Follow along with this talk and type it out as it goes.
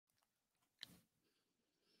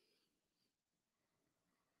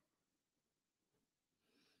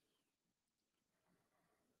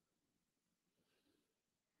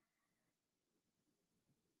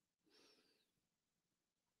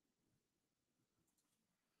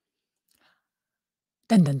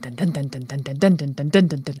Dun, dun, dun, dun, dun, dun, dun, dun, dun, dun, dun, dun,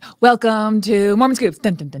 dun, dun. Welcome to Mormon Scoops.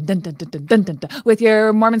 Dun, dun, dun, dun, dun, dun, dun, dun, dun, dun. With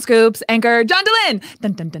your Mormon Scoops anchor, John DeLynn.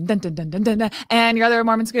 Dun, dun, dun, dun, dun, dun, dun, dun, dun. And your other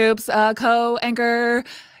Mormon Scoops co-anchor,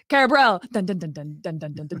 Carah Burrell. Dun, dun, dun, dun, dun,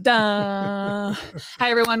 dun, dun, dun, dun.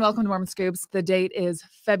 Hi, everyone. Welcome to Mormon Scoops. The date is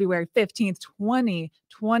February 15th,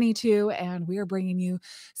 2022, and we are bringing you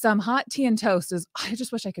some hot tea and toast. I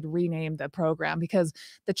just wish I could rename the program because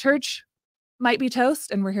the church might be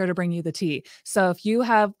toast and we're here to bring you the tea. So if you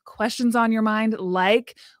have questions on your mind,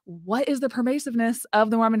 like what is the pervasiveness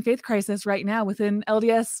of the Mormon faith crisis right now within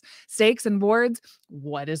LDS stakes and boards?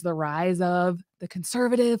 What is the rise of the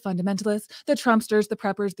conservative fundamentalists, the Trumpsters, the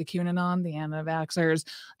preppers, the QAnon, the anti-vaxxers?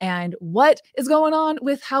 And what is going on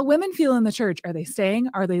with how women feel in the church? Are they staying?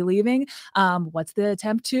 Are they leaving? What's the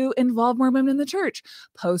attempt to involve more women in the church?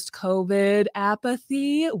 Post-COVID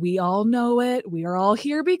apathy, we all know it. We are all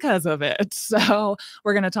here because of it. So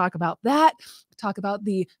we're going to talk about that, talk about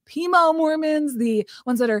the PMO Mormons, the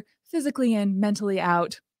ones that are physically and mentally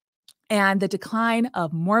out, and the decline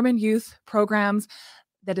of Mormon youth programs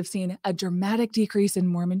that have seen a dramatic decrease in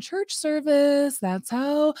Mormon church service. That's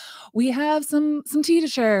how we have some tea to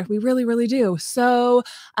share. We really, really do. So,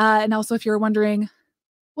 and also if you're wondering,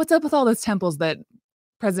 what's up with all those temples that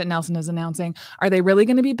President Nelson is announcing? Are they really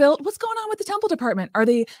going to be built? What's going on with the temple department? Are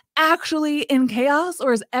they actually in chaos,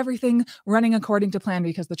 or is everything running according to plan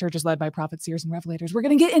because the church is led by prophets, seers, and revelators? We're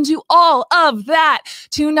going to get into all of that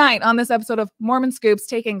tonight on this episode of Mormon Scoops,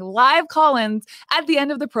 taking live call-ins at the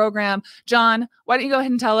end of the program. John, why don't you go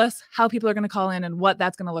ahead and tell us how people are going to call in and what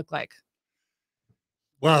that's going to look like?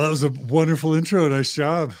 Wow, that was a wonderful intro. Nice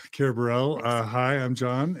job, Carah Burrell. Hi, I'm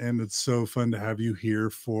John, and it's so fun to have you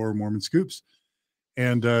here for Mormon Scoops.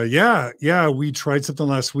 And we tried something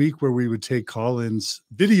last week where we would take call-ins,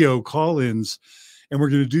 video call-ins, and we're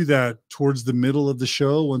going to do that towards the middle of the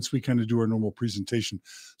show once we kind of do our normal presentation.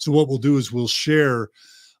 So what we'll do is we'll share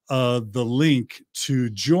the link to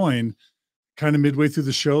join kind of midway through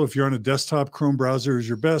the show. If you're on a desktop, Chrome browser is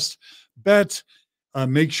your best bet.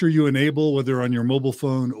 Make sure you enable, whether on your mobile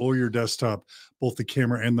phone or your desktop, both the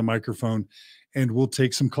camera and the microphone. And we'll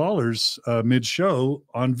take some callers mid-show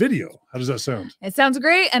on video. How does that sound? It sounds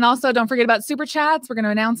great. And also, don't forget about Super Chats. We're going to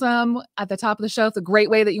announce them at the top of the show. It's a great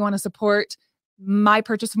way that you want to support my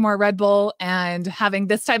purchase of more Red Bull and having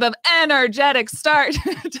this type of energetic start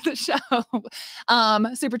to the show.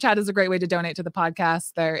 Super Chat is a great way to donate to the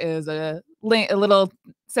podcast. There is a link, a little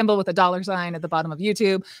symbol with a $sign at the bottom of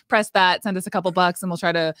YouTube. Press that, send us a couple bucks, and we'll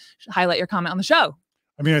try to highlight your comment on the show.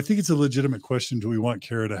 I mean, I think it's a legitimate question. Do we want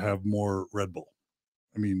Carah to have more Red Bull?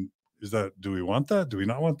 I mean, do we want that? Do we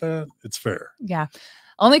not want that? It's fair. Yeah.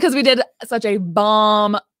 Only because we did such a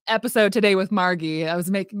bomb episode today with Margie. I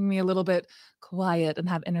was making me a little bit quiet and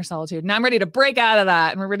have inner solitude. Now I'm ready to break out of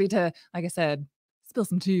that. And we're ready to, like I said, spill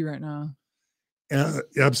some tea right now. Yeah,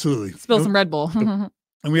 absolutely. Spill some Red Bull. And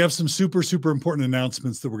we have some super, super important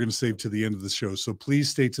announcements that we're going to save to the end of the show. So please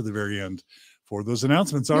stay to the very end for those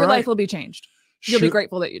announcements. All right. Your life will be changed. You'll be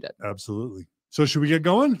grateful that you did. Absolutely. So should we get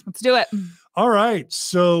going? Let's do it. All right.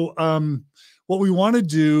 So what we want to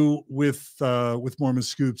do with Mormon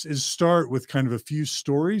Scoops is start with kind of a few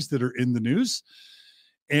stories that are in the news.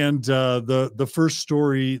 And the first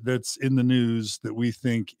story that's in the news that we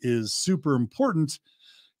think is super important,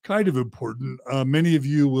 kind of important. Many of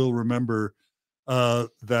you will remember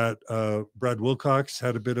that Brad Wilcox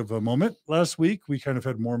had a bit of a moment last week. We kind of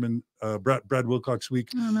had Brad Wilcox week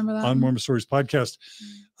on Mormon Stories podcast.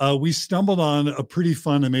 We stumbled on a pretty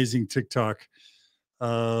fun, amazing TikTok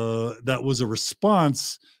that was a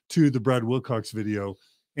response to the Brad Wilcox video.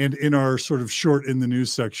 And in our sort of short in the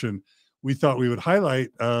news section, we thought we would highlight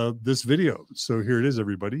this video. So here it is,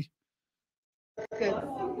 everybody. Good.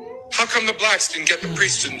 How come the blacks didn't get the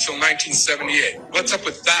priesthood until 1978? What's up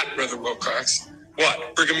with that, Brother Wilcox?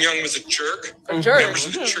 What? Brigham Young was a jerk? Members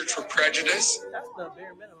of the church were prejudiced? That's the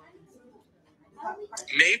bare minimum.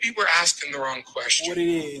 Maybe we're asking the wrong question. What it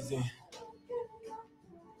is?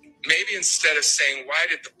 Maybe instead of saying, why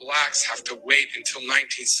did the blacks have to wait until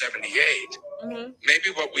 1978? Maybe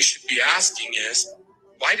what we should be asking is,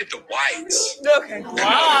 why did the whites and other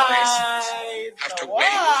races have to wait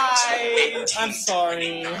until 1899? I'm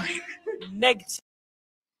sorry. Negative.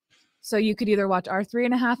 So you could either watch our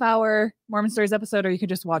 3.5 hour Mormon Stories episode, or you could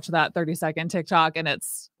just watch that 30-second TikTok, and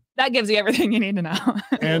that gives you everything you need to know.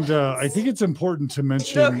 And I think it's important to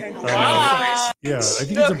mention, I think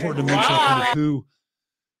it's important to mention kind of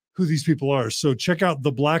who these people are. So check out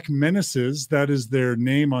the Black Menaces. That is their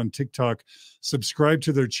name on TikTok. Subscribe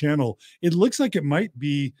to their channel. It looks like it might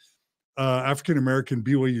be African-American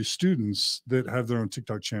BYU students that have their own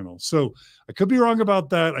TikTok channel. So I could be wrong about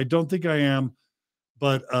that. I don't think I am.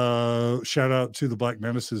 But shout out to the Black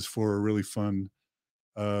Menaces for a really fun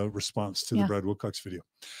response to the Brad Wilcox video.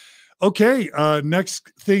 Okay,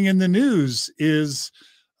 next thing in the news is,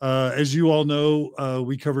 as you all know,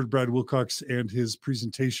 we covered Brad Wilcox and his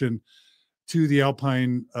presentation to the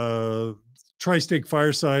Alpine Tri-Stake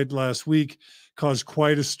Fireside last week, caused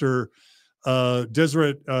quite a stir.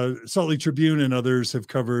 Deseret, Salt Lake Tribune and others have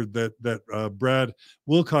covered that Brad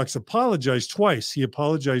Wilcox apologized twice. He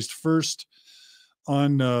apologized first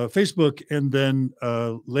on Facebook, and then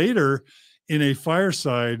later in a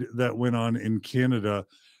fireside that went on in Canada,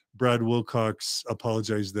 Brad Wilcox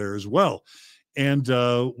apologized there as well. And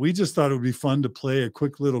we just thought it would be fun to play a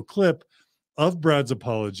quick little clip of Brad's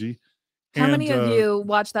apology. How many of you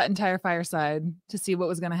watched that entire fireside to see what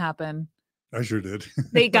was going to happen? I sure did.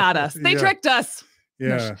 They got us. They tricked us.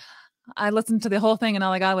 Yeah. I listened to the whole thing and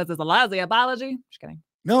all I got was a lousy apology. Just kidding.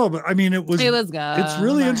 No, but I mean, it was good. It's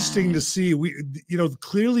really interesting to see.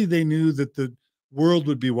 Clearly they knew that the world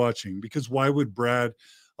would be watching, because why would Brad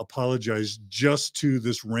apologize just to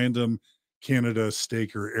this random Canada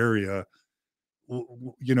stake or area,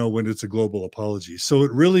 when it's a global apology? So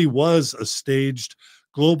it really was a staged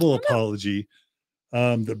global apology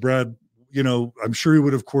that Brad, I'm sure he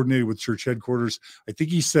would have coordinated with church headquarters. I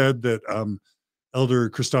think he said that Elder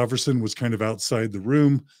Christofferson was kind of outside the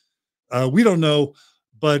room. We don't know,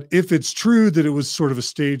 but if it's true that it was sort of a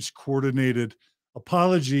staged, coordinated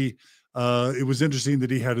apology, it was interesting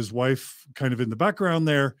that he had his wife kind of in the background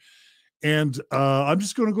there. And I'm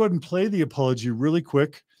just going to go ahead and play the apology really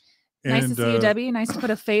quick. Nice to see you, Debbie. Nice to put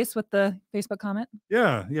a face with the Facebook comment.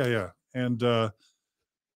 Yeah.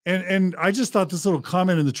 And I just thought this little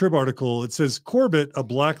comment in the Trib article, it says, Corbett, a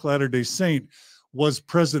Black Latter-day Saint, was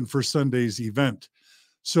present for Sunday's event.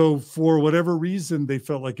 So for whatever reason, they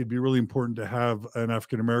felt like it'd be really important to have an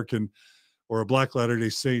African-American or a Black Latter-day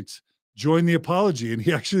Saint join the apology. And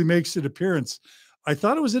he actually makes an appearance. I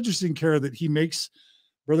thought it was interesting, Carah, that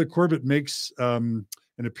Brother Corbett makes an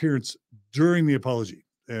appearance during the apology.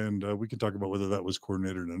 And we can talk about whether that was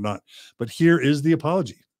coordinated or not. But here is the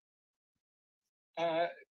apology.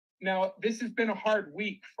 Now, this has been a hard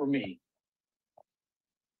week for me.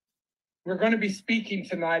 We're going to be speaking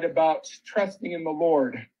tonight about trusting in the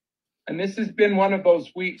Lord. And this has been one of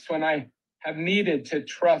those weeks when I have needed to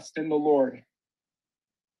trust in the Lord.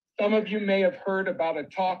 Some of you may have heard about a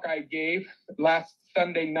talk I gave last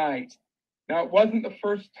Sunday night. Now, it wasn't the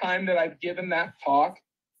first time that I've given that talk,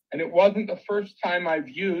 and it wasn't the first time I've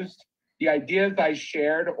used the ideas I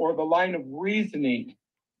shared or the line of reasoning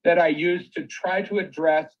that I used to try to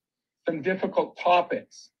address some difficult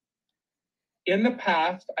topics. In the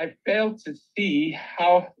past, I failed to see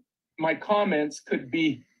how my comments could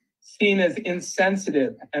be seen as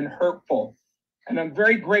insensitive and hurtful. And I'm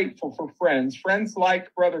very grateful for friends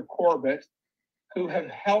like Brother Corbett, who have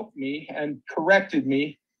helped me and corrected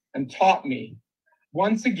me and taught me.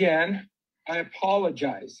 Once again, I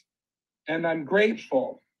apologize. And I'm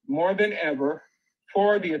grateful more than ever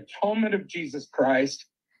for the atonement of Jesus Christ,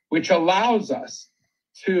 which allows us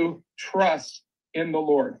to trust in the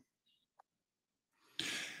Lord.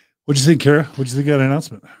 What'd you think, Carah? What'd you think of that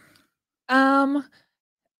announcement?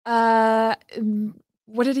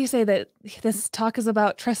 What did he say? That this talk is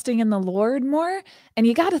about trusting in the Lord more? And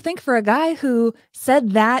you got to think, for a guy who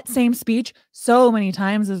said that same speech so many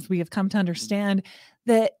times, as we have come to understand,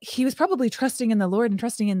 that he was probably trusting in the Lord and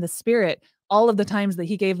trusting in the Spirit all of the times that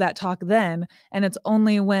he gave that talk then. And it's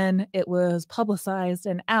only when it was publicized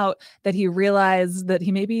and out that he realized that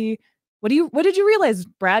he maybe, what did you realize,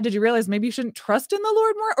 Brad? Did you realize maybe you shouldn't trust in the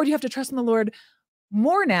Lord more? Or do you have to trust in the Lord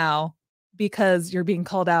more now because you're being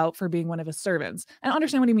called out for being one of his servants? I don't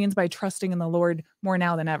understand what he means by trusting in the Lord more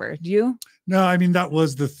now than ever. Do you? No, I mean, that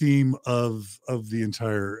was the theme of the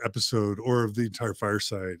entire episode, or of the entire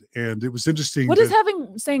fireside. And it was interesting. What is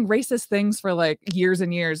saying racist things for like years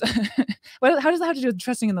and years? How does that have to do with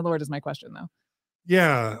trusting in the Lord is my question, though.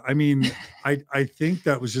 Yeah, I mean, I think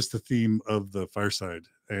that was just the theme of the fireside.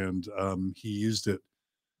 And he used it.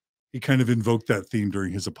 He kind of invoked that theme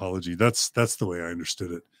during his apology. That's the way I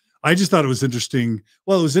understood it. I just thought it was interesting.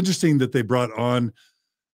 Well, it was interesting that they brought on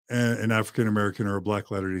an African-American or a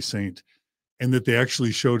Black Latter-day Saint, and that they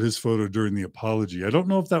actually showed his photo during the apology. I don't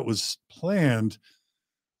know if that was planned.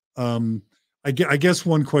 I guess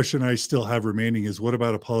one question I still have remaining is, what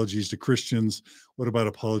about apologies to Christians? What about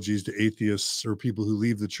apologies to atheists or people who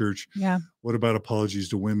leave the church? Yeah. What about apologies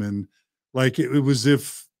to women? Like it was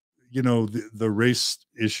if, the race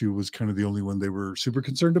issue was kind of the only one they were super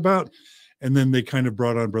concerned about. And then they kind of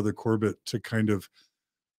brought on Brother Corbett to kind of,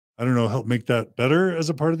 I don't know, help make that better as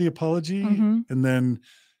a part of the apology. Mm-hmm. And then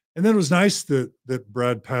And then it was nice that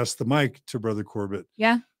Brad passed the mic to Brother Corbett.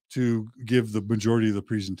 Yeah. To give the majority of the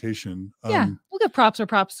presentation. Yeah, we'll give props where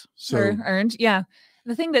props are earned. Yeah.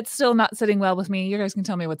 The thing that's still not sitting well with me, you guys can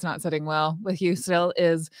tell me what's not sitting well with you still,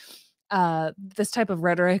 is this type of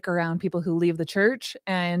rhetoric around people who leave the church.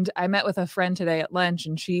 And I met with a friend today at lunch,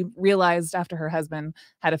 and she realized after her husband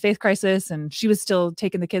had a faith crisis and she was still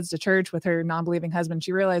taking the kids to church with her non-believing husband,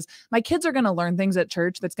 she realized my kids are going to learn things at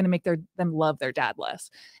church that's going to make them love their dad less.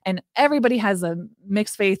 And everybody has a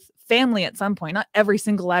mixed faith family at some point. Not every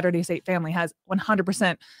single Latter-day Saint family has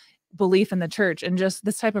 100% belief in the church, and just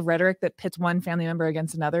this type of rhetoric that pits one family member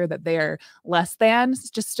against another, that they are less than,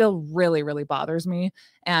 just still really, really bothers me.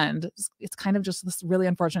 And it's kind of just this really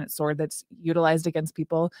unfortunate sword that's utilized against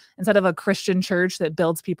people. Instead of a Christian church that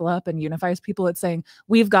builds people up and unifies people, it's saying,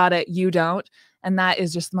 we've got it, you don't. And that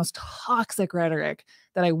is just the most toxic rhetoric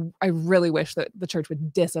that I really wish that the church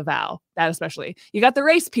would disavow. That especially. You got the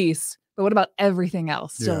race piece, but what about everything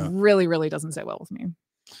else? Still really, really doesn't sit well with me.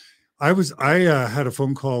 I had a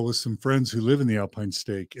phone call with some friends who live in the Alpine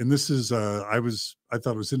stake. And this is, I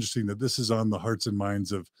thought it was interesting that this is on the hearts and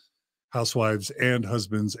minds of housewives and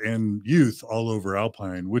husbands and youth all over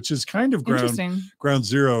Alpine, which is kind of ground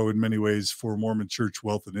zero in many ways for Mormon church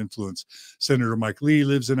wealth and influence. Senator Mike Lee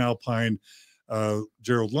lives in Alpine.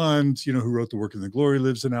 Gerald Lund, who wrote The Work in the Glory,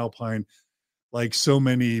 lives in Alpine. Like so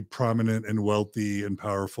many prominent and wealthy and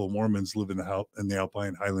powerful Mormons live in the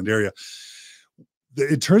Alpine Highland area.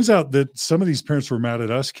 It turns out that some of these parents were mad at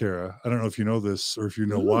us, Carah. I don't know if you know this or if you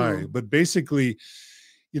know why, but basically,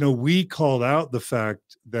 we called out the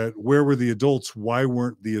fact that where were the adults? Why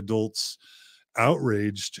weren't the adults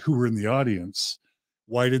outraged who were in the audience?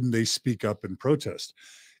 Why didn't they speak up and protest?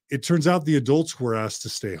 It turns out the adults were asked to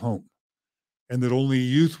stay home, and that only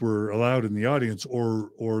youth were allowed in the audience,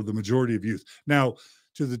 or the majority of youth. Now,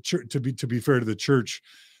 to the church, to be fair to the church,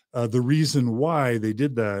 the reason why they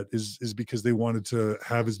did that is because they wanted to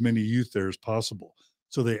have as many youth there as possible.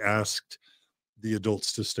 So they asked the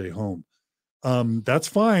adults to stay home. That's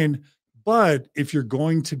fine. But if you're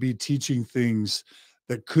going to be teaching things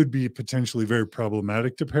that could be potentially very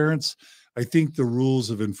problematic to parents, I think the rules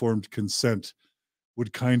of informed consent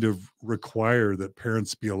would kind of require that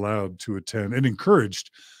parents be allowed to attend and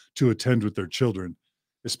encouraged to attend with their children,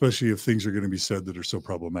 especially if things are going to be said that are so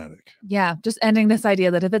problematic. Yeah, just ending this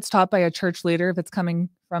idea that if it's taught by a church leader, if it's coming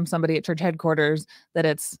from somebody at church headquarters, that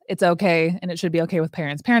it's okay and it should be okay with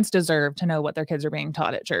parents. Parents deserve to know what their kids are being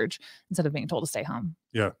taught at church instead of being told to stay home.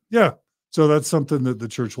 Yeah. So that's something that the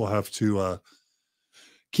church will have to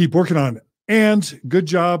keep working on. And good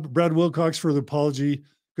job, Brad Wilcox, for the apology.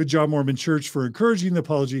 Good job, Mormon Church, for encouraging the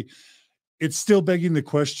apology. It's still begging the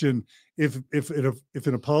question, if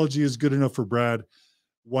an apology is good enough for Brad,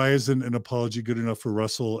 why isn't an apology good enough for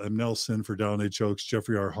Russell M. Nelson, for Dallin H. Oaks,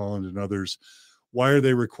 Jeffrey R. Holland, and others? Why are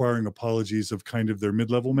they requiring apologies of kind of their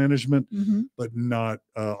mid-level management, but not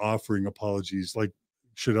offering apologies? Like,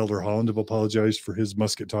 should Elder Holland have apologized for his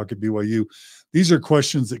musket talk at BYU? These are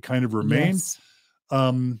questions that kind of remain. Yes.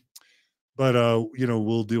 But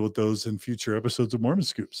we'll deal with those in future episodes of Mormon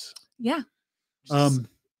Scoops. Yeah.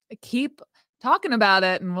 Keep talking about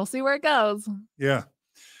it and we'll see where it goes. Yeah.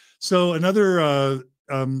 So another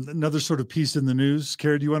sort of piece in the news.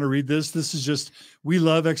 Carah, do you want to read this? This is just, we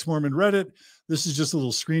love ex-Mormon Reddit. This is just a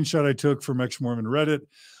little screenshot I took from ex-Mormon Reddit.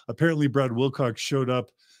 Apparently Brad Wilcox showed up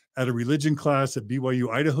at a religion class at BYU,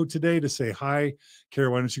 Idaho today to say hi. Carah,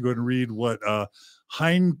 why don't you go ahead and read what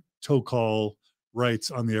Hein Tokal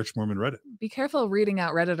writes on the ex-Mormon Reddit. Be careful reading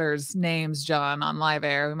out Redditors' names, John, on live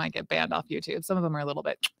air. We might get banned off YouTube. Some of them are a little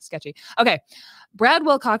bit sketchy. Okay. Brad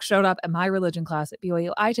Wilcox showed up at my religion class at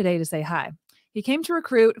BYUI today to say hi. He came to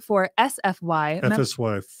recruit for SFY.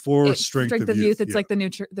 FSY, for Strength of Youth. It's like the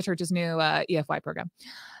church's new EFY program.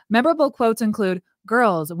 Memorable quotes include,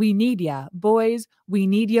 "Girls, we need ya. Boys, we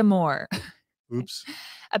need ya more." Oops.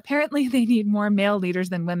 Apparently, they need more male leaders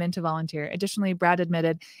than women to volunteer. Additionally, Brad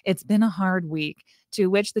admitted, "It's been a hard week," to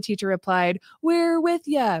which the teacher replied, "We're with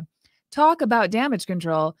ya." Talk about damage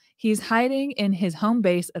control. He's hiding in his home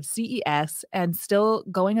base of CES and still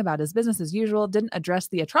going about his business as usual. Didn't address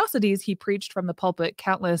the atrocities he preached from the pulpit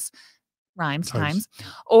countless times,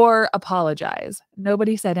 or apologize.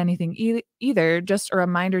 Nobody said anything either. Just a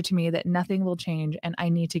reminder to me that nothing will change and I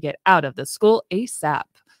need to get out of this school ASAP.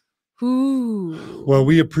 Ooh. Well,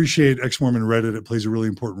 we appreciate ex-Mormon Reddit. It plays a really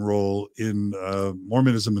important role in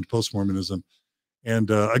Mormonism and post-Mormonism. And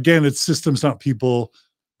again, it's systems, not people.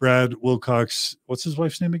 Brad Wilcox, what's his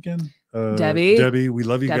wife's name again? Debbie, we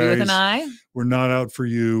love you Debbie guys. With an I. We're not out for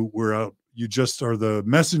you. We're out. You just are the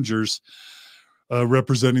messengers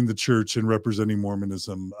representing the church and representing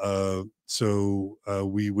Mormonism. So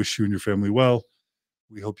we wish you and your family well.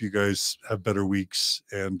 We hope you guys have better weeks.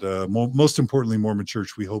 And most importantly, Mormon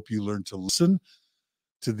Church, we hope you learn to listen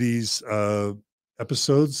to these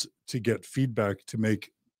episodes to get feedback, to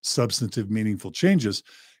make substantive, meaningful changes,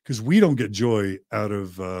 because we don't get joy out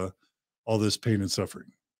of all this pain and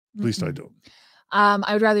suffering. At least I don't.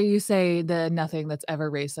 I would rather you say nothing that's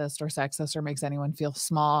ever racist or sexist or makes anyone feel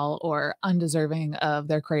small or undeserving of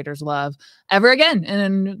their creator's love ever again.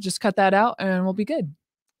 And just cut that out and we'll be good.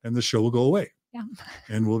 And the show will go away. Yeah.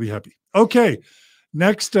 And we'll be happy. Okay.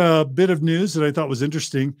 Next bit of news that I thought was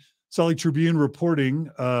interesting. Lake Tribune reporting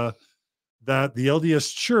that the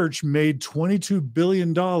LDS Church made $22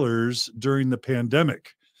 billion during the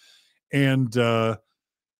pandemic. And, a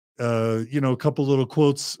couple little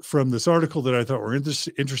quotes from this article that I thought were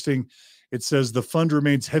interesting. It says the fund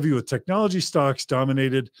remains heavy with technology stocks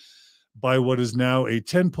dominated by what is now a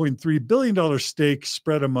 $10.3 billion stake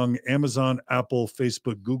spread among Amazon, Apple,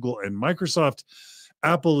 Facebook, Google, and Microsoft.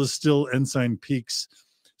 Apple is still Ensign Peak's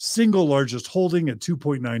single largest holding at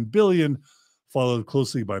 $2.9 billion, followed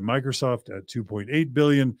closely by Microsoft at $2.8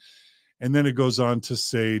 billion. And then it goes on to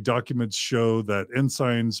say documents show that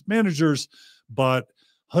Ensign's managers bought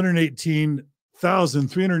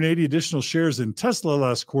 118,380 additional shares in Tesla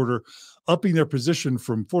last quarter, upping their position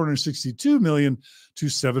from 462 million to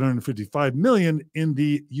 755 million in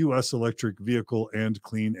the U.S. electric vehicle and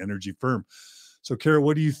clean energy firm. So, Carah,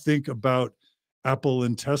 what do you think about Apple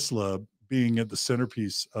and Tesla being at the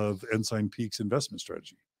centerpiece of Ensign Peak's investment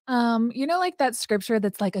strategy? Like that scripture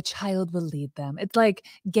that's like a child will lead them. It's like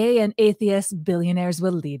gay and atheist billionaires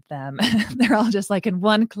will lead them. They're all just like in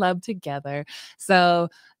one club together. So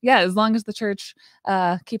yeah, as long as the church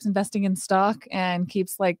keeps investing in stock and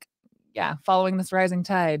keeps following this rising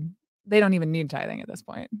tide, they don't even need tithing at this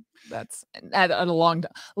point. That's at a long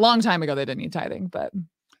time ago they didn't need tithing, but.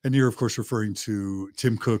 And you're, of course, referring to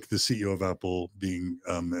Tim Cook, the CEO of Apple, being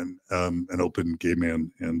an open gay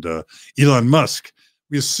man, and Elon Musk.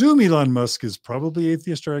 We assume Elon Musk is probably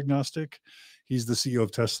atheist or agnostic. He's the CEO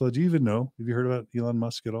of Tesla. Do you even know? Have you heard about Elon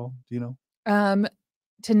Musk at all? Do you know?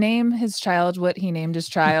 To name his child what he named his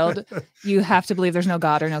child, you have to believe there's no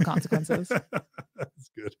God or no consequences.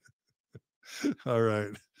 That's good. All right.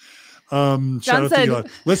 Shout out said, to Elon.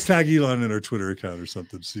 Let's tag Elon in our Twitter account or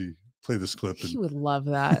something. Play this clip. He would love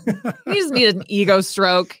that. He just needed an ego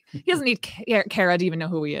stroke. He doesn't need Carah to even know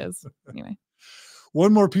who he is. Anyway.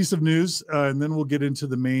 One more piece of news, and then we'll get into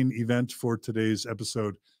the main event for today's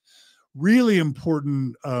episode. Really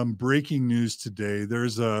important breaking news today.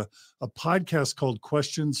 There's a podcast called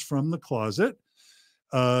Questions from the Closet.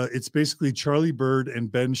 It's basically Charlie Bird and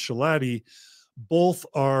Ben Shalati. Both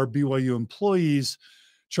are BYU employees.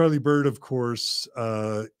 Charlie Bird, of course,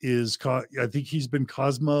 I think he's been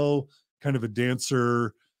Cosmo, kind of a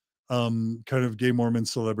dancer, kind of gay Mormon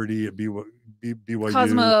celebrity at BYU.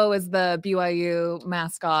 Cosmo is the BYU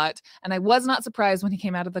mascot. And I was not surprised when he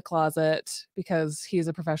came out of the closet because he's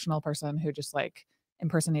a professional person who just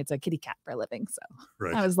impersonates a kitty cat for a living. So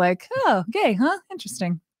right. I was like, oh, gay, huh?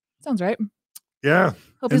 Interesting. Sounds right. Yeah.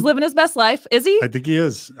 Hope he's living his best life. Is he? I think he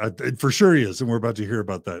is. For sure he is. And we're about to hear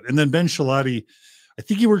about that. And then Ben Shalati, I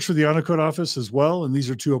think he works for the Honor Code office as well. And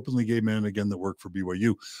these are two openly gay men, again, that work for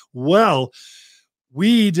BYU. Well,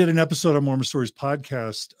 we did an episode on Mormon Stories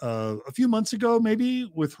podcast a few months ago, maybe,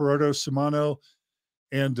 with Gerardo Simano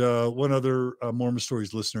and one other Mormon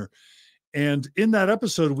Stories listener. And in that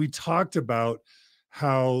episode, we talked about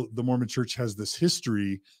how the Mormon Church has this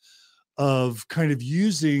history of kind of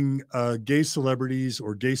using gay celebrities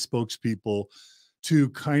or gay spokespeople to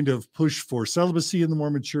kind of push for celibacy in the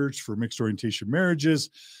Mormon Church, for mixed orientation marriages,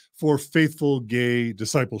 for faithful gay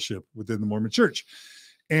discipleship within the Mormon Church.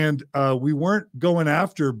 And we weren't going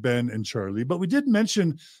after Ben and Charlie, but we did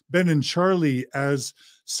mention Ben and Charlie as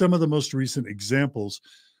some of the most recent examples.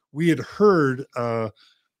 We had heard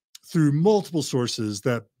through multiple sources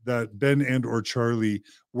that Ben and or Charlie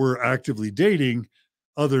were actively dating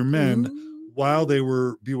other men while they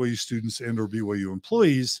were BYU students and or BYU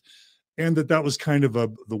employees, and that was kind of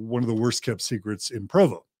one of the worst kept secrets in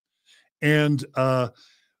Provo. And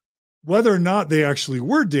whether or not they actually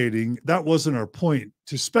were dating, that wasn't our point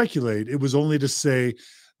to speculate. It was only to say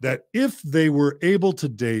that if they were able to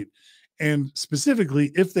date, and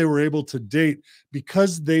specifically if they were able to date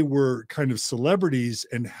because they were kind of celebrities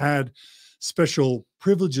and had special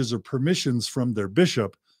privileges or permissions from their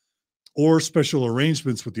bishop or special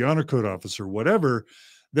arrangements with the Honor Code office or whatever,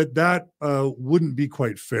 that wouldn't be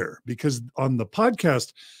quite fair. Because on the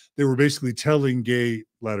podcast, they were basically telling gay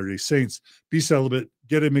Latter-day Saints, be celibate,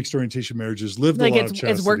 get in mixed orientation marriages, live the law of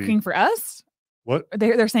chastity. It's working for us? What?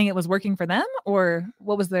 They're saying it was working for them, or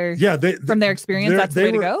what was their, from their experience, that's the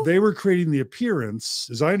way to go? They were creating the appearance,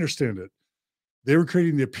 as I understand it, they were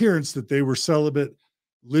creating the appearance that they were celibate,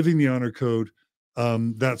 living the honor code,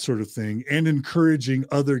 that sort of thing, and encouraging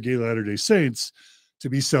other gay Latter-day Saints to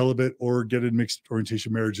be celibate or get in mixed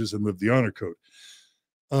orientation marriages and live the honor code.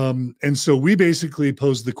 And so we basically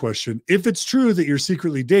posed the question, if it's true that you're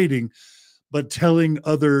secretly dating, but telling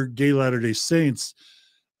other gay Latter-day Saints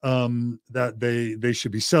that they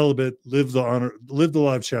should be celibate, live the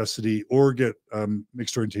law of chastity, or get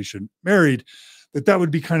mixed orientation married, that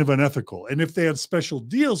would be kind of unethical. And if they had special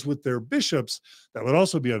deals with their bishops, that would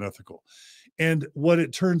also be unethical. And what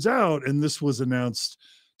it turns out, and this was announced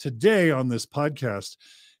today on this podcast,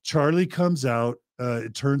 Charlie comes out,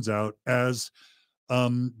 it turns out, as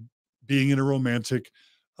being in a romantic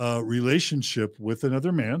relationship with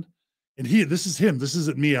another man. And this is him. This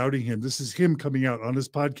isn't me outing him. This is him coming out on his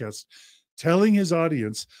podcast, telling his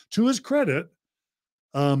audience, to his credit,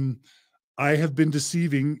 I have been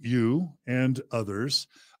deceiving you and others.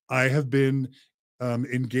 I have been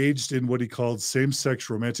engaged in what he called same-sex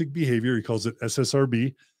romantic behavior. He calls it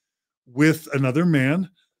SSRB with another man.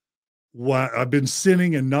 I've been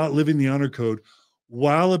sinning and not living the honor code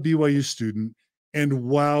while a BYU student and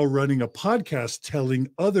while running a podcast telling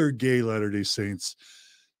other gay Latter-day Saints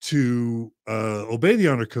to obey the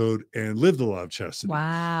honor code and live the law of chastity.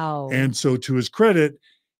 Wow. And so to his credit,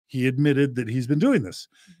 he admitted that he's been doing this.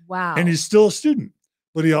 Wow. And he's still a student,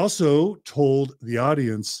 but he also told the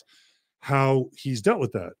audience how he's dealt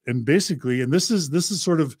with that. And basically, and this is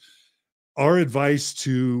sort of our advice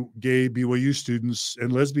to gay BYU students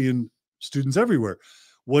and lesbian students everywhere.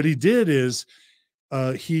 What he did is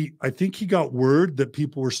I think he got word that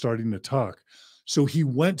people were starting to talk. So he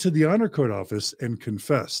went to the honor code office and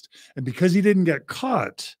confessed. And because he didn't get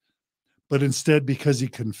caught, but instead because he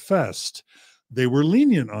confessed, they were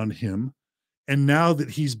lenient on him. And now that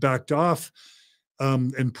he's backed off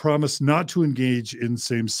and promised not to engage in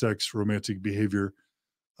same-sex romantic behavior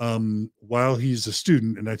while he's a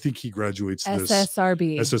student, and I think he graduates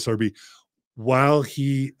SSRB. While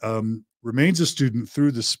he remains a student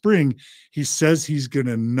through the spring, he says he's going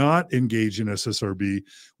to not engage in SSRB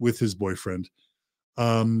with his boyfriend.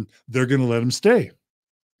 They're going to let him stay.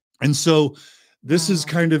 And so this is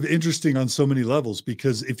kind of interesting on so many levels,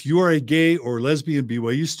 because if you are a gay or lesbian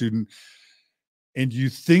BYU student and you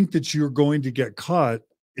think that you're going to get caught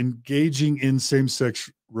engaging in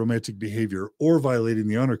same-sex romantic behavior or violating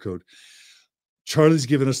the honor code, Charlie's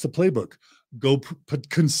given us the playbook. Go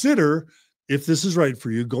consider, if this is right for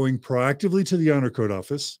you, going proactively to the honor code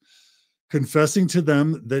office, confessing to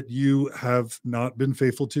them that you have not been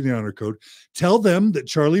faithful to the honor code. Tell them that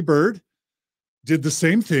Charlie Bird did the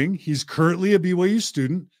same thing. He's currently a BYU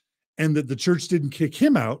student, and that the church didn't kick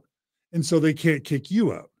him out, and so they can't kick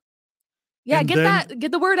you out. Yeah,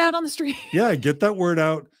 get the word out on the street. Yeah, get that word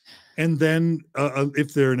out. And then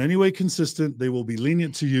if they're in any way consistent, they will be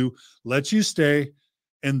lenient to you, let you stay,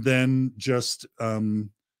 and then just don't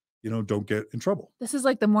get in trouble. This is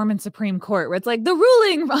like the Mormon Supreme Court, where it's like the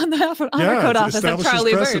ruling on the honor code office of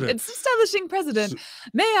Charlie Bird. It's establishing precedent.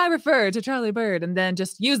 May I refer to Charlie Bird, and then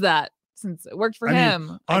just use that since it worked for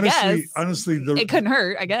him. Honestly, it couldn't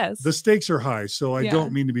hurt, I guess. The stakes are high, so I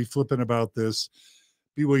don't mean to be flippant about this.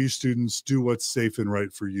 BYU students, do what's safe and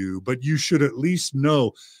right for you, but you should at least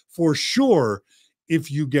know for sure,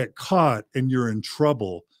 if you get caught and you're in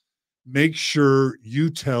trouble, make sure you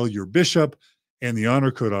tell your bishop and the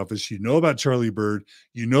honor code office. You know about Charlie Bird.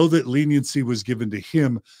 You know that leniency was given to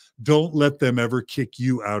him. Don't let them ever kick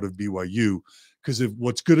you out of BYU, because if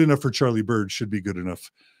what's good enough for Charlie Bird should be good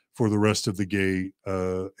enough for the rest of the gay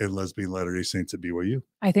and lesbian Latter-day Saints at BYU.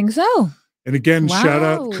 I think so. And again, shout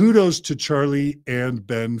out, kudos to Charlie and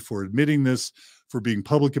Ben for admitting this, for being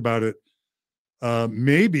public about it.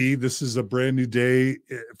 Maybe this is a brand new day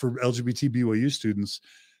for LGBT BYU students.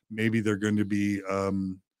 Maybe they're going to be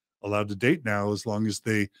allowed to date now, as long as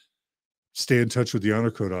they stay in touch with the honor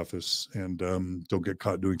code office and don't get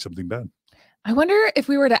caught doing something bad. I wonder if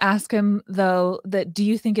we were to ask him, though, that do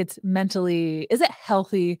you think is it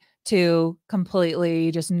healthy to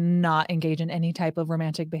completely just not engage in any type of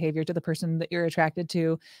romantic behavior to the person that you're attracted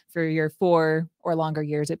to for your 4 or longer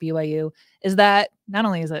years at BYU? Is that, not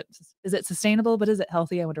only is it sustainable, but is it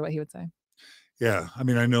healthy? I wonder what he would say. Yeah. I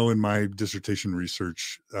mean, I know in my dissertation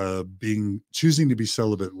research, choosing to be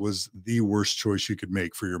celibate was the worst choice you could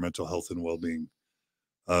make for your mental health and well-being.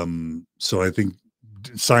 So I think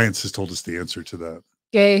science has told us the answer to that.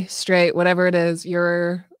 Gay, straight, whatever it is,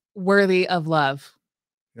 you're worthy of love.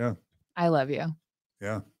 Yeah. I love you.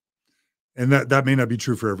 Yeah. And that may not be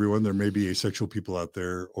true for everyone. There may be asexual people out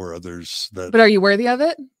there or others that. But are you worthy of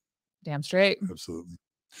it? Damn straight. Absolutely.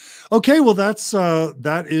 Okay, well,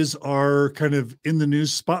 that is our kind of in the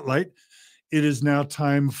news spotlight. It is now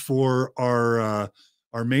time for our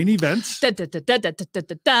main event.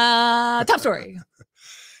 Top story.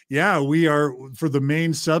 Yeah, we are for the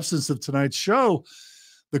main substance of tonight's show.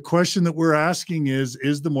 The question that we're asking is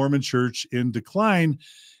the Mormon Church in decline?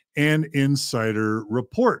 An insider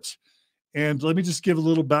report. And let me just give a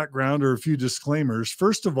little background or a few disclaimers.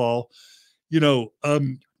 First of all,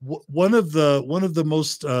 one of the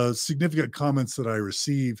most significant comments that I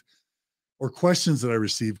receive or questions that I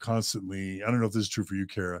receive constantly, I don't know if this is true for you,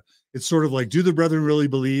 Carah. It's sort of like, do the brethren really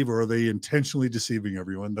believe, or are they intentionally deceiving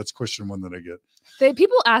everyone? That's question one that I get.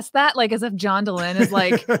 People ask that like as if John Dehlin is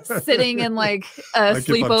like sitting in like a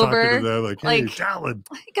sleepover. Them, hey, Dallin,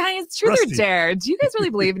 guys, truth or dare? Do you guys really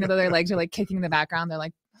believe that their legs are like kicking in the background? They're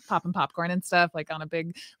like popping popcorn and stuff, like on a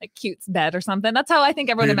big like cute bed or something. That's how I think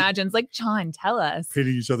everyone imagines. Like, John, tell us.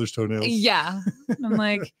 Painting each other's toenails. Yeah, I'm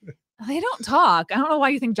like, they don't talk. I don't know why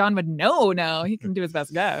you think John would know. No, he can do his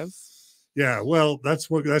best guess. Yeah, well, that's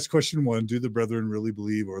question one. Do the brethren really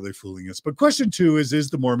believe, or are they fooling us? But question two is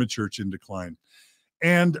the Mormon Church in decline?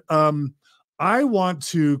 And I want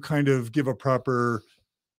to kind of give I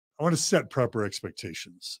want to set proper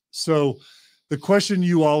expectations. So the question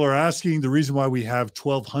you all are asking, the reason why we have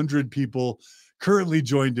 1,200 people currently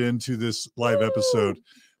joined into this live episode,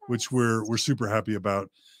 which we're super happy about.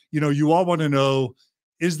 You all want to know,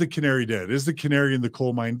 is the canary dead? Is the canary in the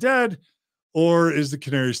coal mine dead? Or is the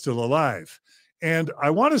canary still alive? And I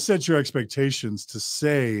want to set your expectations to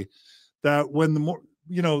say that when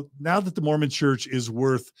now that the Mormon Church is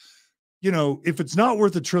worth, if it's not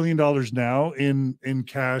worth $1 trillion now in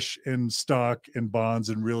cash and stock and bonds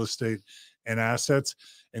and real estate and assets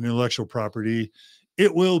and intellectual property,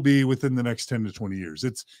 it will be within the next 10 to 20 years.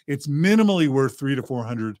 It's minimally worth $300 to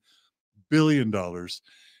 $400 billion,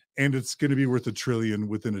 and it's going to be worth $1 trillion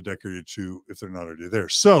within a decade or two if they're not already there.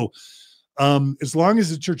 So as long as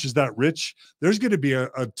the church is that rich, there's going to be a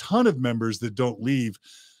ton of members that don't leave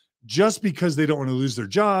just because they don't want to lose their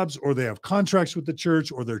jobs, or they have contracts with the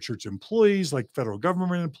church, or they're church employees like federal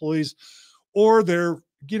government employees, or they're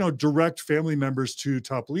direct family members to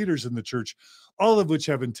top leaders in the church, all of which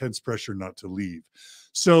have intense pressure not to leave.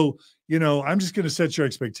 So, I'm just going to set your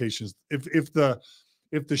expectations. If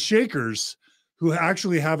the Shakers, who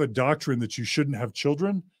actually have a doctrine that you shouldn't have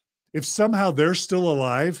children, if somehow they're still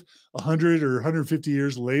alive 100 or 150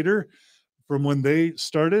 years later from when they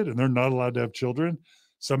started and they're not allowed to have children,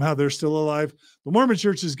 somehow they're still alive, the Mormon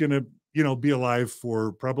Church is going to, be alive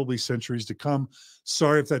for probably centuries to come.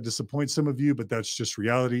 Sorry if that disappoints some of you, but that's just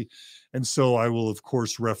reality. And so I will, of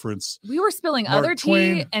course, reference. We were spilling Mark other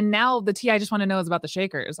Twain. tea, and now the tea I just want to know is about the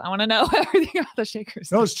Shakers. I want to know everything about the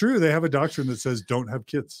Shakers. No, it's true. They have a doctrine that says don't have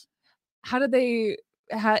kids. How did they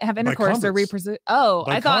have intercourse or reproduce? By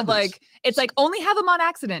I thought converts. it's like only have them on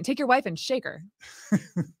accident. Take your wife and shake her.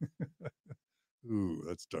 Ooh,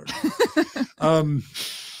 that's dark.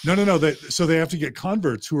 No. So they have to get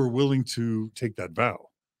converts who are willing to take that vow.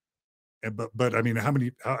 And but I mean, how's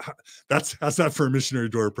that for a missionary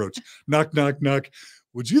door approach? Knock, knock, knock.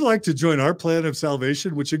 Would you like to join our plan of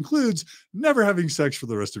salvation, which includes never having sex for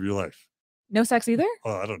the rest of your life? No sex either?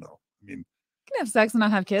 Oh, I don't know. I mean, you can have sex and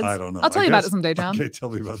not have kids. I don't know. I'll tell you about it someday, John. Okay, tell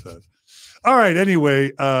me about that. All right.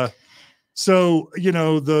 Anyway, so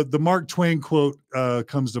the Mark Twain quote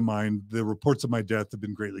comes to mind. The reports of my death have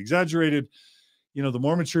been greatly exaggerated. The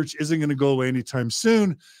Mormon Church isn't going to go away anytime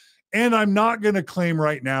soon. And I'm not going to claim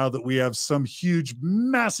right now that we have some huge,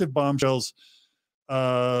 massive bombshells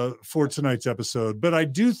for tonight's episode. But I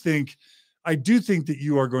do think that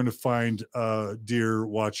you are going to find, dear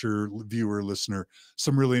watcher, viewer, listener,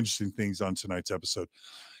 some really interesting things on tonight's episode.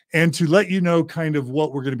 And to let you know kind of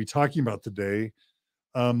what we're going to be talking about today,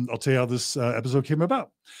 I'll tell you how this episode came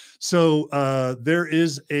about. So there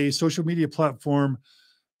is a social media platform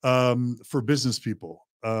for business people.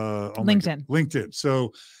 LinkedIn.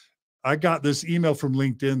 So I got this email from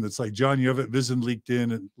LinkedIn that's like, John, you haven't visited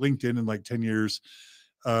LinkedIn in like 10 years.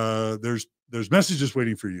 There's messages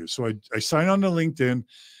waiting for you. So I sign on to LinkedIn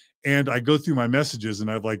and I go through my messages, and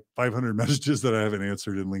I have like 500 messages that I haven't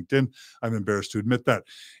answered in LinkedIn. I'm embarrassed to admit that.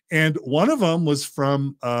 And one of them was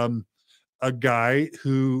from a guy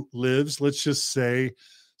who lives, let's just say,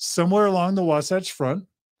 somewhere along the Wasatch Front,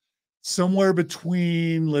 somewhere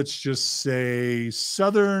between, let's just say,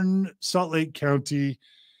 southern Salt Lake County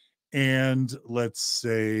and let's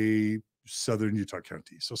say southern Utah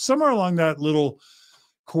County. So somewhere along that little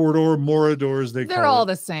corridor, Morador, as they're all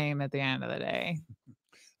the same at the end of the day.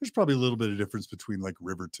 there's probably a little bit of difference between like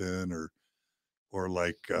Riverton or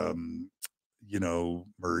like,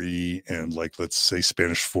 Murray and like, let's say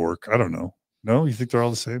Spanish Fork. I don't know. No, you think they're all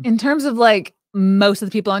the same? In terms of like most of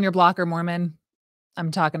the people on your block are Mormon,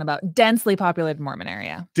 I'm talking about densely populated Mormon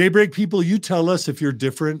area. Daybreak people, you tell us if you're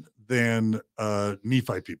different than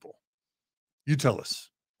Nephi people. You tell us.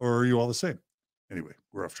 Or are you all the same? Anyway,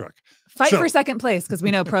 we're off track. Fight for second place because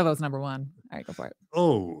we know Provo's number one. All right, go for it.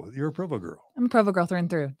 Oh, you're a Provo girl. I'm a Provo girl through and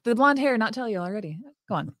through. The blonde hair, not tell you already.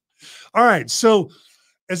 Go on. All right. So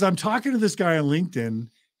as I'm talking to this guy on LinkedIn,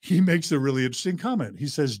 he makes a really interesting comment. He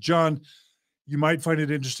says, John, you might find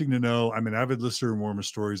it interesting to know I'm an avid listener of Mormon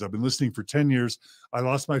stories. I've been listening for 10 years. I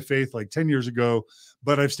lost my faith like 10 years ago,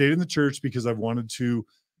 but I've stayed in the church because I've wanted to,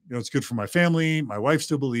 it's good for my family. My wife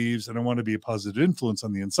still believes, and I want to be a positive influence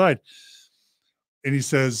on the inside. And he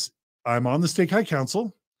says, I'm on the Stake High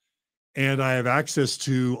Council and I have access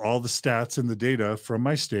to all the stats and the data from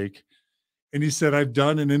my stake. And he said, I've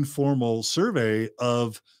done an informal survey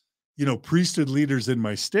of, priesthood leaders in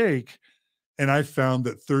my stake. And I found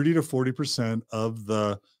that 30 to 40% of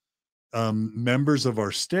the members of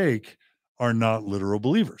our stake are not literal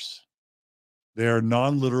believers. They are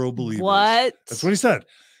non-literal believers. What? That's what he said.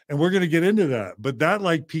 And we're going to get into that. But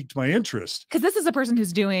that piqued my interest. Because this is a person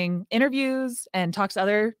who's doing interviews and talks to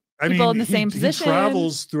other people in the same position. He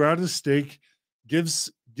travels throughout his stake,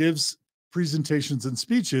 gives presentations and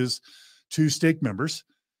speeches to stake members.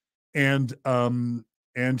 And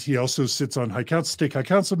he also sits on stake high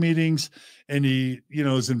council meetings, and he,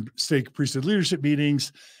 is in stake priesthood leadership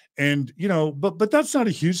meetings. And, but that's not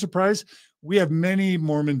a huge surprise. We have many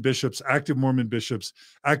Mormon bishops, active Mormon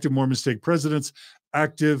stake presidents,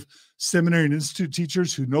 active seminary and institute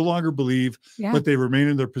teachers who no longer believe, but they remain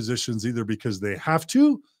in their positions either because they have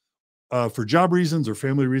to, for job reasons or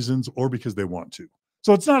family reasons, or because they want to.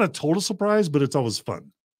 So it's not a total surprise, but it's always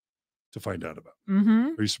fun to find out about. Mm-hmm.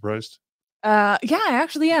 Are you surprised? Yeah, I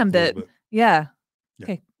actually am. Yeah.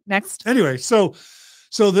 Okay, next. Anyway, so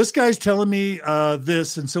this guy's telling me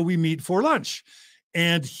this, and so we meet for lunch,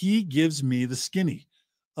 and he gives me the skinny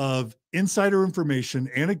of insider information,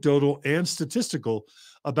 anecdotal and statistical,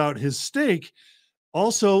 about his stake,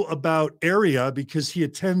 also about area, because he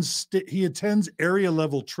attends area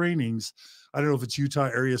level trainings. I don't know if it's Utah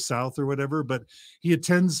area South or whatever, but he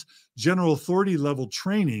attends general authority level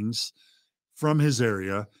trainings from his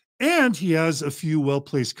area. And he has a few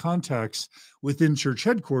well-placed contacts within church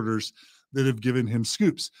headquarters that have given him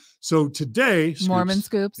scoops. So today, Mormon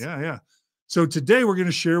scoops. Yeah. So today we're going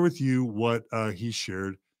to share with you what he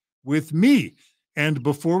shared with me. And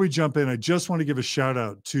before we jump in, I just want to give a shout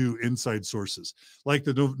out to inside sources, like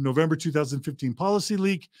the November 2015 policy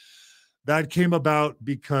leak that came about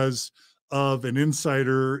because of an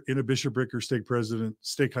insider in a bishopric or stake president,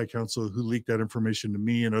 stake high council, who leaked that information to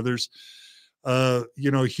me and others. A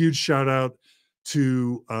huge shout out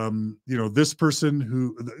to, this person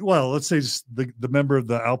who, let's say the member of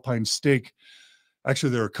the Alpine stake.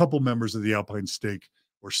 Actually, there are a couple members of the Alpine stake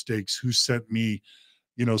or stakes who sent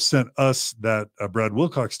us that Brad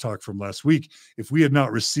Wilcox talk from last week. If we had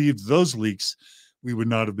not received those leaks, we would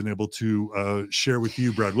not have been able to share with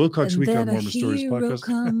you Brad Wilcox Week on Mormon Stories podcast.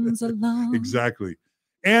 Comes along. Exactly.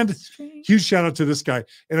 And huge shout out to this guy.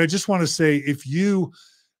 And I just want to say, if you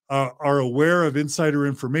are aware of insider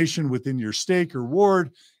information within your stake or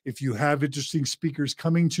ward, if you have interesting speakers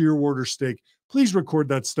coming to your ward or stake, please record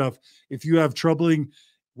that stuff. If you have troubling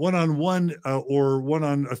one-on-one or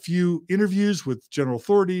one-on a few interviews with general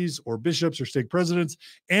authorities or bishops or stake presidents,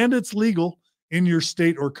 and it's legal in your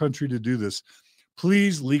state or country to do this,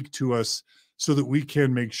 please leak to us so that we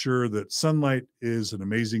can make sure that sunlight is an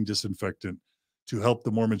amazing disinfectant to help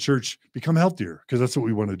the Mormon church become healthier, because that's what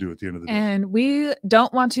we want to do at the end of the day. And we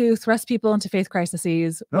don't want to thrust people into faith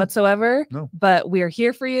crises whatsoever, but we are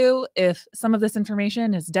here for you. If some of this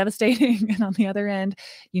information is devastating and on the other end,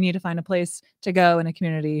 you need to find a place to go in a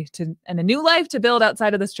community and a new life to build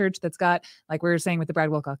outside of this church that's got, like we were saying with the Brad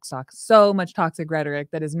Wilcox talk, so much toxic rhetoric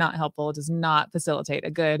that is not helpful. It does not facilitate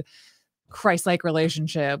a good Christ-like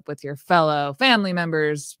relationship with your fellow family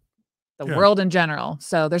members, the world in general.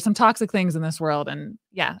 So there's some toxic things in this world. And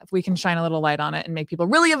if we can shine a little light on it and make people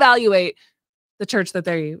really evaluate the church that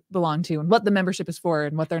they belong to and what the membership is for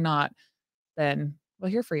and what they're not, then we're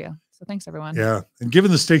here for you. So thanks, everyone. Yeah. And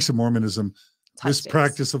given the stakes of Mormonism, this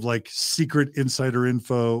practice of like secret insider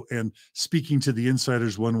info and speaking to the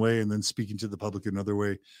insiders one way and then speaking to the public another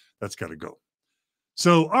way, that's got to go.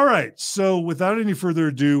 So, all right. So without any further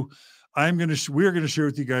ado, we're going to share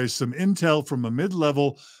with you guys some intel from a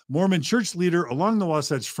mid-level Mormon church leader along the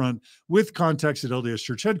Wasatch Front with contacts at LDS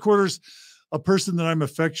Church headquarters, a person that I'm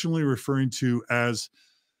affectionately referring to as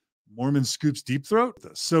Mormon Scoops Deep Throat.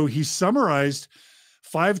 So he summarized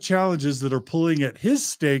 5 challenges that are pulling at his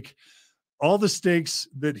stake, all the stakes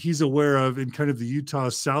that he's aware of in kind of the Utah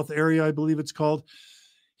South area, I believe it's called.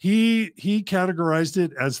 He categorized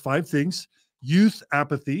it as 5 things: youth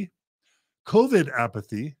apathy, COVID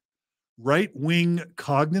apathy, right-wing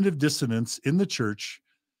cognitive dissonance in the church,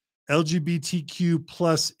 LGBTQ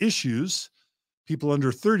plus issues. People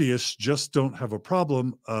under 30ish just don't have a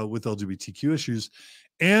problem with LGBTQ issues,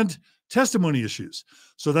 and testimony issues.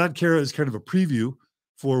 So that, Carah, is kind of a preview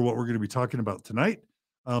for what we're going to be talking about tonight.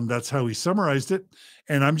 That's how he summarized it.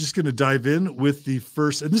 And I'm just going to dive in with the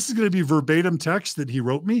first, and this is going to be verbatim text that he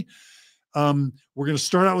wrote me. We're going to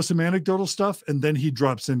start out with some anecdotal stuff, and then he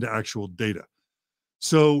drops into actual data.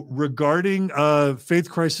 So regarding faith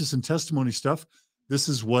crisis and testimony stuff, this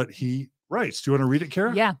is what he writes. Do you want to read it,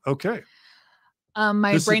 Carah? Yeah. Okay.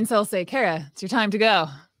 My brain cells say, Carah, it's your time to go.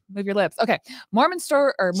 Move your lips. Okay. Mormon.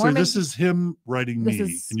 So this is him writing me,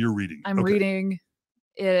 and you're reading. I'm reading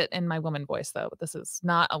it in my woman voice, though. But this is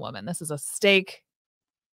not a woman. This is a stake.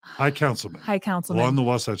 High councilman. On the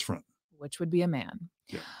Wasatch Front. Which would be a man.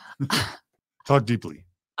 Yeah. Talk deeply.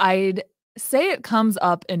 I'd say it comes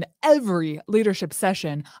up in every leadership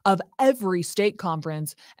session of every stake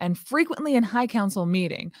conference and frequently in high council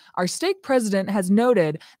meeting. Our stake president has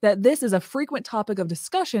noted that this is a frequent topic of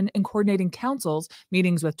discussion in coordinating councils,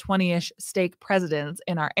 meetings with 20-ish stake presidents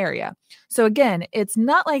in our area. So again, it's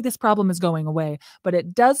not like this problem is going away, but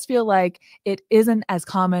it does feel like it isn't as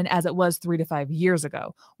common as it was 3 to 5 years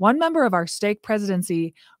ago. One member of our stake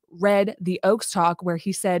presidency read the Oaks talk where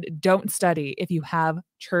he said, don't study if you have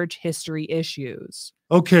church history issues.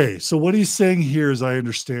 Okay, so what he's saying here, as I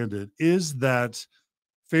understand it, is that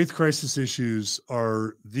faith crisis issues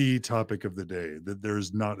are the topic of the day, that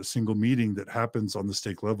there's not a single meeting that happens on the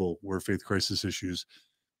stake level where faith crisis issues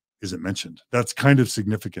isn't mentioned. That's kind of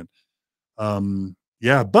significant.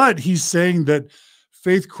 Yeah, but he's saying that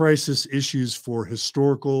faith crisis issues for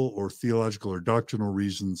historical or theological or doctrinal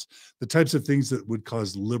reasons, the types of things that would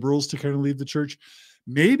cause liberals to kind of leave the church,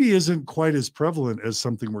 maybe isn't quite as prevalent as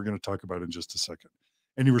something we're going to talk about in just a second.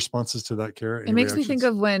 Any responses to that, Carah? It makes me think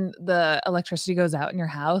of when the electricity goes out in your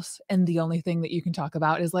house and the only thing that you can talk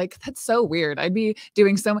about is like, that's so weird. I'd be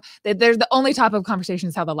doing so much. There's the only topic of conversation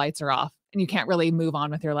is how the lights are off, and you can't really move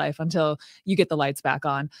on with your life until you get the lights back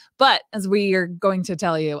on. But as we are going to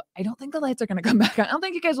tell you, I don't think the lights are going to come back on. I don't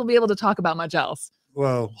think you guys will be able to talk about much else.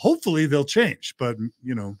 Well, hopefully they'll change, but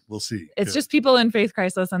we'll see. It's just people in faith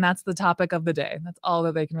crisis, and that's the topic of the day. That's all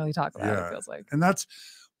that they can really talk about, it feels like. And that's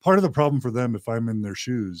part of the problem for them, if I'm in their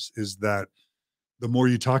shoes, is that the more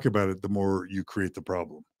you talk about it, the more you create the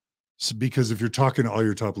problem. So, because if you're talking to all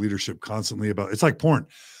your top leadership constantly about, it's like porn.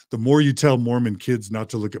 The more you tell Mormon kids not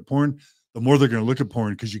to look at porn, the more they're going to look at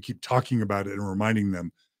porn because you keep talking about it and reminding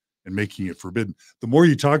them and making it forbidden. The more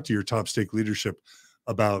you talk to your top stake leadership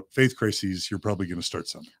about faith crises, you're probably going to start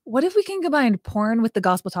something. What if we can combine porn with the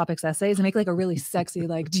gospel topics essays and make like a really sexy,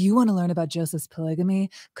 like, do you want to learn about Joseph's polygamy,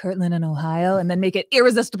 Kirtland in Ohio, and then make it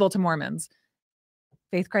irresistible to Mormons?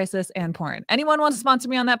 Faith crisis and porn. Anyone want to sponsor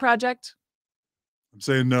me on that project? I'm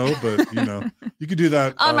saying no, but you could do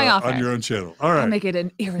that on your own channel. All right. I'll make it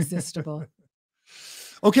an irresistible.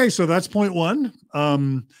 Okay, so that's point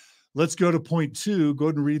 1. Let's go to point 2. Go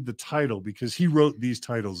ahead and read the title because he wrote these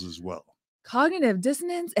titles as well. Cognitive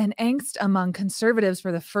dissonance and angst among conservatives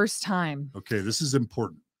for the first time. Okay, this is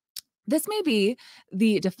important. This may be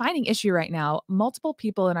the defining issue right now. Multiple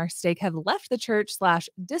people in our stake have left the church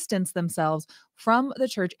 / distanced themselves from the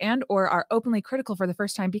church and or are openly critical for the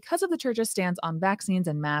first time because of the church's stance on vaccines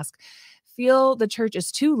and masks. Feel the church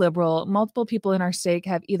is too liberal. Multiple people in our stake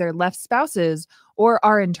have either left spouses or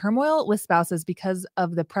are in turmoil with spouses because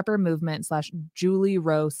of the prepper movement / Julie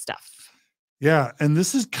Rowe stuff. Yeah, and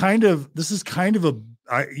this is kind of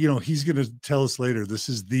a he's going to tell us later. This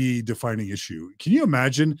is the defining issue. Can you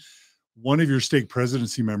imagine one of your stake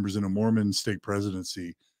presidency members in a Mormon stake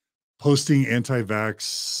presidency posting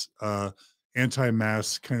anti-vax,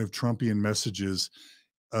 anti-mask kind of Trumpian messages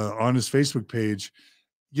on his Facebook page,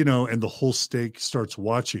 and the whole stake starts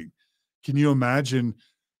watching? Can you imagine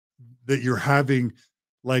that you're having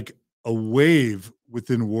like a wave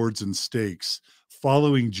within wards and stakes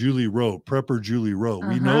following Julie Rowe, prepper Julie Rowe?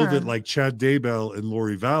 We know that like Chad Daybell and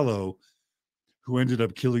Lori Vallow, who ended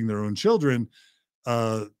up killing their own children,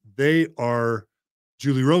 they are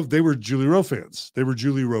Julie Rowe. They were Julie Rowe fans. They were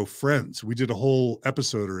Julie Rowe friends. We did a whole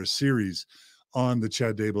episode or a series on the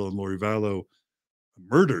Chad Daybell and Lori Vallow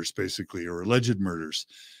murders, basically, or alleged murders.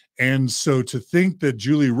 And so to think that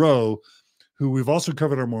Julie Rowe, who we've also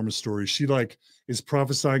covered our Mormon story, she like is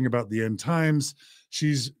prophesying about the end times.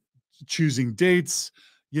 She's choosing dates,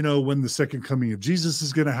 you know, when the second coming of Jesus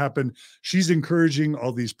is going to happen. She's encouraging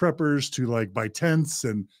all these preppers to like buy tents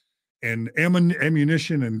and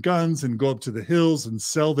ammunition and guns and go up to the hills and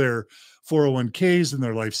sell their 401ks and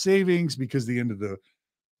their life savings because the end of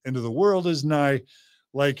the world is nigh.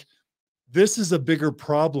 Like, this is a bigger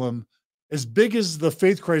problem, as big as the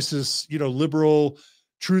faith crisis, you know, liberal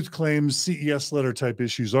truth claims, CES letter type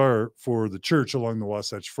issues are for the church along the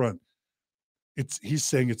Wasatch Front. He's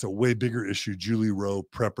saying it's a way bigger issue. Julie Rowe,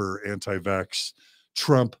 prepper, anti-vax,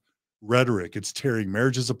 Trump rhetoric. It's tearing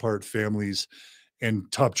marriages apart, families, and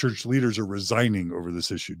top church leaders are resigning over this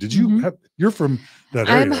issue. Did you you're from that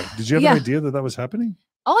area. Did you have an idea that was happening?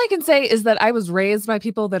 All I can say is that I was raised by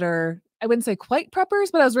people that are, I wouldn't say quite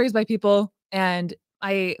preppers, but I was raised by people, and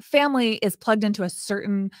my family is plugged into a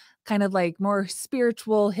certain kind of like more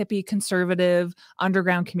spiritual, hippie, conservative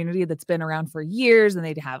underground community that's been around for years. And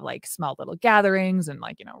they'd have like small little gatherings and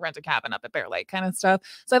like, you know, rent a cabin up at Bear Lake kind of stuff.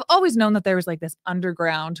 So I've always known that there was like this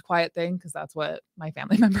underground quiet thing, because that's what my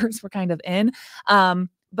family members were kind of in.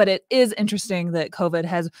 But it is interesting that COVID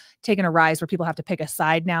has taken a rise where people have to pick a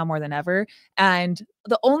side now more than ever. And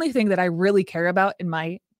the only thing that I really care about in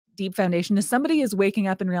my deep foundation is somebody is waking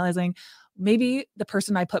up and realizing maybe the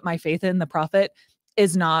person I put my faith in, the prophet,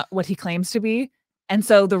 is not what he claims to be. And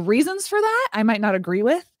so the reasons for that I might not agree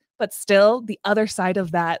with, but still the other side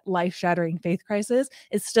of that life-shattering faith crisis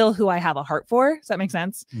is still who I have a heart for. Does that make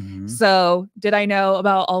sense? So did I know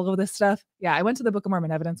about all of this stuff? Yeah, I went to the Book of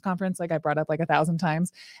Mormon Evidence Conference, like I brought up like 1,000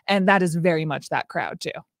 times. And that is very much that crowd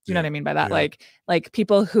too. Do you know what I mean by that? Like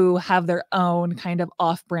people who have their own kind of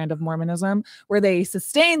off-brand of Mormonism, where they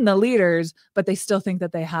sustain the leaders, but they still think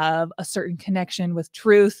that they have a certain connection with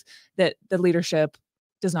truth that the leadership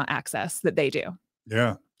does not access, that they do.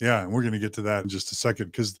 Yeah. Yeah. And we're going to get to that in just a second,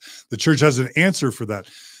 because the church has an answer for that.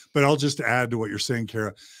 But I'll just add to what you're saying,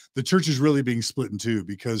 Carah. The church is really being split in two,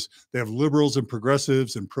 because they have liberals and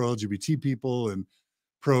progressives and pro-LGBT people and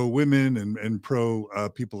pro-women and pro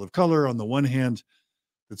people of color on the one hand,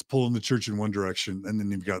 that's pulling the church in one direction. And then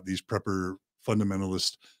you've got these prepper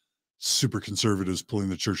fundamentalist super conservatives pulling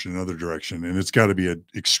the church in another direction. And it's got to be an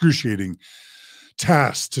excruciating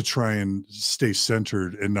task to try and stay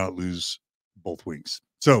centered and not lose both wings.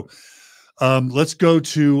 So let's go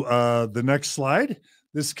to the next slide.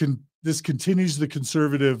 This continues the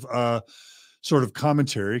conservative sort of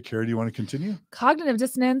commentary. Carah, do you want to continue? Cognitive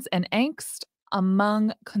dissonance and angst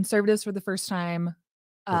among conservatives for the first time.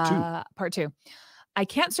 Part two. I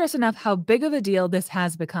can't stress enough how big of a deal this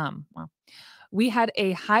has become. Well, we had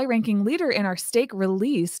a high-ranking leader in our stake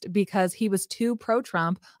released because he was too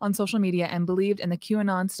pro-Trump on social media and believed in the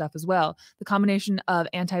QAnon stuff as well. The combination of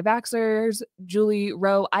anti-vaxxers, Julie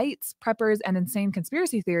Rowe-ites, preppers, and insane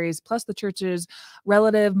conspiracy theories, plus the church's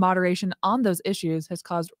relative moderation on those issues, has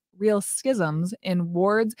caused real schisms in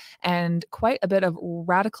wards and quite a bit of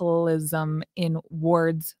radicalism in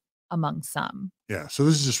wards among some. Yeah. So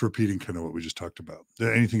this is just repeating kind of what we just talked about.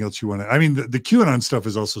 Anything else you want to, I mean, the QAnon stuff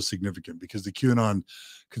is also significant, because the QAnon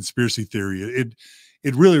conspiracy theory,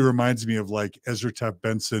 it really reminds me of like Ezra Taft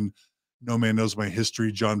Benson, No Man Knows My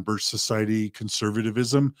History, John Birch Society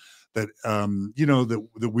conservatism that, you know,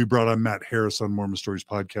 that we brought on Matt Harris on Mormon Stories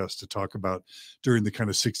podcast to talk about during the kind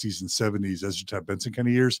of 60s and 70s, Ezra Taft Benson kind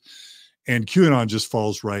of years. And QAnon just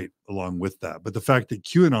falls right along with that. But the fact that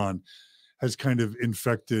QAnon has kind of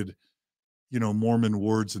infected, you know, Mormon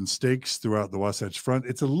wards and stakes throughout the Wasatch Front,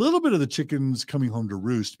 it's a little bit of the chickens coming home to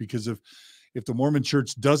roost, because if the Mormon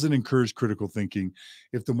church doesn't encourage critical thinking,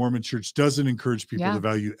 if the Mormon church doesn't encourage people to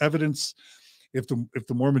value evidence, if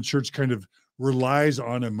the Mormon church kind of relies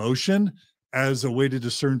on emotion as a way to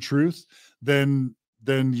discern truth, then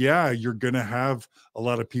yeah, you're going to have a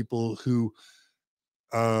lot of people who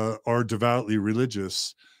are devoutly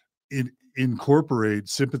religious incorporate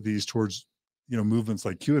sympathies towards, you know, movements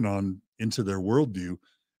like QAnon into their worldview,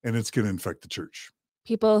 and it's going to infect the church.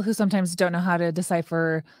 People who sometimes don't know how to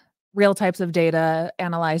decipher real types of data,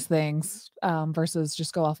 analyze things, versus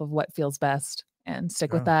just go off of what feels best and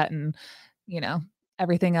stick with that, and, you know,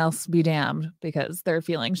 everything else be damned, because their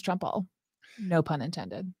feelings trump all. No pun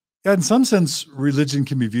intended. Yeah, in some sense, religion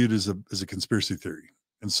can be viewed as a conspiracy theory.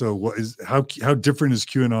 And so how different is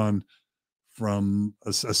QAnon from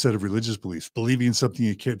a set of religious beliefs? Believing in something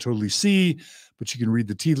you can't totally see, but you can read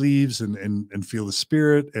the tea leaves and feel the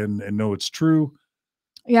spirit and know it's true.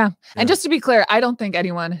 Yeah. And just to be clear, I don't think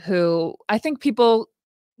I think people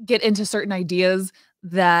get into certain ideas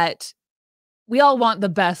that we all want the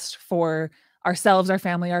best for ourselves, our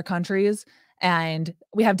family, our countries. And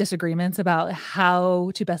we have disagreements about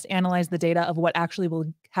how to best analyze the data of what actually will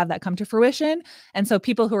have that come to fruition. And so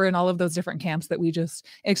people who are in all of those different camps that we just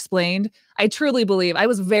explained, I truly believe I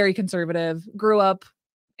was very conservative, grew up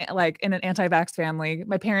like in an anti-vax family.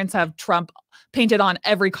 My parents have Trump painted on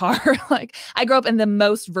every car. Like I grew up in the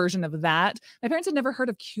most version of that. My parents had never heard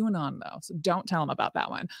of QAnon though, so don't tell them about that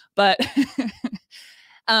one. But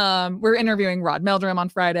we're interviewing Rod Meldrum on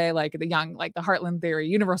Friday, like the Heartland theory,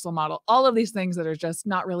 universal model, all of these things that are just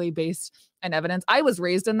not really based in evidence. I was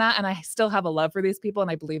raised in that, and I still have a love for these people, and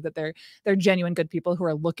I believe that they're genuine good people who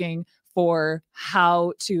are looking for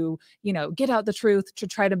how to, get out the truth, to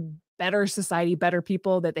try to better society, better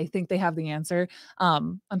people, that they think they have the answer.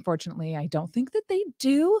 Unfortunately, I don't think that they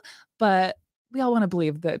do, but we all want to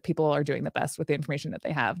believe that people are doing the best with the information that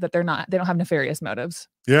they have, that they don't have nefarious motives.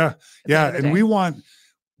 Yeah. And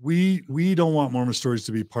we don't want Mormon stories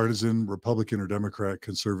to be partisan, Republican or Democrat,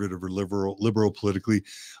 conservative or liberal politically.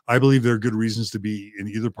 I believe there are good reasons to be in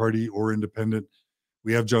either party or independent.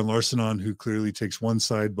 We have John Larson on, who clearly takes one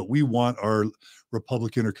side, but we want our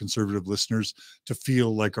Republican or conservative listeners to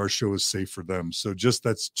feel like our show is safe for them. So just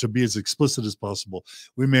that's to be as explicit as possible.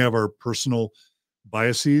 We may have our personal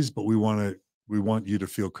biases, but we want you to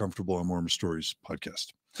feel comfortable on Mormon Stories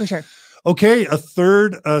podcast. For sure. Okay, a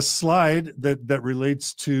third slide that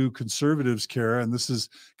relates to conservatives, Carah, and this is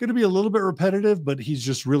going to be a little bit repetitive, but he's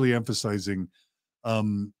just really emphasizing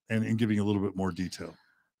and giving a little bit more detail.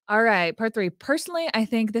 All right, part 3. Personally, I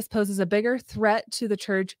think this poses a bigger threat to the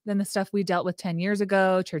church than the stuff we dealt with 10 years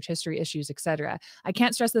ago, church history issues, etc. I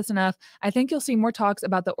can't stress this enough. I think you'll see more talks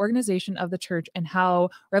about the organization of the church and how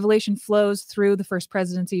revelation flows through the first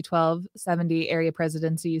presidency, 1270, area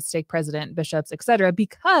presidencies, stake president, bishops, etc.,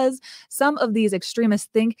 because some of these extremists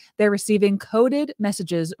think they're receiving coded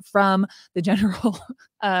messages from the general,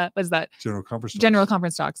 General conference talks. General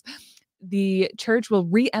conference talks. The church will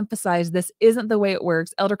re-emphasize this isn't the way it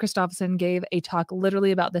works. Elder Christopherson gave a talk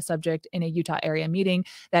literally about this subject in a Utah area meeting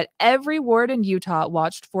that every ward in Utah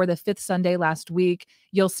watched for the 5th Sunday last week.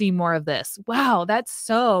 You'll see more of this. Wow, that's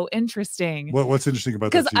so interesting. What's interesting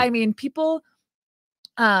about that? Because people,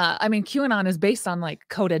 QAnon is based on like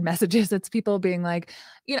coded messages. It's people being like,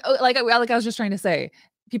 like I was just trying to say,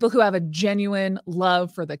 people who have a genuine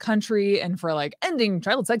love for the country and for like ending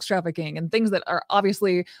child sex trafficking and things that are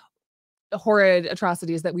obviously horrid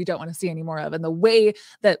atrocities that we don't want to see any more of. And the way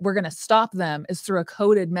that we're going to stop them is through a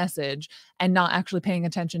coded message and not actually paying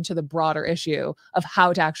attention to the broader issue of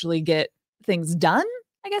how to actually get things done,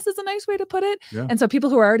 I guess is a nice way to put it. Yeah. And so people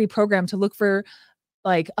who are already programmed to look for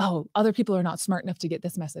like, oh, other people are not smart enough to get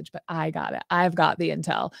this message, but I got it. I've got the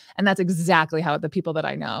intel. And that's exactly how the people that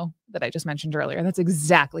I know that I just mentioned earlier, that's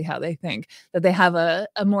exactly how they think, that they have a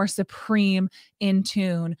more supreme, in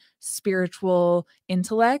tune, spiritual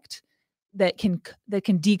intellect that can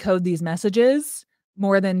decode these messages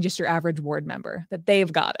more than just your average ward member, that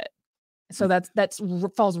they've got it. So that's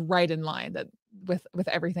falls right in line that with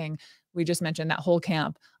everything we just mentioned, that whole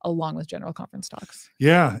camp, along with general conference talks.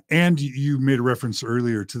 Yeah. And you made a reference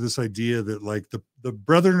earlier to this idea that like the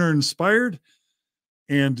brethren are inspired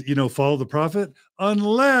and, follow the prophet,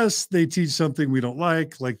 unless they teach something we don't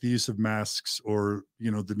like the use of masks or,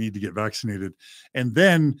 the need to get vaccinated. And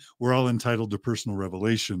then we're all entitled to personal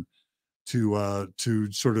revelation to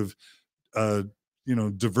sort of,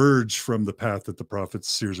 diverge from the path that the prophets,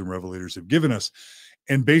 seers, and revelators have given us.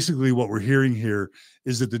 And basically what we're hearing here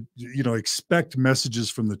is that expect messages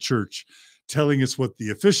from the church telling us what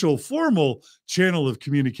the official formal channel of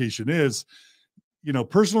communication is,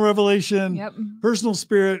 personal revelation, yep. Personal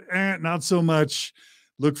spirit, not so much.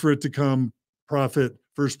 Look for it to come prophet,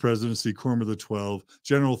 first presidency, quorum of the 12,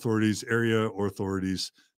 general authorities, area or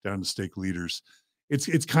authorities, down to stake leaders.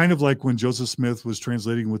 It's kind of like when Joseph Smith was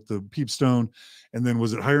translating with the Peepstone, and then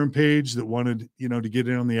was it Hiram Page that wanted, to get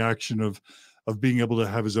in on the action of being able to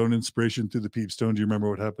have his own inspiration through the Peepstone. Do you remember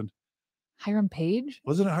what happened? Hiram Page?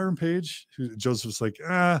 Wasn't it Hiram Page? Joseph's like,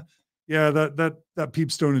 yeah, that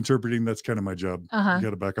Peepstone interpreting, that's kind of my job. Uh-huh. You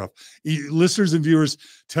got to back off. Listeners and viewers,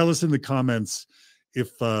 tell us in the comments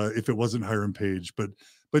if it wasn't Hiram Page, but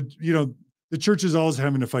the church is always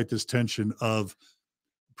having to fight this tension of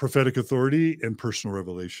prophetic authority and personal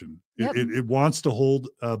revelation. Yep. It wants to hold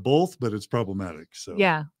both, but it's problematic. So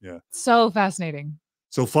yeah, so fascinating.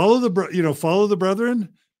 So follow the brethren.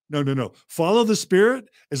 No. Follow the Spirit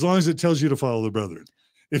as long as it tells you to follow the brethren.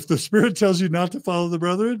 If the Spirit tells you not to follow the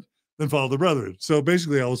brethren, then follow the brethren. So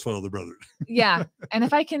basically, I always follow the brethren. Yeah. And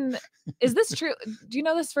if I can, is this true? Do you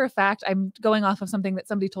know this for a fact? I'm going off of something that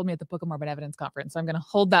somebody told me at the Book of Mormon Evidence Conference. So I'm going to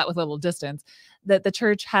hold that with a little distance, that the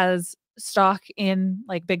church has stock in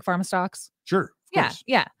like big pharma stocks. Sure.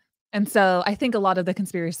 Yeah. And so I think a lot of the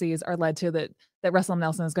conspiracies are led to that Russell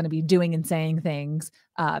Nelson is going to be doing and saying things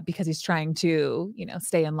because he's trying to,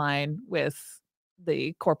 stay in line with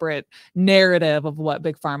the corporate narrative of what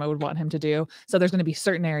Big Pharma would want him to do. So there's going to be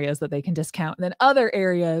certain areas that they can discount. And then other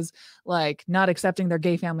areas like not accepting their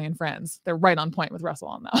gay family and friends. They're right on point with Russell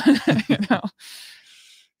on that.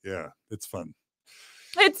 Yeah, it's fun.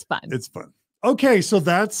 It's fun. It's fun. Okay, so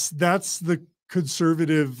that's the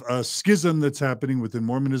conservative schism that's happening within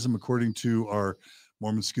Mormonism, according to our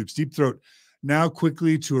Mormon Scoops Deep Throat. Now,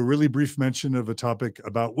 quickly to a really brief mention of a topic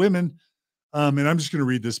about women. And I'm just going to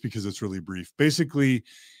read this because it's really brief. Basically,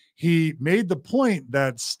 he made the point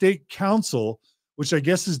that state council, which I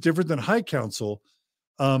guess is different than high council,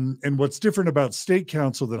 and what's different about state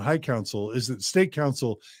council than high council is that state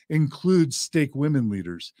council includes stake women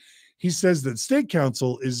leaders. He says that state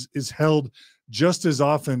council is held just as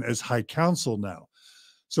often as high council now.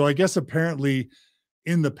 So I guess apparently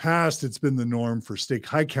in the past, it's been the norm for stake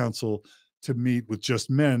high council to meet with just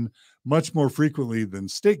men much more frequently than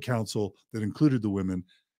state council that included the women.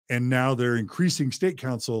 And now they're increasing state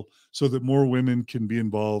council so that more women can be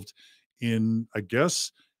involved in, I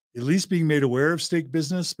guess, at least being made aware of stake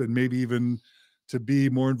business, but maybe even to be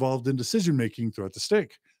more involved in decision-making throughout the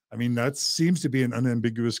stake. I mean, that seems to be an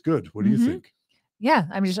unambiguous good. What do you think? Yeah,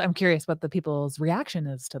 I'm curious what the people's reaction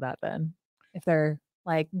is to that then. If they're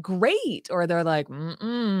like, great, or they're like,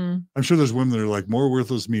 mm-mm. I'm sure there's women that are like, more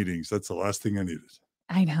worthless meetings. That's the last thing I needed.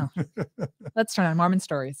 I know. Let's turn on Mormon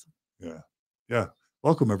Stories. Yeah.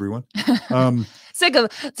 Welcome, everyone. Take a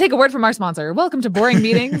word from our sponsor. Welcome to Boring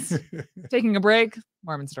Meetings. Taking a break,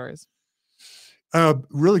 Mormon Stories.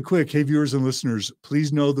 Really quick, hey, viewers and listeners,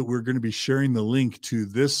 please know that we're going to be sharing the link to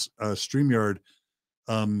this StreamYard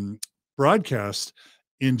broadcast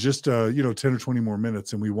in just 10 or 20 more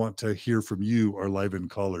minutes, and we want to hear from you, our live-in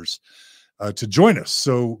callers, to join us.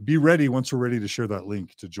 So be ready once we're ready to share that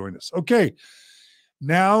link to join us. Okay,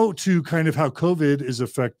 now to kind of how COVID is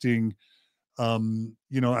affecting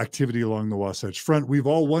activity along the Wasatch Front. We've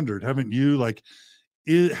all wondered, haven't you? Like,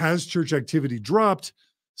 has church activity dropped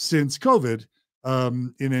since COVID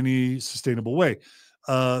in any sustainable way?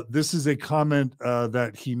 This is a comment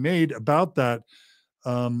that he made about that.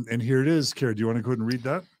 And here it is. Carah, do you want to go ahead and read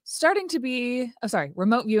that? Starting to be,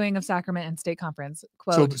 remote viewing of sacrament and stake conference.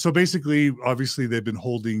 Quote. So basically, obviously, they've been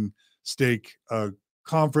holding stake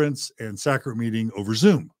conference and sacrament meeting over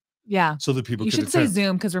Zoom. Yeah. So that people you should attend. say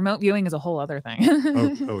Zoom because remote viewing is a whole other thing.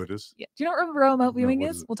 Oh, it is? Yeah. Do you know what remote viewing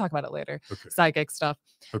is? We'll talk about it later. Okay. Psychic stuff.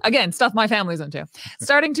 Okay. Again, stuff my family's into.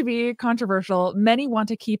 Starting to be controversial. Many want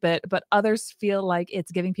to keep it, but others feel like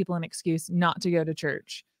it's giving people an excuse not to go to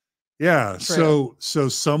church. Yeah. True. So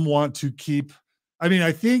some want to keep,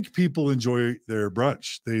 I think people enjoy their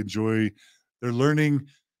brunch. They're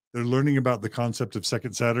learning about the concept of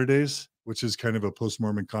second Saturdays, which is kind of a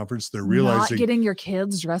post-Mormon conference. They're realizing not getting your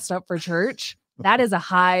kids dressed up for church. That is a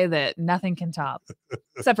high that nothing can top,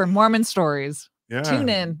 except for Mormon Stories. Yeah. Tune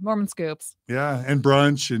in, Mormon Scoops. Yeah. And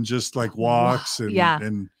brunch and just like walks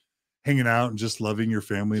and hanging out and just loving your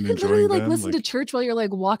family and enjoying them. Listen to church while you're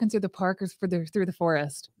like walking through the park or through the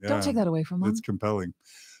forest. Yeah, don't take that away from them. It's compelling.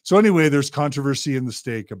 So anyway, there's controversy in the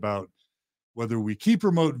stake about whether we keep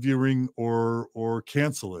remote viewing or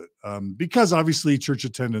cancel it. Because obviously church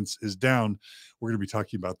attendance is down. We're going to be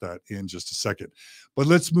talking about that in just a second. But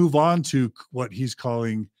let's move on to what he's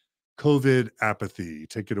calling COVID apathy.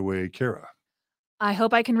 Take it away, Carah. I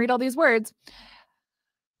hope I can read all these words.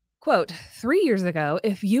 Quote, 3 years ago,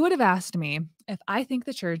 if you would have asked me if I think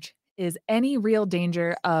the church is any real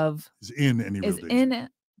danger of... Is in any real danger.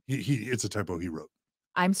 It's a typo he wrote.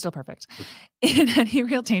 I'm still perfect. In any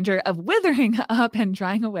real danger of withering up and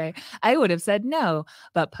drying away, I would have said no.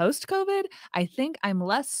 But post-COVID, I think I'm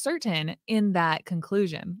less certain in that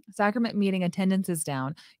conclusion. Sacrament meeting attendance is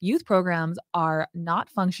down. Youth programs are not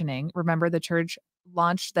functioning. Remember, the church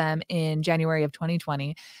launched them in January of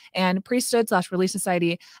 2020. And priesthood/Relief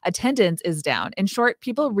Society attendance is down. In short,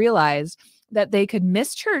 people realized that they could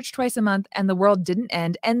miss church twice a month and the world didn't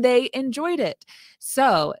end, and they enjoyed it.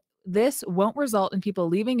 So this won't result in people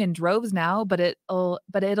leaving in droves now, but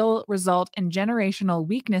it'll result in generational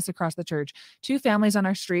weakness across the church. 2 families on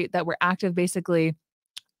our street that were active basically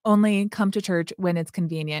only come to church when it's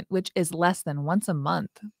convenient, which is less than once a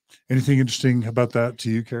month. Anything interesting about that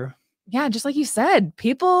to you, Carah? Yeah, just like you said,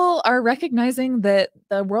 people are recognizing that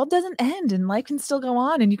the world doesn't end and life can still go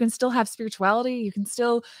on, and you can still have spirituality. You can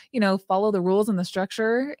still, follow the rules and the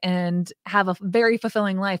structure and have a very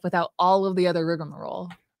fulfilling life without all of the other rigmarole.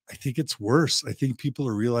 I think it's worse. I think people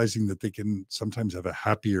are realizing that they can sometimes have a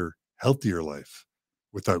happier, healthier life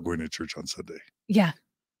without going to church on Sunday. Yeah.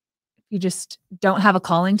 you just don't have a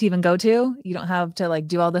calling to even go to. You don't have to like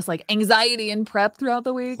do all this like anxiety and prep throughout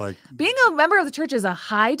the week. Like being a member of the church is a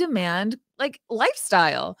high demand like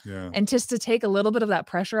lifestyle. Yeah. And just to take a little bit of that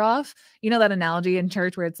pressure off, you know, that analogy in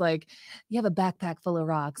church where it's like you have a backpack full of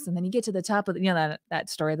rocks and then you get to the top of the, you know, that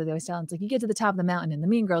story that they always tell. It's like you get to the top of the mountain and the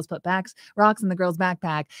mean girls put rocks in the girl's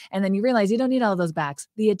backpack. And then you realize you don't need all those backs.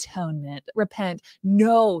 The atonement, repent.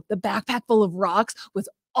 No, the backpack full of rocks was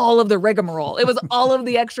all of the rigmarole. It was all of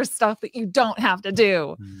the extra stuff that you don't have to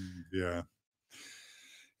do. Yeah.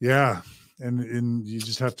 Yeah. And you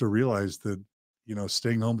just have to realize that, you know,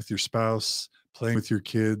 staying home with your spouse, playing with your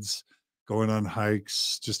kids, going on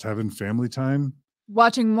hikes, just having family time.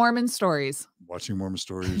 Watching Mormon stories.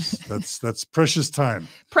 That's precious time.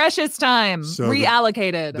 Precious time. So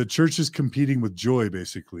reallocated. The church is competing with joy,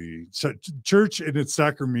 basically. So church in its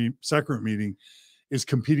sacrament meeting is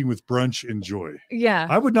competing with brunch and joy. Yeah.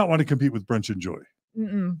 I would not want to compete with brunch and joy.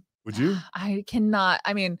 Would you? I cannot.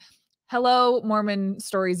 I mean, hello, Mormon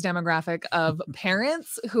stories demographic of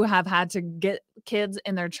parents who have had to get kids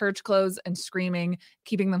in their church clothes and screaming,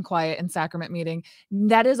 keeping them quiet in sacrament meeting.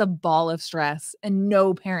 That is a ball of stress. And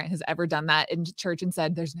no parent has ever done that in church and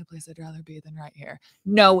said, there's no place I'd rather be than right here.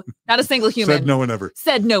 No, not a single human. Said no one ever.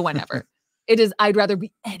 Said no one ever. It is, I'd rather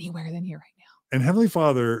be anywhere than here right now. And Heavenly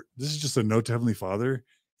Father, this is just a note to Heavenly Father.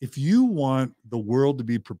 If you want the world to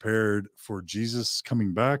be prepared for Jesus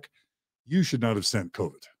coming back, you should not have sent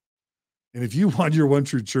COVID. And if you want your one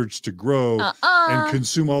true church to grow and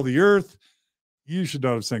consume all the earth, you should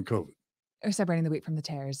not have sent COVID. Or separating the wheat from the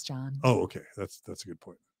tares, John. Oh, okay. That's a good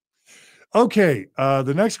point. Okay.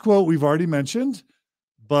 The next quote we've already mentioned,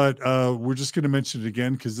 but we're just going to mention it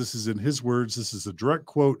again because this is in his words. This is a direct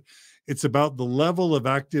quote. It's about the level of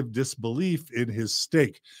active disbelief in his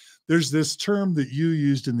stake. There's this term that you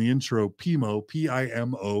used in the intro, PIMO,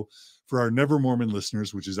 P-I-M-O, for our Never Mormon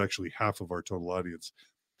listeners, which is actually half of our total audience.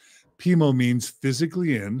 PIMO means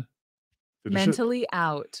physically in, mentally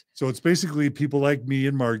out. So it's basically people like me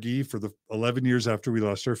and Margie for the 11 years after we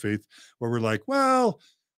lost our faith, where we're like, well,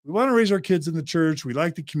 we want to raise our kids in the church. We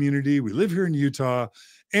like the community. We live here in Utah.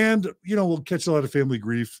 And, you know, we'll catch a lot of family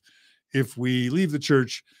grief if we leave the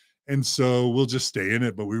church. And so we'll just stay in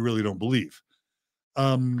it, but we really don't believe.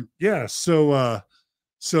 So,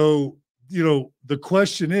 you know, the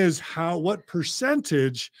question is what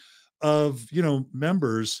percentage of, you know,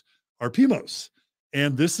 members are PIMOs?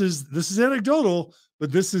 And this is anecdotal,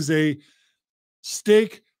 but this is a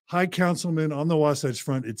stake high councilman on the Wasatch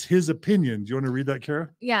Front. It's his opinion. Do you want to read that,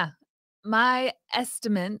 Carah? Yeah. My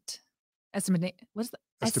estimation.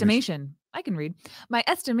 I can read. My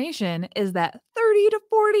estimation is that 30 to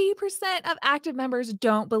 40% of active members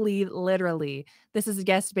don't believe literally. This is a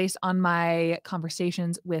guess based on my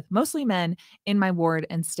conversations with mostly men in my ward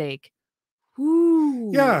and stake.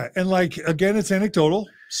 Ooh. Yeah. And like, again, it's anecdotal.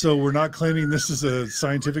 So we're not claiming this is a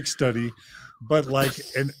scientific study, but like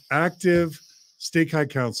an active stake high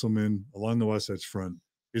councilman along the Wasatch Front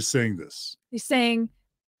is saying this. He's saying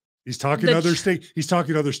he's talking to other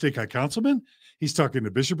stake high councilmen. He's talking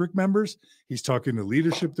to bishopric members. He's talking to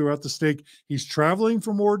leadership throughout the stake. He's traveling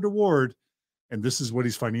from ward to ward. And this is what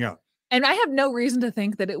he's finding out. And I have no reason to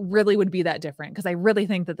think that it really would be that different, because I really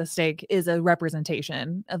think that the stake is a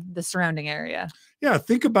representation of the surrounding area. Yeah.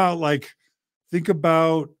 Think about the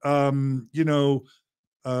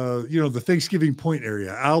Thanksgiving Point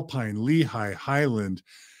area, Alpine, Lehigh, Highland.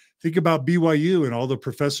 Think about BYU and all the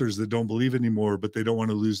professors that don't believe anymore, but they don't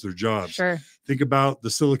want to lose their jobs. Sure. Think about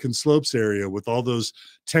the Silicon Slopes area with all those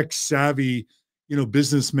tech savvy, you know,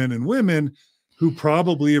 businessmen and women who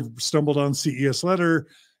probably have stumbled on CES Letter.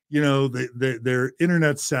 You know, they're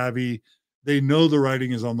internet savvy. They know the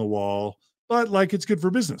writing is on the wall, but like it's good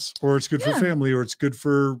for business, or it's good for family, or it's good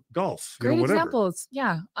for golf. Great examples.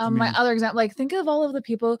 Yeah. My other example, like think of all of the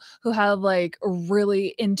people who have like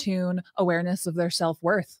really in tune awareness of their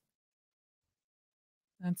self-worth.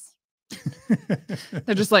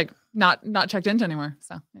 They're just like not checked into anymore.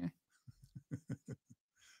 So anyway.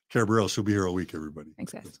 Carah Burrell, she'll be here all week, everybody.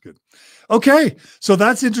 Thanks, guys. That's good. Okay. So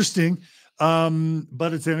that's interesting.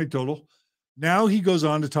 But it's anecdotal. Now he goes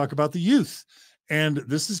on to talk about the youth, and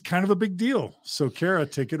this is kind of a big deal. So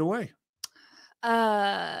Carah, take it away.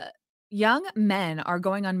 Young men are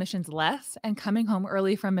going on missions less and coming home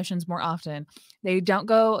early from missions more often. They don't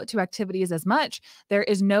go to activities as much. There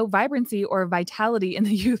is no vibrancy or vitality in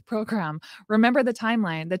the youth program. Remember the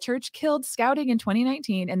timeline. The church killed scouting in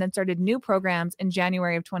 2019 and then started new programs in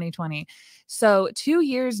January of 2020. So 2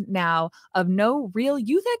 years now of no real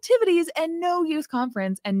youth activities and no youth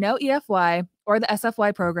conference and no EFY or the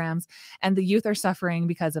SFY programs. And the youth are suffering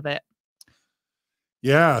because of it.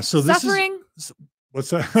 Yeah. So suffering. What's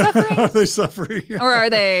that? Suffering? Are they suffering? Or are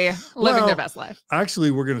they living Well, their best life?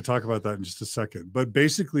 Actually, we're going to talk about that in just a second. But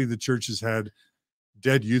basically, the church has had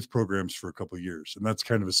dead youth programs for a couple of years, and that's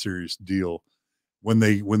kind of a serious deal. When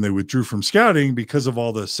they withdrew from scouting because of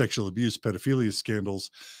all the sexual abuse, pedophilia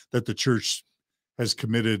scandals that the church has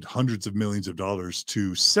committed hundreds of millions of dollars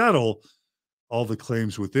to settle all the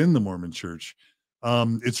claims within the Mormon church,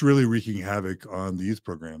 it's really wreaking havoc on the youth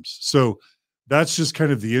programs. So that's just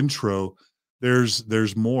kind of the intro.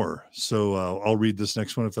 There's more. So I'll read this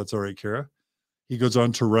next one if that's all right, Carah. He goes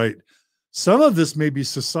on to write, some of this may be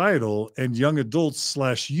societal and young adults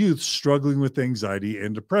 / youth struggling with anxiety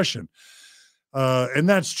and depression. And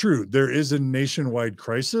that's true. There is a nationwide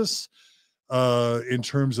crisis in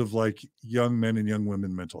terms of like young men and young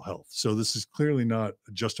women mental health. So this is clearly not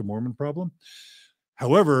just a Mormon problem.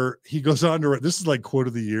 However, he goes on to write, this is like quote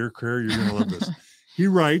of the year, Carah, you're going to love this. He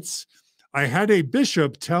writes, I had a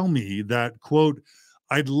bishop tell me that, quote,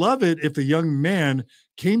 I'd love it if a young man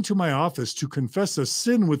came to my office to confess a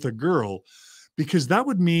sin with a girl, because that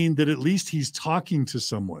would mean that at least he's talking to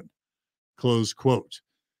someone, close quote.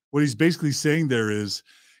 What he's basically saying there is,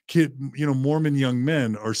 Mormon young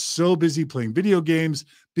men are so busy playing video games,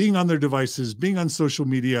 being on their devices, being on social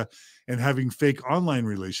media, and having fake online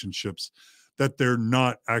relationships that they're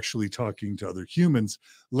not actually talking to other humans,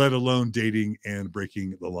 let alone dating and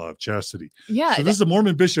breaking the law of chastity. Yeah. So this is a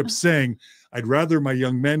Mormon bishop saying, I'd rather my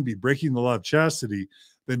young men be breaking the law of chastity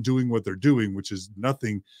than doing what they're doing, which is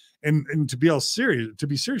nothing. And to be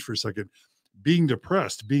serious for a second, being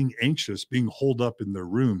depressed, being anxious, being holed up in their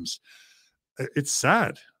rooms. It's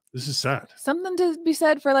sad. This is sad. Something to be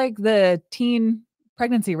said for like the teen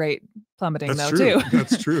pregnancy rate plummeting, That's though, true. too.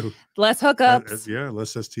 That's true. Less hookups. Yeah,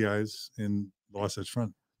 less STIs in the Wasatch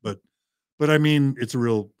Front. But I mean, it's a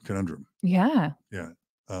real conundrum. Yeah. Yeah.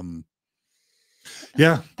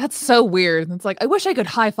 Yeah. That's so weird. It's like, I wish I could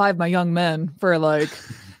high five my young men for like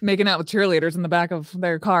making out with cheerleaders in the back of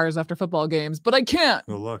their cars after football games, but I can't.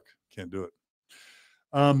 No luck. Can't do it.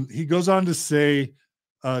 He goes on to say,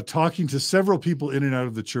 talking to several people in and out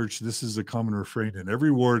of the church, this is a common refrain in every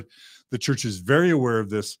ward. The church is very aware of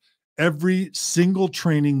this. Every single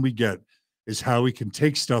training we get is how we can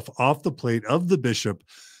take stuff off the plate of the bishop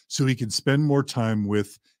so he can spend more time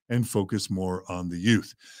with and focus more on the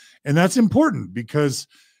youth. And that's important because,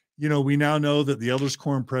 we now know that the Elders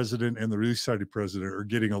Quorum president and the Relief Society president are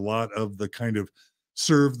getting a lot of the kind of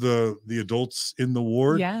serve the adults in the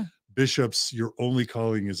ward. Yeah. Bishops, your only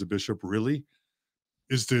calling as a bishop really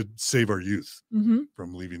is to save our youth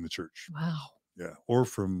from leaving the church. Wow. Yeah. Or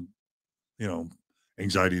from,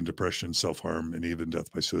 anxiety and depression, self-harm, and even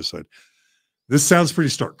death by suicide. This sounds pretty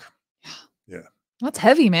stark. Yeah. That's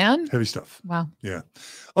heavy, man. Heavy stuff. Wow. Yeah.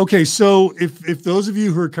 Okay. So if those of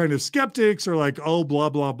you who are kind of skeptics are like, oh, blah,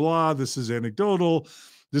 blah, blah, this is anecdotal,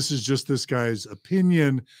 this is just this guy's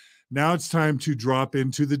opinion, now it's time to drop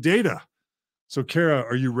into the data. So Carah,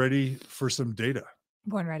 are you ready for some data?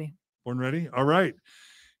 Born ready. Born ready? All right.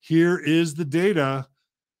 Here is the data.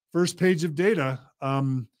 First page of data.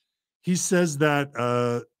 He says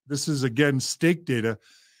that this is, again, stake data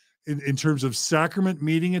in terms of sacrament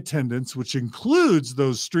meeting attendance, which includes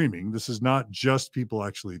those streaming. This is not just people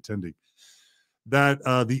actually attending. That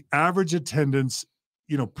the average attendance,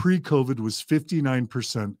 pre-COVID was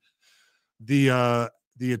 59%. The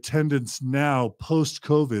attendance now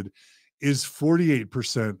post-COVID is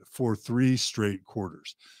 48% for 3 straight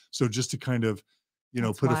quarters. So just to kind of,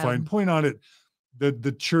 That's put wild. a fine point on it,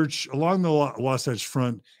 the church along the Wasatch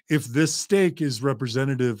Front, if this stake is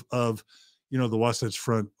representative of, the Wasatch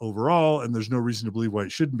Front overall, and there's no reason to believe why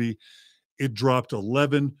it shouldn't be, it dropped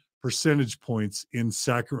 11 percentage points in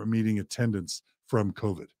sacrament meeting attendance from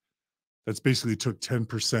COVID. That's basically took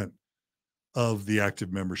 10% of the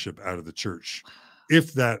active membership out of the church,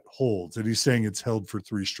 if that holds. And he's saying it's held for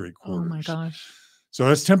 3 straight quarters. Oh my gosh. So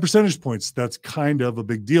that's 10 percentage points. That's kind of a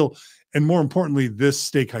big deal. And more importantly, this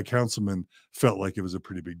stake high councilman felt like it was a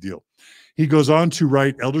pretty big deal. He goes on to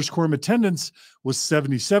write, Elders Quorum attendance was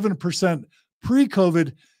 77%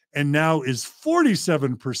 pre-COVID and now is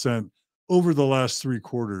 47% over the last 3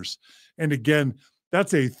 quarters. And again,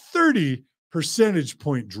 that's a 30 percentage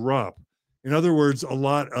point drop. In other words, a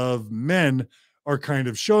lot of men are kind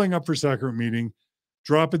of showing up for sacrament meeting,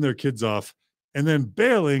 dropping their kids off, and then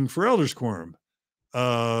bailing for Elders Quorum.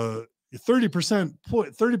 30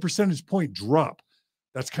 percentage point drop.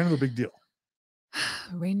 That's kind of a big deal.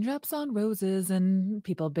 Raindrops on roses and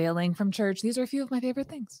people bailing from church. These are a few of my favorite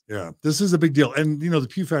things. Yeah, this is a big deal. And, the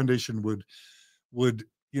Pew Foundation would,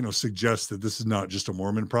 suggest that this is not just a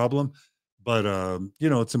Mormon problem, but,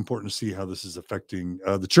 it's important to see how this is affecting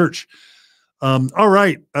the church. All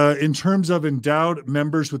right. In terms of endowed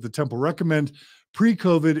members with the temple recommend,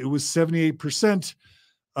 pre-COVID, it was 78%.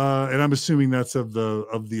 And I'm assuming that's of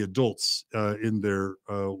the adults in their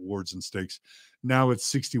wards and stakes. Now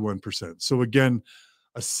it's 61%. So again,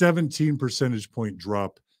 a 17 percentage point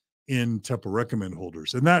drop in temple recommend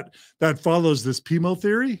holders. And that follows this PMO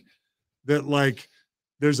theory that like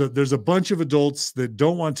there's a bunch of adults that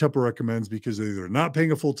don't want temple recommends because they're either not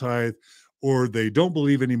paying a full tithe or they don't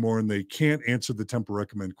believe anymore and they can't answer the temple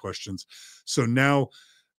recommend questions. So now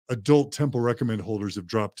adult temple recommend holders have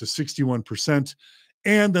dropped to 61%.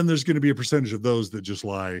 And then there's going to be a percentage of those that just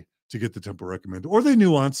lie to get the temple recommend, or they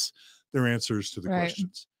nuance their answers to the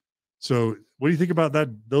questions. So what do you think about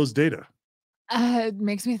those data? It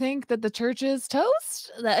makes me think that the church is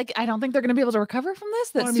toast. Like, I don't think they're going to be able to recover from this.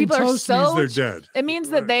 That Well, I mean, people are toast so means they're dead. It means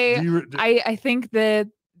that they. I think that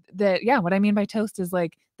yeah. What I mean by toast is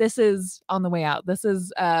like this is on the way out. This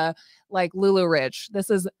is like Lulu Rich. This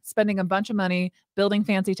is spending a bunch of money building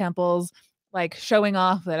fancy temples, like showing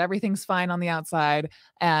off that everything's fine on the outside,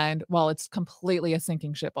 and while it's completely a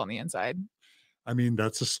sinking ship on the inside. I mean,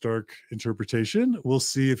 that's a stark interpretation. We'll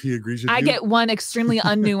see if he agrees with you. I get one extremely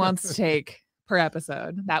unnuanced take per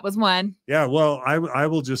episode. That was one. Yeah, well, I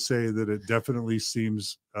will just say that it definitely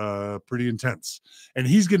seems pretty intense. And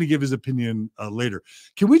he's going to give his opinion later.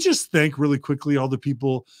 Can we just thank really quickly all the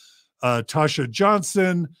people, Tasha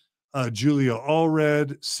Johnson, Julia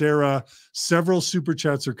Allred, Sarah, several super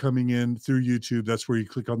chats are coming in through YouTube. That's where you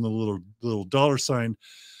click on the little dollar sign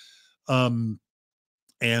and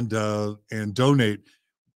donate.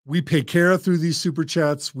 We pay Carah through these super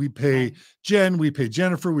chats. We pay Jen, we pay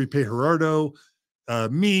Jennifer, we pay Gerardo,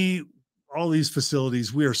 me, all these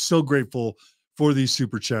facilities. We are so grateful for these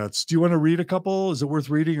super chats. Do you want to read a couple? Is it worth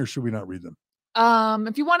reading or should we not read them?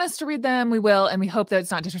 If you want us to read them, we will, and we hope that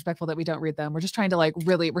it's not disrespectful that we don't read them. We're just trying to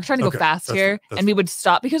we're trying to go fast here, and we would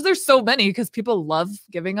stop because there's so many because people love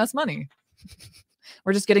giving us money.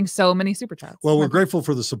 We're just getting so many super chats. Well, we're grateful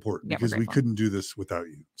for the support because we couldn't do this without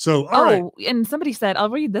you. So, all right. And somebody said, I'll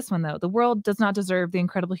read this one though. The world does not deserve the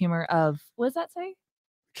incredible humor of, what does that say?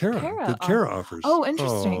 Carah offers. Oh,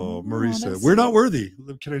 interesting. Oh, Marisa, we're not worthy.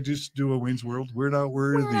 Can I just do a Wayne's World? We're not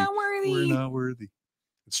worthy. We're not worthy. We're not worthy.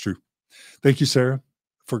 It's true. Thank you, Sarah,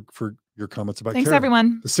 for your comments about Thanks, Carah.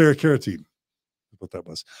 everyone. The Sarah Carah team. That's what that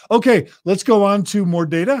was. Okay, let's go on to more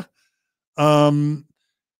data.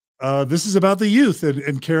 This is about the youth.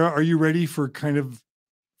 And Carah, are you ready for kind of,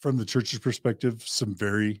 from the church's perspective, some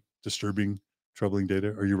very disturbing, troubling data?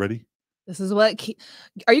 Are you ready? This is what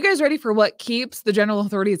are you guys ready for what keeps the general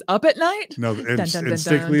authorities up at night? No, and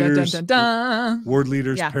stake leaders, ward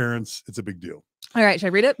leaders, parents, it's a big deal. All right, should I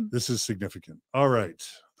read it? This is significant. All right.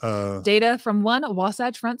 Data from one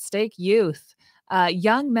Wasatch Front stake youth.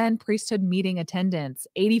 Young men priesthood meeting attendance,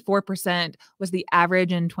 84% was the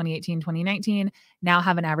average in 2018-2019. Now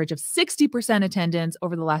have an average of 60% attendance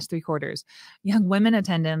over the last 3 quarters. Young women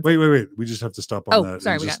attendance. Wait. We just have to stop on that.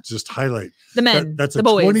 Sorry, just highlight the men. That's the a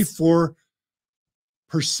boys. 24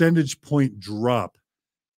 percentage point drop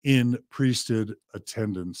in priesthood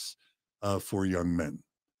attendance for young men.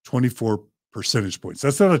 24 percentage points.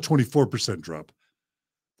 That's not a 24% drop.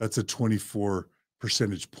 That's a 24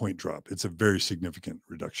 percentage point drop. It's a very significant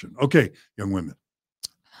reduction. Okay, young women.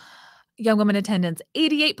 Young women attendance,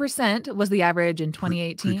 88% was the average in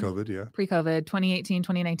 2018. Pre-COVID, yeah. Pre-COVID, 2018,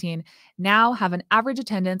 2019. Now have an average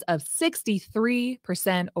attendance of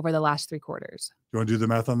 63% over the last 3 quarters. You want to do the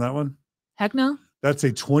math on that one? Heck no. That's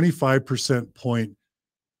a 25%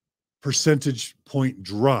 percentage point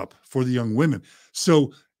drop for the young women.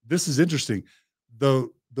 So this is interesting.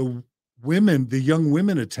 The young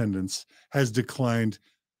women attendance has declined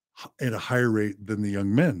at a higher rate than the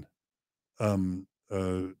young men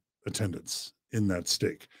attendance in that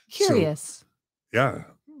stake. Curious. So, yeah,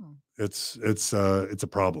 it's a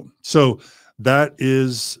problem. So that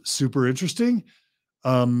is super interesting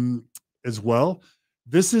as well.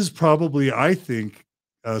 This is probably, I think,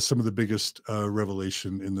 some of the biggest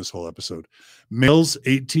revelation in this whole episode. Males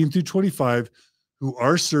 18 through 25 who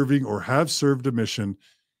are serving or have served a mission.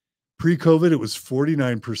 Pre-COVID, it was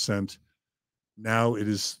 49%. Now it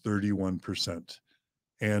is 31%.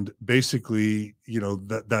 And basically,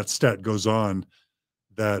 that stat goes on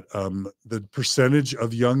that the percentage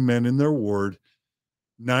of young men in their ward,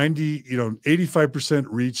 85%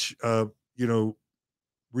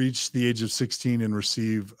 reach the age of 16 and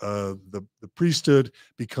receive the priesthood,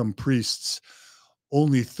 become priests.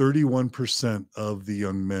 Only 31% of the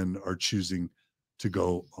young men are choosing to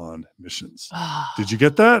go on missions. Did you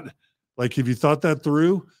get that? Like, have you thought that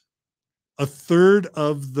through? A third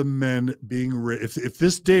of the men being if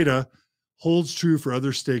this data holds true for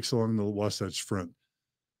other stakes along the Wasatch Front.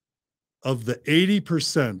 Of the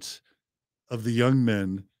 80% of the young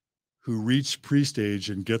men who reach priest age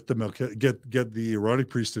and get the erotic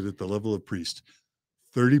priesthood at the level of priest,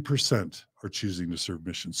 30% are choosing to serve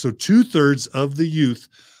missions. So 2/3 of the youth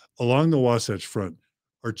along the Wasatch Front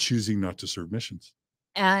are choosing not to serve missions.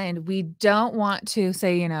 And we don't want to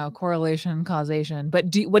say, you know, correlation, causation,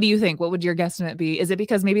 but what do you think? What would your guesstimate be? Is it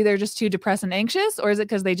because maybe they're just too depressed and anxious, or is it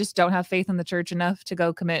because they just don't have faith in the church enough to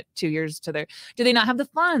go commit 2 years to do they not have the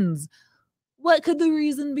funds? What could the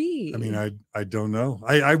reason be? I mean, I don't know.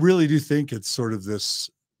 I really do think it's sort of this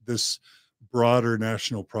broader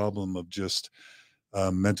national problem of just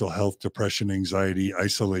mental health, depression, anxiety,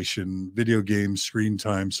 isolation, video games, screen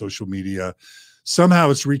time, social media. Somehow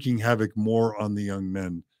it's wreaking havoc more on the young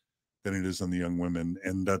men than it is on the young women.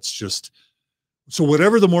 And that's just, so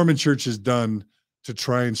whatever the Mormon church has done to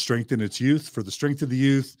try and strengthen its youth, for the strength of the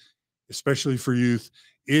youth, especially for youth,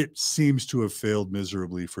 it seems to have failed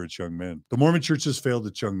miserably for its young men. The Mormon church has failed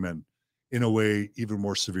its young men in a way even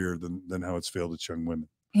more severe than how it's failed its young women.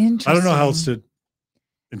 Interesting. I don't know how else to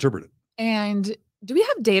interpret it. And do we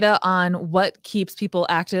have data on what keeps people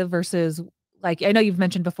active versus, like, I know you've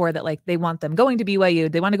mentioned before that, like, they want them going to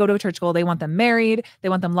BYU, they want to go to a church school, they want them married, they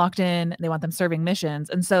want them locked in, they want them serving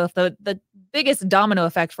missions. And so if the biggest domino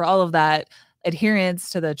effect for all of that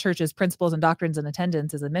adherence to the church's principles and doctrines and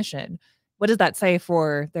attendance is a mission, what does that say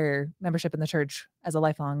for their membership in the church as a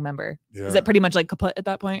lifelong member? Yeah. Is it pretty much like kaput at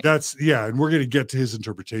that point? Yeah. And we're going to get to his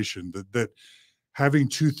interpretation that having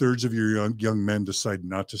 2/3 of your young men decide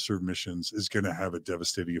not to serve missions is going to have a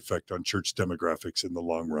devastating effect on church demographics in the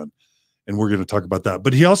long run. And we're going to talk about that.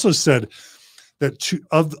 But he also said that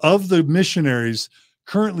of the missionaries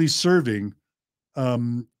currently serving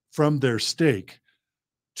from their stake,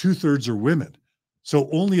 2/3 are women. So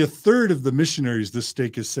only 1/3 of the missionaries this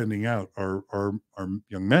stake is sending out are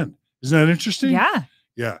young men. Isn't that interesting? Yeah.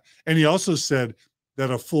 Yeah. And he also said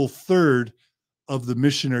that a full 1/3 of the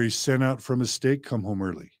missionaries sent out from his stake come home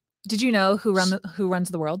early. Did you know who runs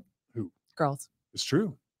the world? Who? Girls. It's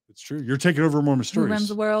true. It's true. You're taking over Mormon stories. Who runs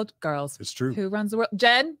the world? Girls. It's true. Who runs the world?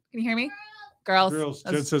 Jen, can you hear me? Girls. Girls.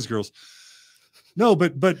 Jen says girls. No,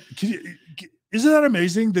 but isn't that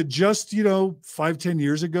amazing that just, 5-10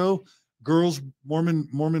 years ago, girls, Mormon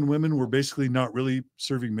women were basically not really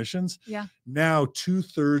serving missions. Yeah. Now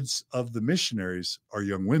 2/3 of the missionaries are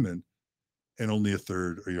young women and only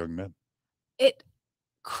 1/3 are young men.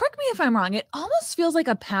 Correct me if I'm wrong, it almost feels like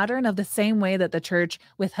a pattern of the same way that the church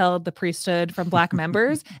withheld the priesthood from Black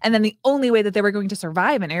members. And then the only way that they were going to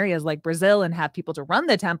survive in areas like Brazil and have people to run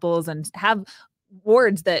the temples and have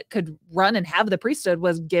wards that could run and have the priesthood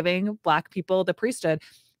was giving Black people the priesthood.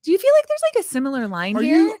 Do you feel like there's like a similar line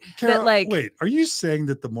here? Carah, wait, are you saying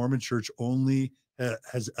that the Mormon church only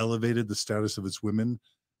has elevated the status of its women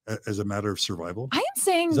as a matter of survival? I am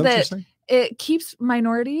saying that it keeps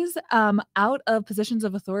minorities out of positions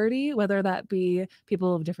of authority, whether that be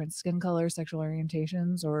people of different skin colors, sexual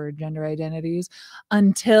orientations, or gender identities,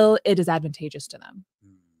 until it is advantageous to them.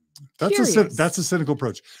 That's a cynical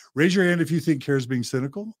approach. Raise your hand if you think Carah's being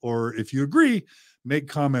cynical, or if you agree, make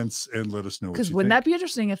comments and let us know. Because wouldn't that be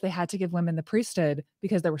interesting if they had to give women the priesthood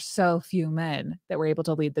because there were so few men that were able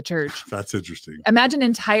to lead the church? That's interesting. Imagine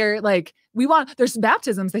there's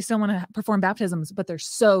baptisms. They still want to perform baptisms, but there's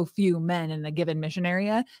so few men in a given mission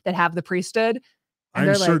area that have the priesthood.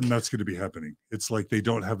 I'm certain that's going to be happening. It's like they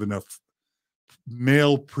don't have enough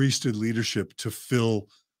male priesthood leadership to fill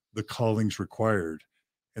the callings required.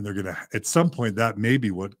 And they're going to, at some point, that may be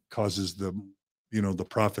what causes the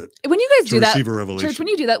prophet. When you guys do that, revelation. Church, when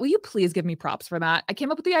you do that, will you please give me props for that? I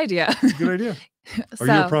came up with the idea. It's a good idea. Are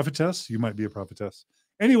you a prophetess? You might be a prophetess.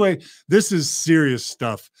 Anyway, this is serious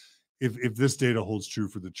stuff. If this data holds true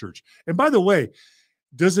for the church. And by the way,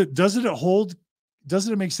 doesn't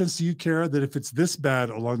it make sense to you, Carah, that if it's this bad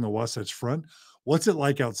along the Wasatch Front, what's it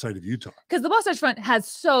like outside of Utah? Because the Wasatch Front has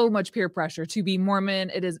so much peer pressure to be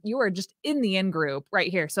Mormon. You are just in the in group right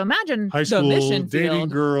here. So imagine high school, the mission dating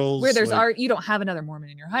field girls, where you don't have another Mormon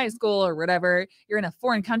in your high school or whatever. You're in a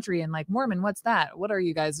foreign country and like, Mormon, what's that? What are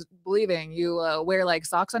you guys believing? You wear like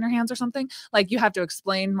socks on your hands or something? Like you have to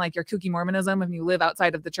explain like your kooky Mormonism when you live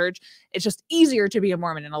outside of the church. It's just easier to be a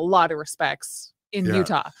Mormon in a lot of respects in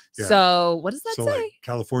Utah. Yeah. So what does that say? Like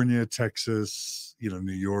California, Texas,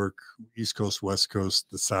 New York, East Coast, West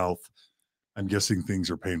Coast, the South. I'm guessing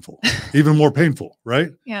things are painful, even more painful,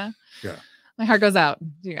 right? Yeah. Yeah. My heart goes out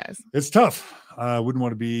to you guys. It's tough. I wouldn't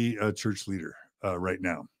want to be a church leader right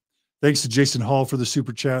now. Thanks to Jason Hall for the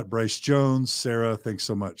super chat. Bryce Jones, Sarah, thanks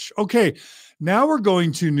so much. Okay. Now we're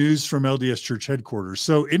going to news from LDS Church headquarters.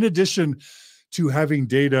 So in addition to having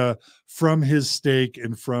data from his stake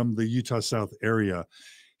and from the Utah South area.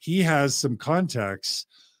 He has some contacts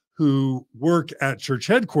who work at church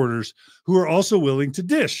headquarters who are also willing to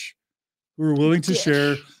dish, who are willing to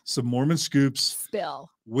share some Mormon scoops,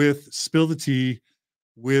 spill the tea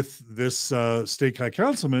with this stake high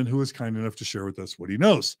councilman who is kind enough to share with us what he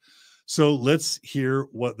knows. So let's hear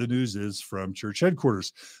what the news is from church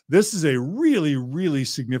headquarters. This is a really, really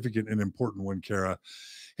significant and important one, Carah.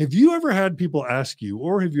 Have you ever had people ask you,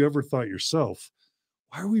 or have you ever thought yourself,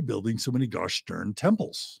 why are we building so many gosh darn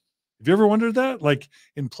temples? Have you ever wondered that? Like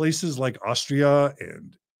in places like Austria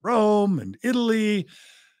and Rome and Italy,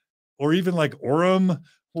 or even like Orem,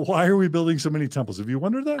 why are we building so many temples? Have you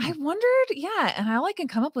wondered that? I wondered, yeah. And all I can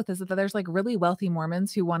come up with is that there's like really wealthy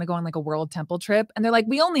Mormons who want to go on like a world temple trip. And they're like,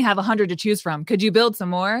 we only have 100 to choose from. Could you build some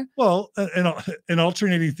more? Well, an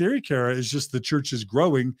alternating theory, Carah, is just the church is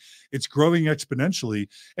growing. It's growing exponentially.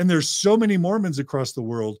 And there's so many Mormons across the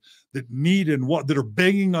world that need and what that are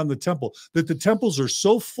banging on the temple, that the temples are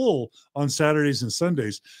so full on Saturdays and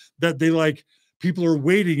Sundays that they like, people are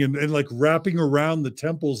waiting and like wrapping around the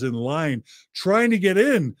temples in line, trying to get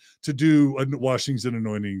in to do washings and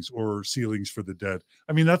anointings or sealings for the dead.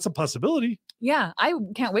 I mean, that's a possibility. Yeah, I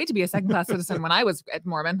can't wait to be a second-class citizen. When I was at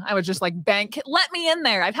Mormon, I was just like, bank, let me in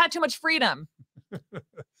there. I've had too much freedom.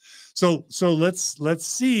 So let's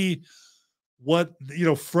see what, you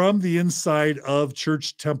know, from the inside of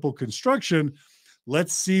church temple construction.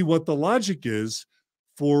 Let's see what the logic is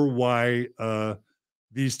for why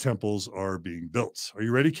these temples are being built. Are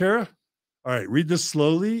you ready, Carah? All right, read this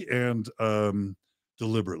slowly and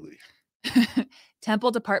deliberately.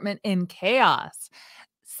 Temple department in chaos.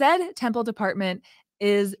 Said temple department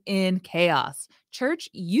is in chaos. Church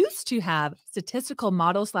used to have statistical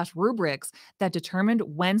models / rubrics that determined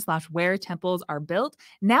when / where temples are built.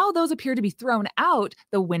 Now those appear to be thrown out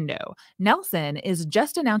the window. Nelson is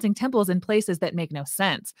just announcing temples in places that make no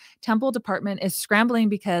sense. Temple department is scrambling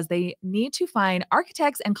because they need to find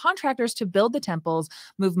architects and contractors to build the temples,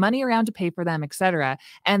 move money around to pay for them, etc.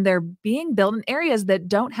 And they're being built in areas that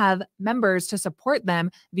don't have members to support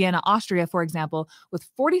them. Vienna, Austria, for example, with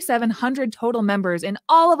 4,700 total members in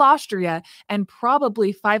all of Austria and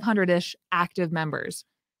probably 500-ish active members.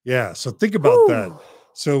 Yeah. So think about that.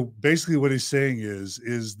 So basically what he's saying is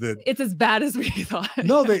that it's as bad as we thought.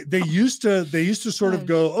 No, they used to sort of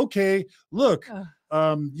go, okay, look,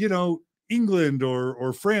 you know, England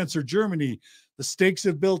or France or Germany, the stakes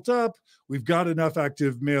have built up. We've got enough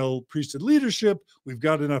active male priesthood leadership. We've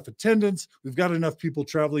got enough attendance. We've got enough people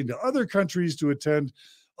traveling to other countries to attend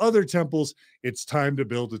other temples. It's time to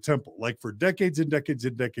build a temple. Like for decades and decades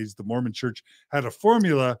and decades, the Mormon church had a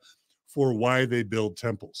formula for why they build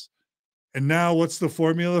temples. And now what's the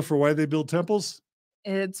formula for why they build temples?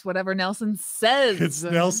 It's whatever Nelson says. It's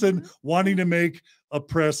Nelson wanting to make a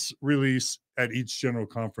press release at each general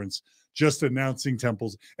conference, just announcing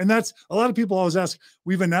temples. And that's a lot of people always ask,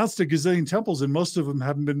 we've announced a gazillion temples and most of them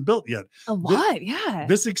haven't been built yet. A lot, yeah.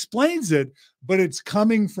 This explains it, but it's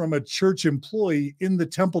coming from a church employee in the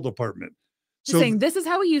temple department. Just saying, this is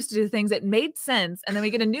how we used to do things. It made sense. And then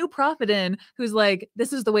we get a new prophet in who's like,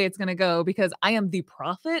 this is the way it's going to go because I am the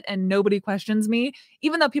prophet and nobody questions me.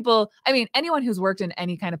 Even though people, I mean, anyone who's worked in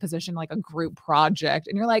any kind of position, like a group project,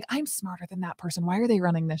 and you're like, I'm smarter than that person. Why are they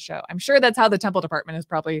running this show? I'm sure that's how the temple department is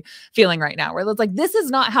probably feeling right now, where it's like, this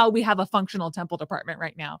is not how we have a functional temple department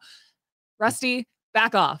right now. Rusty,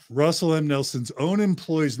 back off. Russell M. Nelson's own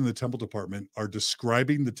employees in the temple department are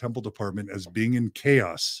describing the temple department as being in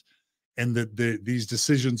chaos, and that these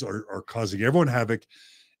decisions are causing everyone havoc,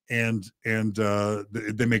 and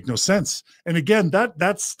they make no sense. And again,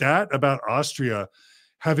 that stat about Austria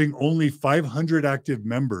having only 500 active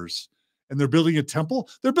members, and they're building a temple.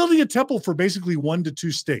 They're building a temple for basically 1 to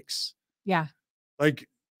 2 stakes. Yeah. Like,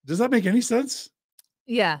 does that make any sense?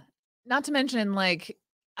 Yeah. Not to mention, like,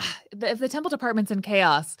 if the temple department's in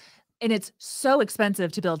chaos, and it's so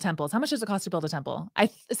expensive to build temples. How much does it cost to build a temple?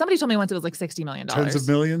 Somebody told me once it was like $60 million. Tens of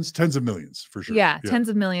millions for sure. Yeah, tens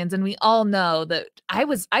of millions. And we all know that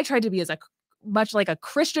I tried to be as much like a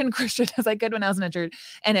Christian as I could when I was in a church.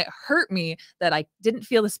 And it hurt me that I didn't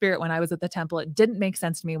feel the spirit when I was at the temple. It didn't make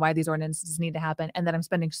sense to me why these ordinances need to happen. And that I'm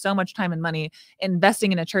spending so much time and money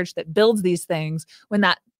investing in a church that builds these things when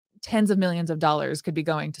that tens of millions of dollars could be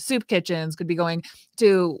going to soup kitchens, could be going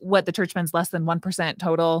to what the church spends less than 1%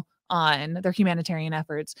 total on their humanitarian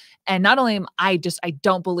efforts. And not only I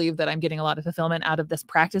don't believe that I'm getting a lot of fulfillment out of this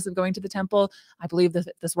practice of going to the temple. I believe that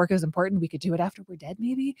this work is important. We could do it after we're dead,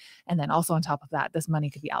 maybe. And then also on top of that, this money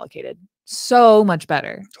could be allocated so much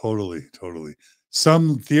better. Totally.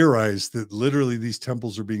 Some theorize that literally these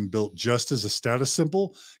temples are being built just as a status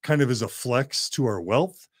symbol, kind of as a flex to our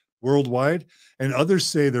wealth worldwide. And others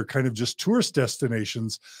say they're kind of just tourist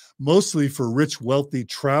destinations, mostly for rich, wealthy,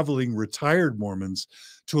 traveling, retired Mormons,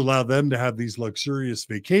 to allow them to have these luxurious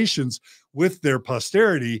vacations with their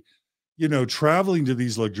posterity, you know, traveling to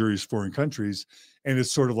these luxurious foreign countries. And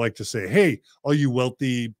it's sort of like to say, hey, all you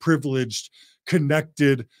wealthy, privileged,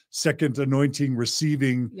 connected, second anointing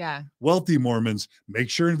receiving, wealthy Mormons,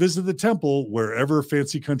 make sure and visit the temple wherever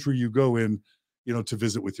fancy country you go in, you know, to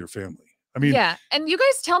visit with your family. I mean, yeah. And you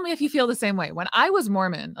guys tell me if you feel the same way. When I was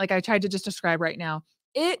Mormon, like I tried to just describe right now,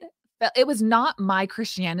 it was not my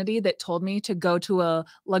Christianity that told me to go to a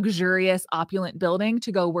luxurious, opulent building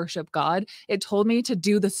to go worship God. It told me to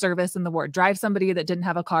do the service in the ward, drive somebody that didn't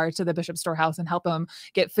have a car to the bishop's storehouse and help them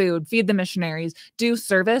get food, feed the missionaries, do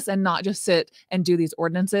service, and not just sit and do these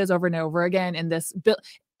ordinances over and over again in this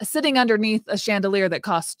sitting underneath a chandelier that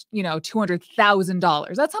cost, you know,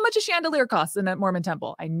 $200,000. That's how much a chandelier costs in a Mormon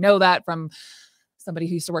temple. I know that from somebody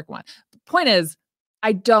who used to work one. The point is,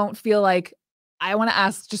 I don't feel like, I want to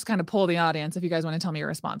ask, just kind of poll the audience if you guys want to tell me your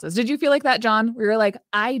responses. Did you feel like that, John? We were like,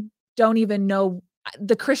 I don't even know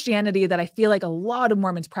the Christianity that I feel like a lot of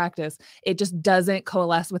Mormons practice. It just doesn't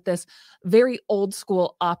coalesce with this very old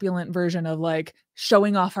school, opulent version of like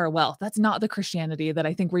showing off our wealth. That's not the Christianity that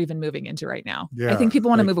I think we're even moving into right now. Yeah, I think people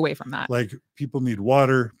want to move away from that. Like people need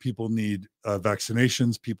water, people need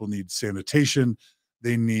vaccinations, people need sanitation,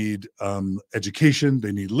 they need education,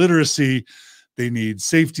 they need literacy, they need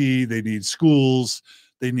safety, they need schools,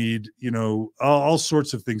 they need, you know, all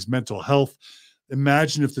sorts of things, mental health.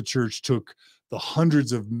 Imagine if the church took the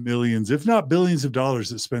hundreds of millions, if not billions of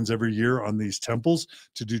dollars it spends every year on these temples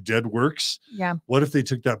to do dead works. Yeah. What if they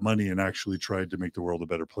took that money and actually tried to make the world a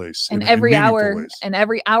better place? And every hour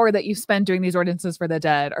that you spend doing these ordinances for the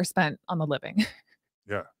dead are spent on the living.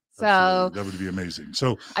 Yeah. So absolutely. That would be amazing.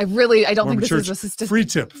 So I don't think this is a system. Free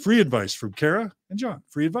tip, free advice from Carah and John.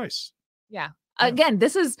 Free advice. Yeah. Again,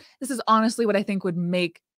 this is honestly what I think would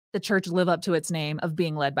make the church live up to its name of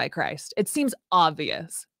being led by Christ. It seems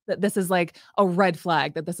obvious that this is like a red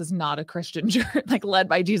flag, that this is not a Christian church, like led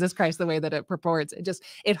by Jesus Christ, the way that it purports.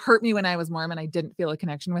 It hurt me when I was Mormon. I didn't feel a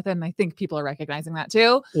connection with it. And I think people are recognizing that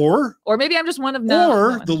too. Or maybe I'm just one of them.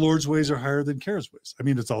 Or the Lord's ways are higher than Carah's ways. I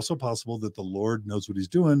mean, it's also possible that the Lord knows what he's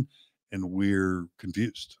doing and we're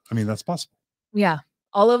confused. I mean, that's possible. Yeah.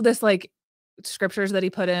 All of this, like scriptures that he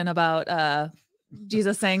put in about,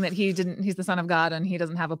 Jesus saying that he's the son of God and he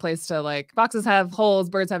doesn't have a place to, like, foxes have holes,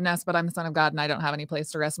 birds have nests, but I'm the son of God and I don't have any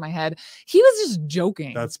place to rest my head. He was just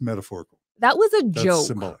joking. That's metaphorical. That was a joke. That's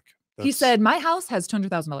symbolic. He said, my house has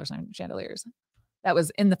 $200,000 in chandeliers. That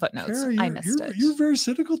was in the footnotes. Carah, I missed it. You're very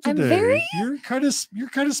cynical today. You're kind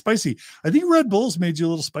of spicy. I think Red Bull's made you a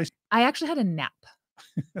little spicy. I actually had a nap.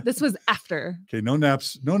 This was after. Okay, no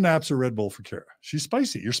naps or Red Bull for Carah. She's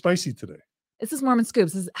spicy. You're spicy today. This is Mormon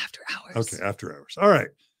Scoops. This is after hours. Okay, after hours. All right.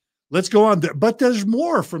 Let's go on there. But there's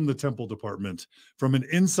more from the temple department, from an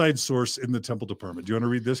inside source in the temple department. Do you want to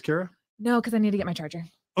read this, Carah? No, because I need to get my charger.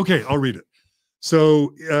 Okay, I'll read it.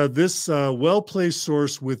 So this well-placed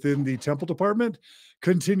source within the temple department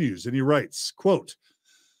continues, and he writes, quote,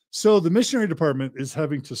 so the missionary department is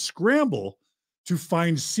having to scramble to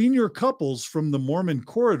find senior couples from the Mormon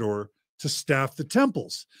corridor to staff the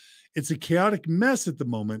temples. It's a chaotic mess at the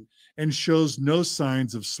moment and shows no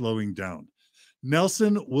signs of slowing down.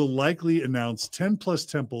 Nelson will likely announce 10 plus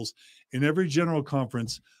temples in every general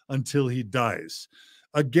conference until he dies.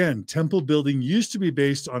 Again, temple building used to be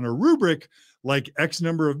based on a rubric like X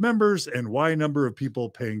number of members and Y number of people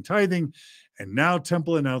paying tithing. And now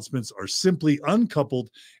temple announcements are simply uncoupled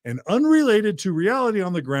and unrelated to reality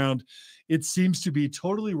on the ground. It seems to be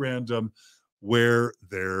totally random where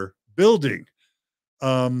they're building.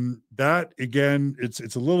 That again,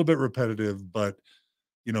 it's a little bit repetitive, but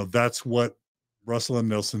you know, that's what Russell M.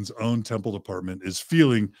 Nelson's own temple department is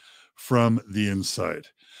feeling from the inside.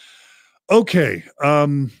 Okay.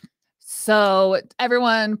 So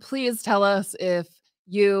everyone, please tell us if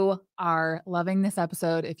you are loving this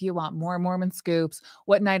episode, if you want more Mormon Scoops,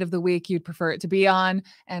 what night of the week you'd prefer it to be on.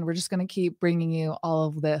 And we're just going to keep bringing you all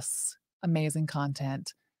of this amazing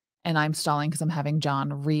content. And I'm stalling because I'm having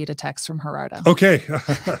John read a text from Gerardo. Okay.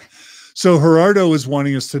 So Gerardo is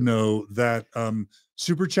wanting us to know that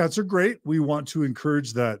super chats are great. We want to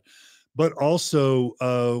encourage that. But also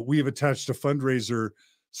we have attached a fundraiser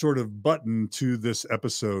sort of button to this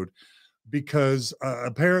episode because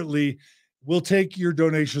apparently we'll take your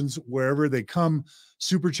donations wherever they come.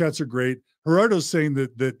 Super chats are great. Gerardo's saying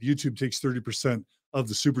that YouTube takes 30% of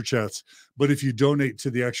the super chats. But if you donate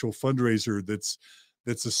to the actual fundraiser that's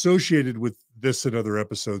that's associated with this and other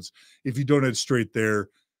episodes. If you donate straight there,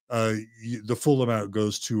 the full amount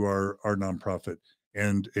goes to our nonprofit,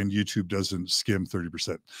 and YouTube doesn't skim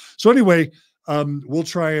 30%. So anyway, we'll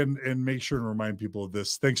try and make sure and remind people of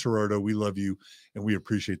this. Thanks, Gerardo. We love you, and we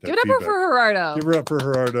appreciate that. Give it up for Gerardo. Give it up for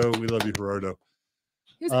Gerardo. We love you, Gerardo.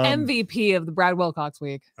 He was MVP of the Brad Wilcox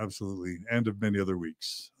week. Absolutely, and of many other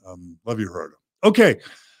weeks. Love you, Gerardo. Okay,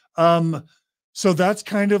 so that's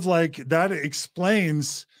kind of like that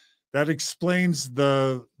explains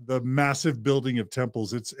the massive building of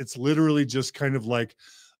temples. It's literally just kind of like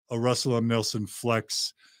a Russell M. Nelson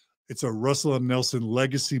flex. It's a Russell M. Nelson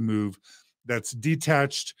legacy move that's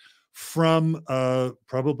detached from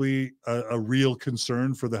probably a real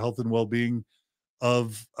concern for the health and well-being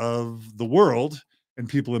of the world and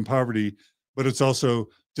people in poverty, but it's also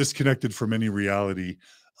disconnected from any reality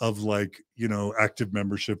of, like, you know, active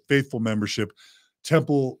membership, faithful membership,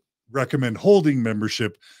 temple recommend holding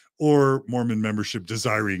membership, or Mormon membership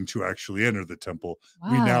desiring to actually enter the temple.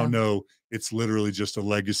 Wow. We now know it's literally just a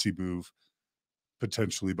legacy move,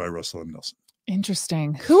 potentially by Russell M. Nelson.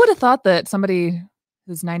 Interesting. Who would have thought that somebody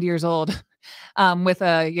who's 90 years old with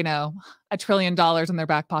 $1 trillion in their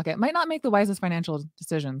back pocket might not make the wisest financial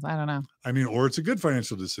decisions? I don't know. I mean, or it's a good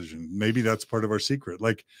financial decision. Maybe that's part of our secret.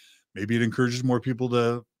 Like, maybe it encourages more people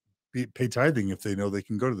to pay tithing if they know they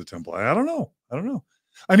can go to the temple. I don't know.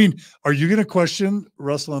 I mean, are you going to question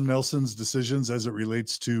Russell M. Nelson's decisions as it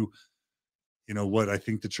relates to, you know, what I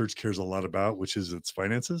think the church cares a lot about, which is its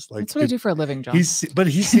finances? Like, that's what I do for a living, John. He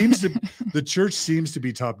seems to, the church seems to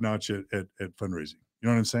be top notch at fundraising. You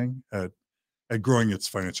know what I'm saying? At growing its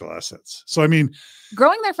financial assets. So, I mean,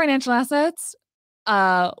 growing their financial assets,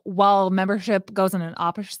 while membership goes in an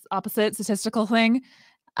opposite statistical thing.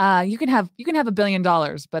 You can have $1 billion,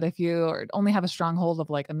 but if you only have a stronghold of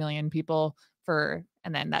like 1 million people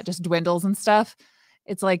and then that just dwindles and stuff,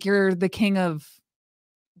 it's like you're the king of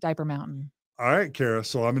Diaper Mountain. All right, Carah.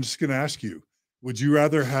 So I'm just going to ask you, would you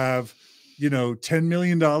rather have, $10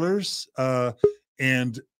 million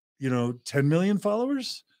and, 10 million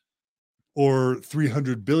followers, or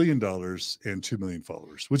 $300 billion and 2 million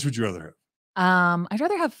followers? Which would you rather have? I'd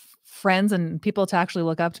rather have friends and people to actually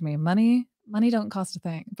look up to me. Money don't cost a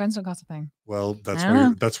thing. Friends don't cost a thing. Well,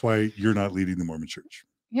 that's why you're not leading the Mormon Church.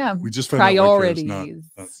 Yeah. We just found priorities. out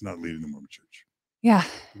not leading the Mormon Church. Yeah.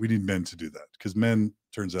 We need men to do that, because men,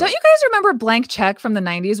 turns out. Don't you guys remember Blank Check from the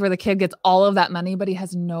 90s where the kid gets all of that money, but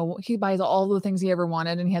he buys all the things he ever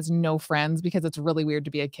wanted and he has no friends because it's really weird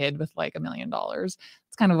to be a kid with like $1 million. It's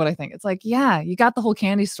kind of what I think. It's like, yeah, you got the whole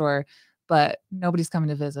candy store, but nobody's coming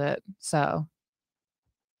to visit. So.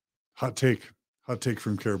 Hot take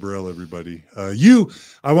from Carah Burrell, everybody.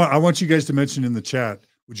 I want you guys to mention in the chat,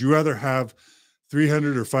 would you rather have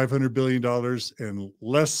 $300 or $500 billion and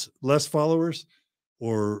less followers,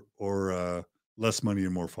 or less money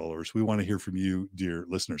and more followers? We want to hear from you, dear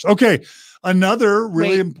listeners. Okay, another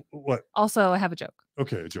really what? Also, I have a joke.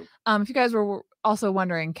 Okay, a joke. If you guys were also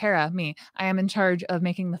wondering, Carah, I am in charge of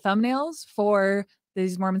making the thumbnails for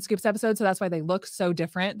these Mormon Scoops episodes, so that's why they look so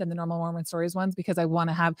different than the normal Mormon Stories ones, because I want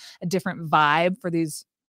to have a different vibe for these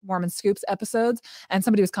Mormon Scoops episodes. And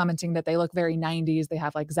somebody was commenting that they look very 90s. They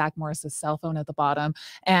have like Zach Morris's cell phone at the bottom,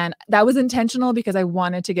 and that was intentional because I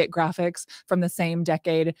wanted to get graphics from the same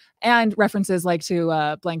decade and references like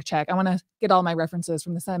to Blank Check. I want to get all my references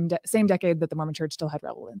from the same decade that the Mormon Church still had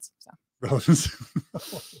relevance. But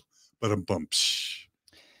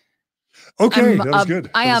okay, that was good.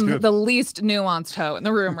 I am the least nuanced hoe in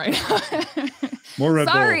the room right now. More Red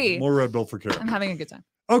Bull. More Red Bull for Carah. I'm having a good time.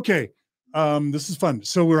 Okay. This is fun.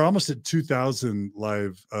 So we're almost at 2,000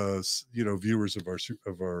 live, viewers of our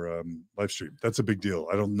live stream. That's a big deal.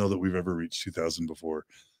 I don't know that we've ever reached 2,000 before.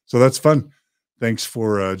 So that's fun. Thanks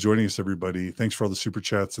for joining us, everybody. Thanks for all the super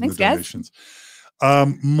chats and the donations.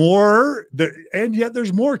 And yet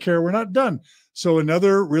there's more, Carah. We're not done. So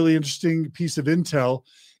another really interesting piece of intel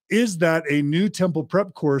is that a new temple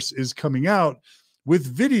prep course is coming out with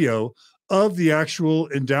video of the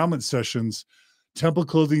actual endowment sessions, temple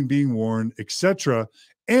clothing being worn, etc.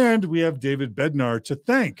 And we have David Bednar to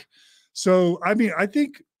thank. So, I mean, I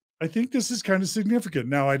think this is kind of significant.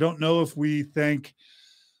 Now, I don't know if we thank,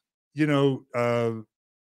 Prophet,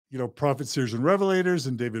 Seers, and Revelators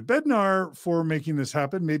and David Bednar for making this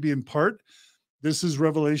happen. Maybe in part, this is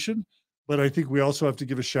revelation, but I think we also have to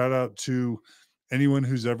give a shout out to anyone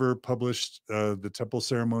who's ever published the temple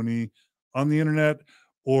ceremony on the internet,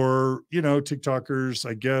 or, TikTokers,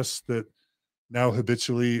 I guess, that now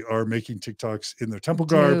habitually are making TikToks in their temple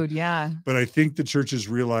garb. Dude, yeah. But I think the church has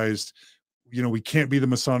realized, we can't be the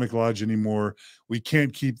Masonic Lodge anymore. We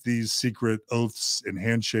can't keep these secret oaths and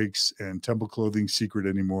handshakes and temple clothing secret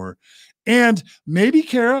anymore. And maybe,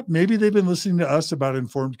 Carah, maybe they've been listening to us about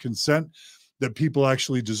informed consent, that people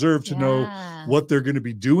actually deserve to know what they're going to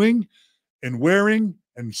be doing and wearing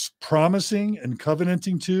and promising and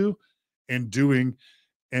covenanting to and doing.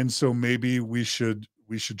 And so maybe we should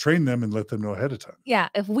train them and let them know ahead of time. Yeah.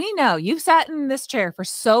 If we know you've sat in this chair for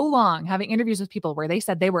so long, having interviews with people where they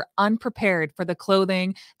said they were unprepared for the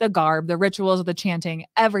clothing, the garb, the rituals, the chanting,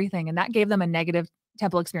 everything, and that gave them a negative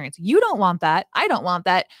temple experience. You don't want that. I don't want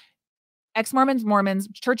that. Ex-Mormons, Mormons,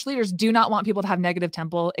 church leaders do not want people to have negative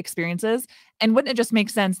temple experiences. And wouldn't it just make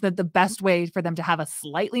sense that the best way for them to have a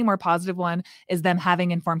slightly more positive one is them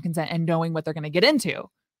having informed consent and knowing what they're going to get into?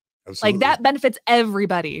 Absolutely. Like that benefits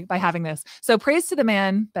everybody by having this. So praise to the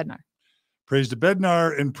man, Bednar. Praise to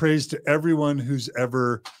Bednar, and praise to everyone who's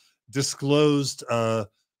ever disclosed the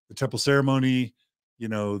temple ceremony,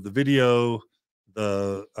 the video,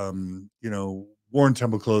 the, worn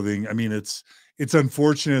temple clothing. I mean, it's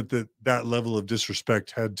unfortunate that level of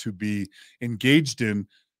disrespect had to be engaged in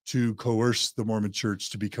to coerce the Mormon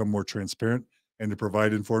church to become more transparent and to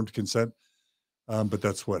provide informed consent. But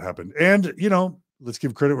that's what happened. And, let's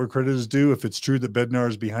give credit where credit is due. If it's true that Bednar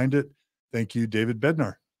is behind it, thank you, David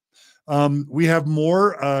Bednar. We have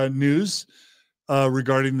more news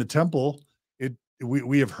regarding the temple.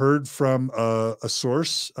 We have heard from a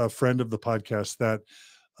source, a friend of the podcast, that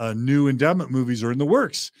new endowment movies are in the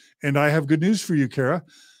works. And I have good news for you, Carah.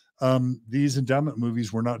 These endowment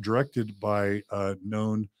movies were not directed by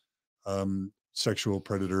known sexual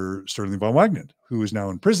predator Sterling von Wagner, who is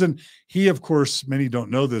now in prison. He, of course, many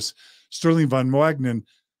don't know this, Sterling von Wagner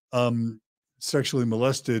sexually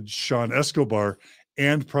molested Sean Escobar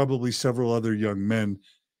and probably several other young men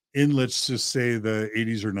in, let's just say, the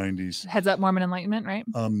 80s or 90s. Heads up Mormon Enlightenment, right?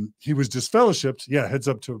 He was disfellowshipped. Yeah,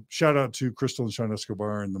 shout out to Crystal and Sean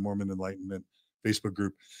Escobar and the Mormon Enlightenment Facebook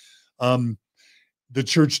group. The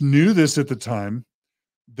church knew this at the time.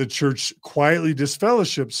 The church quietly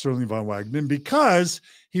disfellowshipped Sterling von Wagner because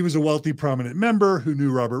he was a wealthy, prominent member who knew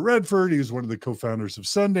Robert Redford. He was one of the co-founders of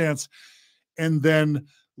Sundance. And then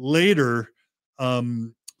later,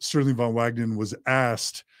 Sterling von Wagner was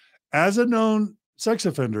asked, as a known sex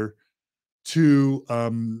offender, to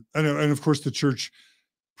and of course the church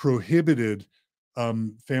prohibited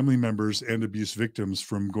family members and abuse victims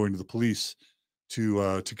from going to the police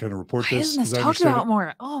to kind of report this. Isn't this talked about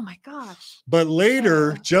more? Oh my gosh. But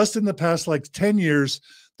later, just in the past 10 years,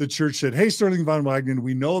 the church said, hey, Sterling von Wagner,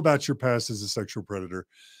 we know about your past as a sexual predator.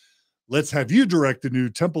 Let's have you direct the new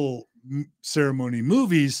temple ceremony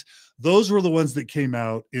movies. Those were the ones that came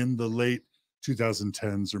out in the late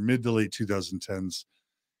 2010s or mid to late 2010s.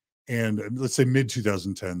 And let's say mid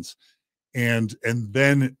 2010s. And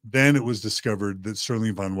then it was discovered that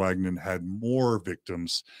Sterling von Wagner had more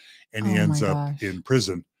victims, and he ends up in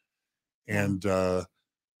prison. And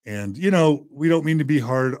we don't mean to be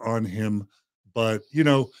hard on him, but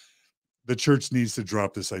the church needs to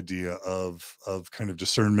drop this idea of kind of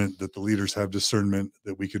discernment, that the leaders have discernment,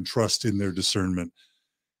 that we can trust in their discernment.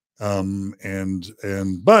 But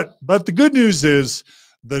the good news is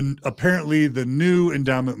apparently the new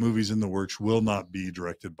endowment movies in the works will not be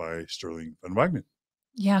directed by Sterling von Wagner.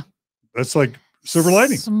 Yeah. That's like silver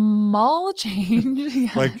lining. Small change.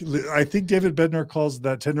 Yeah. Like, I think David Bednar calls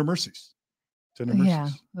that tender mercies. Tender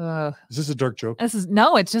mercies. Yeah. Is this a dark joke?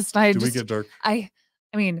 No, it's just, Do we get dark? I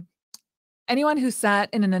mean, anyone who sat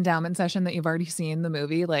in an endowment session that you've already seen the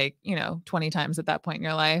movie, 20 times at that point in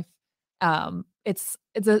your life, it's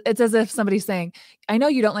as if somebody's saying, I know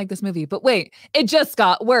you don't like this movie, but wait, it just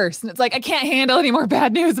got worse. And it's like, I can't handle any more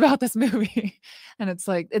bad news about this movie. And it's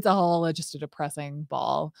like, it's all just a depressing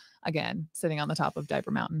ball again, sitting on the top of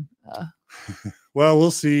Diaper Mountain. Well,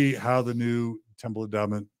 we'll see how the new temple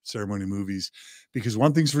endowment ceremony movies, because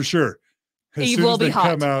one thing's for sure, as soon as they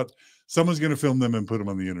come out, someone's going to film them and put them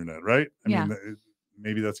on the internet, right? I mean,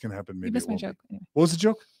 maybe that's going to happen. Maybe you missed my joke. Anyway. What was the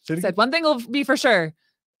joke? Said one thing will be for sure.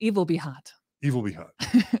 Eve will be hot. Eve will be hot.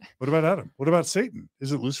 What about Adam? What about Satan?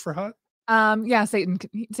 Is it Lucifer hot? Yeah, Satan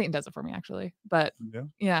does it for me, actually. But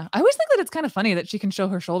yeah, I always think that it's kind of funny that she can show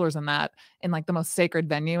her shoulders in the most sacred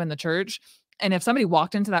venue in the church. And if somebody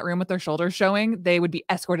walked into that room with their shoulders showing, they would be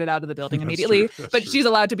escorted out of the building immediately. But she's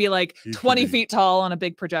allowed to be 20 feet tall on a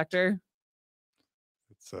big projector.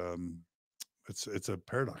 It's a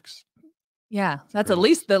paradox. Yeah, that's the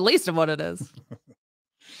least of what it is.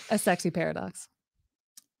 A sexy paradox.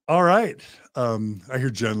 All right. I hear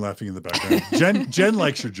Jen laughing in the background. Jen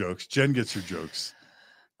likes your jokes. Jen gets your jokes.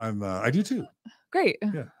 I do too. Great.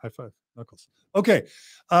 Yeah. High five. Knuckles. Okay.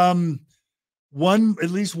 at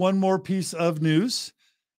least one more piece of news.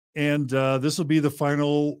 And this will be the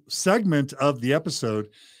final segment of the episode.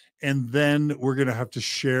 And then we're going to have to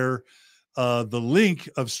share the link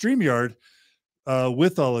of StreamYard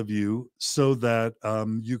with all of you so that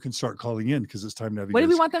you can start calling in, because it's time to have you. What do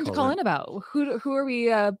we want them to call in about? Who are we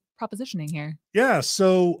propositioning here? Yeah.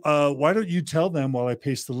 So why don't you tell them while I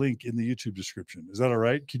paste the link in the YouTube description? Is that all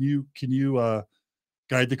right? Can you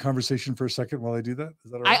guide the conversation for a second while I do that?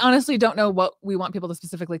 Is that all right? I honestly don't know what we want people to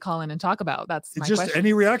specifically call in and talk about. That's my just question.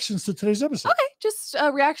 Any reactions to today's episode? Okay, just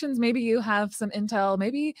reactions. Maybe you have some intel.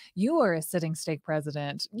 Maybe you are a sitting stake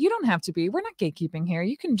president. You don't have to be. We're not gatekeeping here.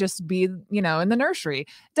 You can just be, in the nursery. It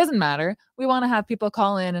doesn't matter. We want to have people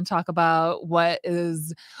call in and talk about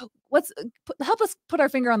help us put our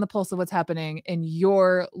finger on the pulse of what's happening in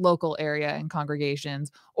your local area and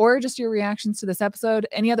congregations, or just your reactions to this episode.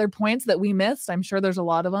 Any other points that we missed? I'm sure there's a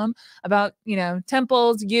lot of them about,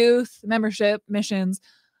 temples, youth, membership, missions.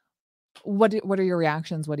 What are your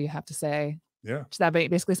reactions? What do you have to say? Yeah. Does that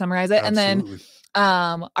basically summarize it? Absolutely. And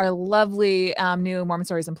then our lovely new Mormon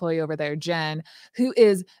Stories employee over there, Jen, who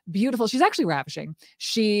is beautiful. She's actually ravishing.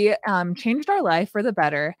 She changed our life for the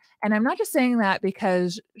better. And I'm not just saying that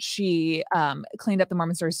because she cleaned up the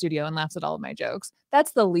Mormon Stories studio and laughs at all of my jokes.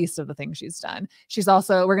 That's the least of the things she's done. She's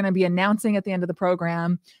also, we're going to be announcing at the end of the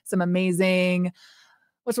program some amazing,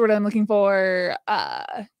 what's the word I'm looking for?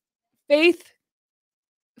 Faith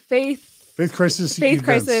crisis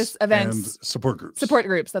events and support groups.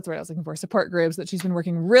 That's what I was looking for. Support groups that she's been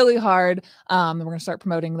working really hard. And we're going to start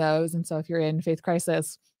promoting those. And so if you're in faith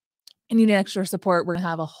crisis and you need extra support, we're going to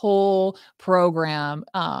have a whole program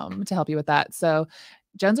to help you with that. So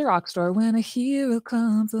Jen's a rock star. When a hero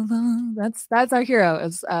comes along, that's our hero,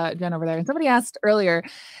 is Jen over there. And somebody asked earlier,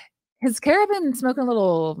 has Carah been smoking a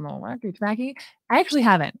little wacky? I actually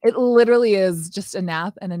haven't. It literally is just a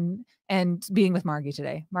nap and being with Margie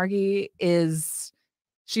today.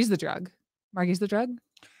 She's the drug. Margie's the drug.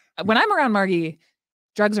 When I'm around Margie,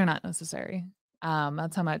 drugs are not necessary.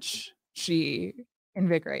 That's how much she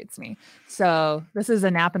invigorates me. So this is a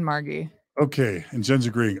nap and Margie. Okay. And Jen's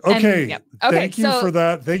agreeing. Okay. Yep. Okay. Thank you for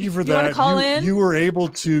that. Thank you for that. Call in? You were able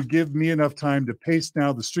to give me enough time to paste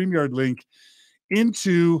now the StreamYard link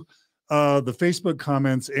into the Facebook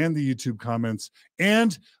comments and the YouTube comments.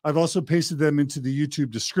 And I've also pasted them into the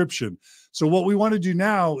YouTube description. So what we want to do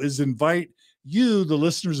now is invite you, the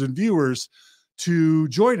listeners and viewers, to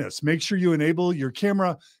join us. Make sure you enable your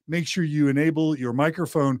camera. Make sure you enable your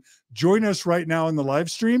microphone. Join us right now in the live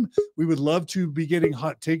stream. We would love to be getting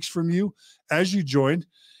hot takes from you as you join.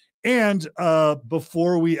 And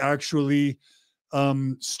before we actually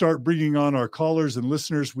start bringing on our callers and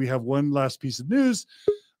listeners, we have one last piece of news.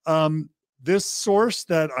 This source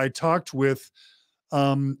that I talked with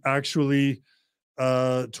actually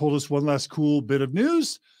told us one last cool bit of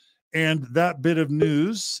news. And that bit of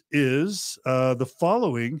news is the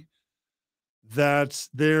following, that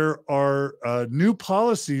there are new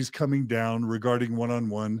policies coming down regarding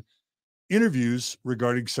one-on-one interviews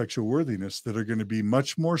regarding sexual worthiness that are going to be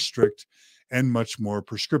much more strict and much more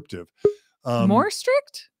prescriptive. More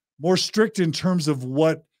strict? More strict in terms of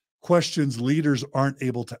what questions leaders aren't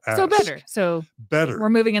able to ask. So better. We're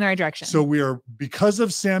moving in the right direction. So we are, because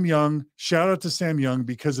of Sam Young, shout out to Sam Young,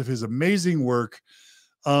 because of his amazing work.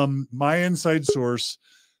 My inside source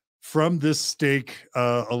from this stake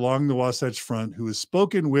along the Wasatch Front, who has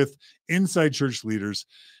spoken with inside church leaders,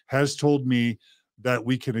 has told me that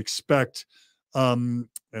we can expect, and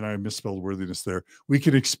I misspelled worthiness there, we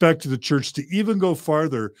can expect the church to even go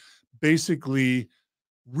farther, basically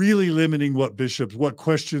really limiting what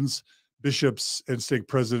questions bishops and stake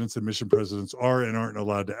presidents and mission presidents are and aren't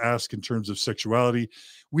allowed to ask in terms of sexuality.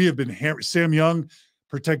 We have been Sam Young,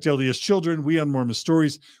 Protect LDS Children, we on Mormon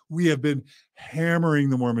Stories, we have been hammering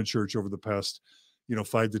the Mormon Church over the past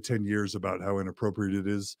 5 to 10 years about how inappropriate it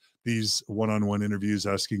is, these one-on-one interviews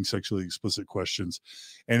asking sexually explicit questions.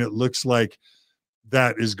 And it looks like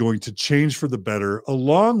that is going to change for the better,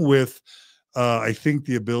 along with I think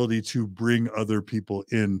the ability to bring other people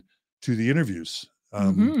in to the interviews.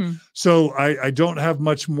 So I don't have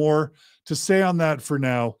much more to say on that for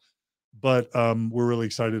now, but we're really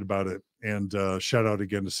excited about it. And shout out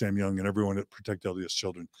again to Sam Young and everyone at Protect LDS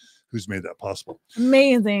Children who's made that possible.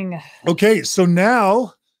 Amazing. Okay, so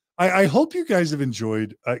now I hope you guys have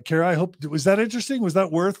enjoyed. Carah, I hope, was that interesting? Was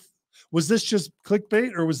this just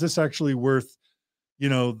clickbait, or was this actually worth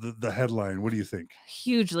the headline? What do you think?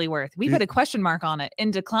 Hugely worth. We put a question mark on it.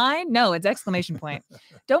 In decline? No, it's exclamation point.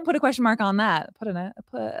 Don't put a question mark on that.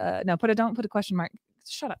 Don't put a question mark.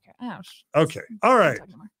 Shut up, Carah. Okay. All right.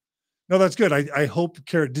 No, that's good. I hope,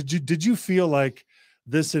 Carah, did you feel like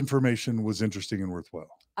this information was interesting and worthwhile.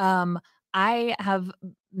 I have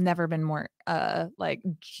never been more like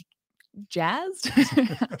jazzed.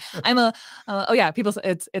 I'm oh yeah, people say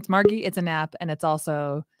it's Margie, it's a nap, and it's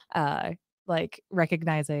also like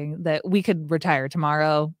recognizing that we could retire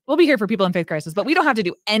tomorrow. We'll be here for people in faith crisis, but we don't have to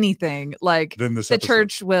do anything. Like the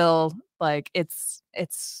church will, like it's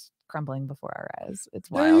crumbling before our eyes. It's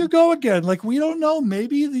wild. There you go again. Like, we don't know.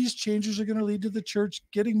 Maybe these changes are going to lead to the church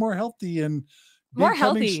getting more healthy and more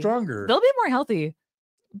healthy, stronger. They'll be more healthy.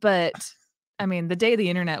 But I mean, the day the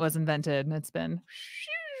internet was invented, it's been.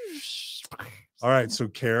 All right, so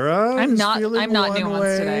Carah, I'm not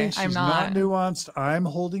nuanced today. She's not nuanced. I'm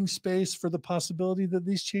holding space for the possibility that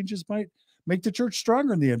these changes might make the church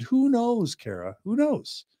stronger in the end. Who knows, Carah? Who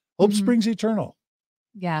knows? Hope springs eternal.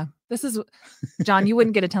 Yeah, this is John. You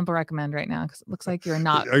wouldn't get a temple recommend right now because it looks like you're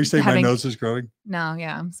not. Are you saying my nose is growing? No,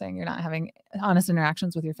 yeah, I'm saying you're not having honest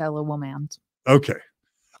interactions with your fellow woman. Okay,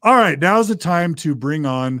 all right. Now's the time to bring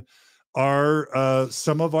on our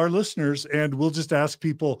some of our listeners, and we'll just ask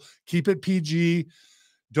people, keep it PG.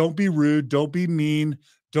 Don't be rude. Don't be mean.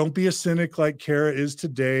 Don't be a cynic like Carah is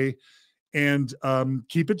today, and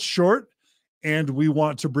keep it short. And we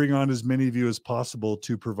want to bring on as many of you as possible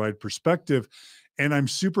to provide perspective. And I'm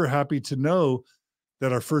super happy to know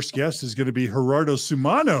that our first guest is going to be Gerardo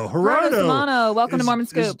Sumano. Gerardo Sumano, welcome to Mormon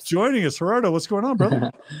Scoops. Joining us. Gerardo, what's going on,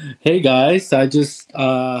 brother? Hey guys, I just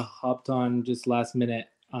hopped on just last minute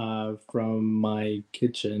from my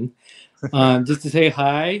kitchen just to say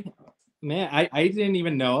hi. Man, I didn't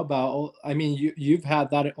even know about. I mean, you've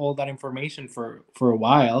had all that information for a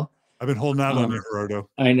while. I've been holding out on you, Gerardo.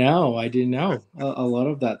 I know. I didn't know a lot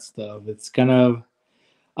of that stuff. It's kind of.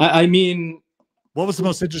 I mean. What was the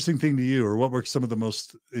most interesting thing to you, or what were some of the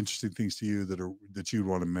most interesting things to you that you'd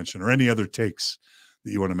want to mention, or any other takes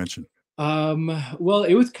that you want to mention? Well,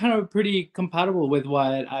 it was kind of pretty compatible with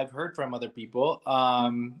what I've heard from other people,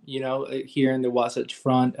 here in the Wasatch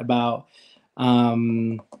Front about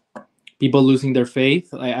people losing their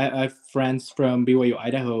faith. I have friends from BYU,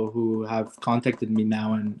 Idaho, who have contacted me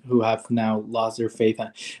now and who have now lost their faith.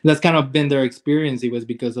 And that's kind of been their experience. It was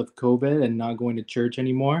because of COVID and not going to church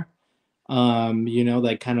anymore.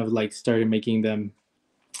 Kind of like started making them,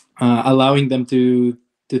 allowing them to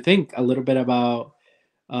think a little bit about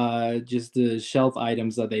just the shelf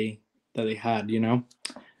items that they had,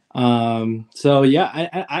 So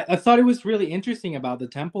yeah, I thought it was really interesting about the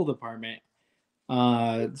temple department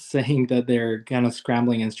saying that they're kind of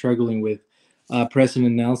scrambling and struggling with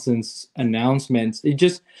President Nelson's announcements. It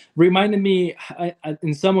just reminded me,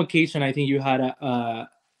 in some occasion, I think you had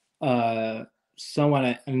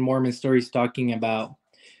someone in Mormon Stories talking about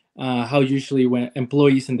how usually when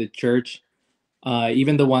employees in the church,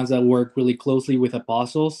 even the ones that work really closely with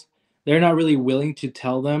apostles, they're not really willing to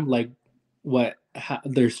tell them like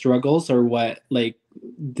their struggles or what like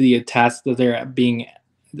the tasks that they're being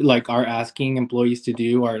like are asking employees to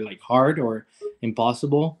do are like hard or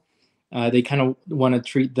impossible. They kind of want to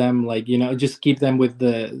treat them like, just keep them with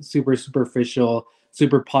the super superficial,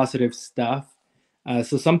 super positive stuff.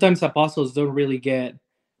 So sometimes apostles don't really get,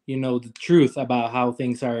 the truth about how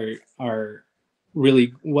things are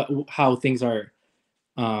really how things are,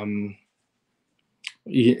 kind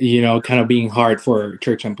of being hard for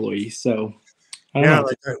church employees. So I don't know.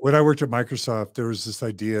 Like when I worked at Microsoft, there was this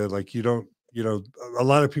idea like a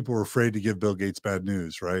lot of people were afraid to give Bill Gates bad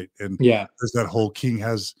news, right? And there's that whole king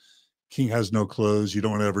has no clothes. You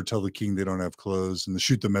don't want to ever tell the king they don't have clothes, and the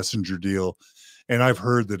shoot the messenger deal. And I've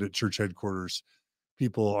heard that at church headquarters,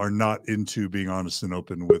 people are not into being honest and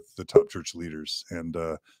open with the top church leaders. And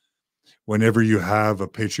whenever you have a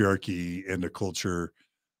patriarchy and a culture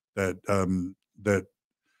that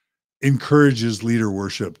encourages leader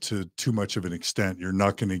worship to too much of an extent, you're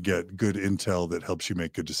not going to get good intel that helps you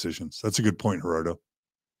make good decisions. That's a good point, Gerardo.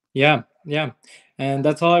 Yeah. And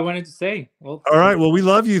that's all I wanted to say. Well, all right. Well, we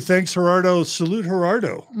love you. Thanks, Gerardo. Salute,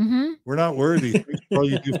 Gerardo. We're not worthy. Thanks for all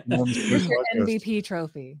you do for MVP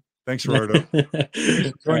trophy. Thanks, Gerardo. Thanks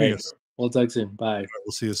for joining us. We'll talk soon. Bye.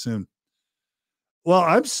 We'll see you soon. Well,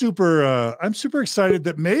 I'm super excited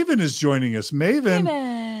that Maven is joining us. Maven,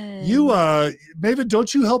 Maven,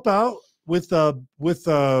 don't you help out with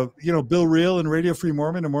Bill Reel and Radio Free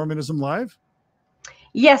Mormon and Mormonism Live?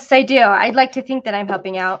 Yes, I do. I'd like to think that I'm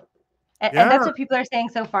helping out. And that's what people are saying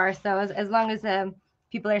so far. So as long as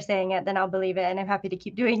people are saying it, then I'll believe it. And I'm happy to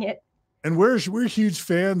keep doing it. And we're huge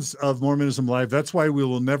fans of Mormonism Live. That's why we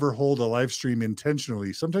will never hold a live stream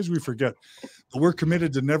intentionally. Sometimes we forget, but we're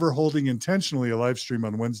committed to never holding intentionally a live stream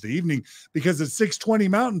on Wednesday evening, because at 6:20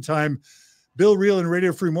 Mountain Time, Bill Reel and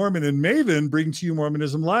Radio Free Mormon and Maven bring to you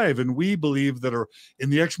Mormonism Live. And we believe that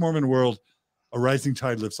in the ex-Mormon world, a rising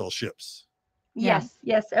tide lifts all ships. Yes,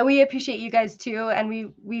 yes. And we appreciate you guys too. And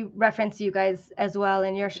we reference you guys as well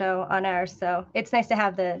in your show on ours. So it's nice to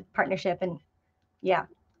have the partnership. And yeah.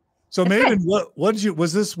 So it's Maven, good. what did you,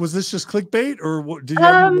 was this just clickbait, or what, did you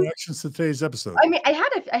have any reactions to today's episode? I mean, I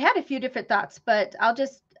had a few different thoughts, but I'll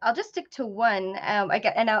just stick to one. I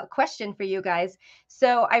got a question for you guys.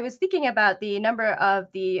 So I was thinking about the number of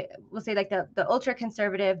we'll say like the ultra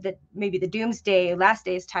conservative, that maybe the doomsday last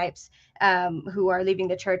days types, who are leaving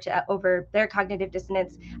the church over their cognitive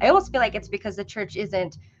dissonance. I almost feel like it's because the church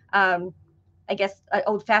isn't, I guess,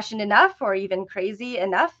 old fashioned enough or even crazy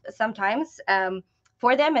enough sometimes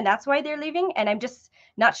for them, and that's why they're leaving. And I'm just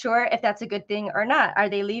not sure if that's a good thing or not. Are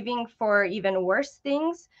they leaving for even worse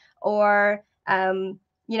things, or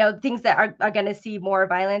things that are going to see more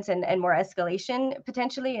violence and more escalation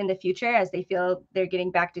potentially in the future, as they feel they're getting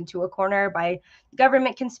backed into a corner by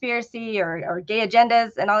government conspiracy or gay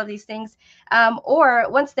agendas and all of these things? Or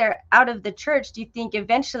once they're out of the church, do you think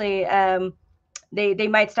eventually they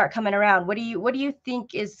might start coming around? What do you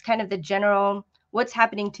think is kind of the general, what's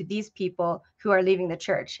happening to these people who are leaving the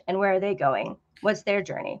church, and where are they going? What's their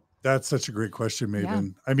journey? That's such a great question,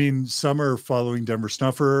 Maven. Yeah. I mean, some are following Denver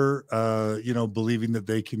Snuffer, believing that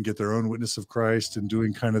they can get their own witness of Christ and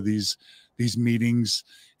doing kind of these meetings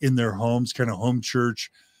in their homes, kind of home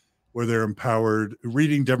church, where they're empowered,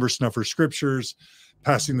 reading Denver Snuffer scriptures,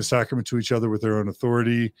 passing the sacrament to each other with their own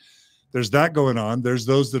authority. There's that going on. There's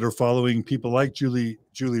those that are following people like Julie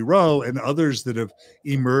Rowe and others that have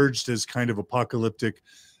emerged as kind of apocalyptic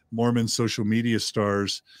Mormon social media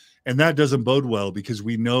stars. And that doesn't bode well, because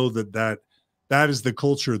we know that is the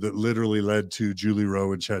culture that literally led to Julie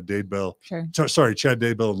Rowe and Chad Daybell. Sure. Chad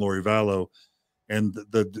Daybell and Lori Vallow, and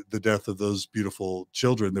the death of those beautiful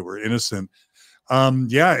children that were innocent.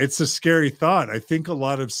 It's a scary thought. I think a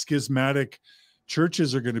lot of schismatic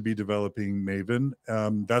churches are going to be developing, Maven.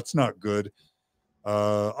 That's not good.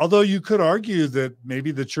 Although you could argue that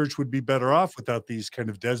maybe the church would be better off without these kind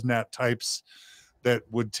of Desnat types that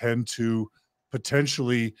would tend to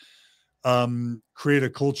potentially create a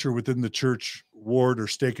culture within the church ward or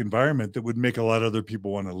stake environment that would make a lot of other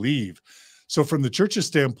people want to leave. So from the church's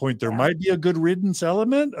standpoint, there might be a good riddance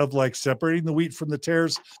element of like separating the wheat from the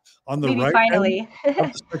tares on the maybe right finally.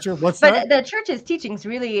 What's but that? The church's teachings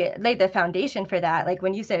really laid the foundation for that. Like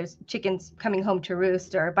when you said chickens coming home to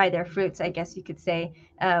roost or by their fruits, I guess you could say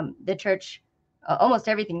the church, almost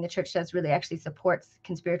everything the church does really actually supports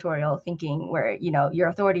conspiratorial thinking, where, your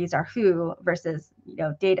authorities are who versus,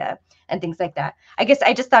 data and things like that. I guess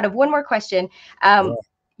I just thought of one more question.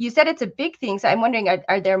 You said it's a big thing. So I'm wondering,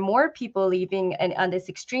 are there more people leaving and on this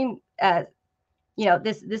extreme,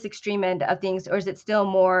 this extreme end of things, or is it still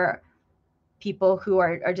more people who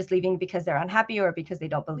are just leaving because they're unhappy, or because they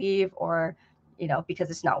don't believe, or, because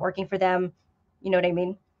it's not working for them? You know what I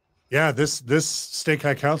mean? Yeah, this Stake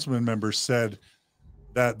High Councilman member said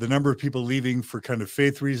that the number of people leaving for kind of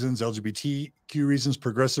faith reasons, LGBTQ reasons,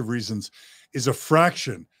 progressive reasons is a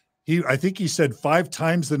fraction. I think he said 5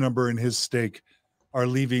 times the number in his stake are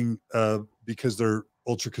leaving because they're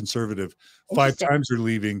ultra conservative. 5 times are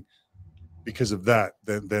leaving because of that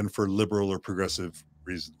than for liberal or progressive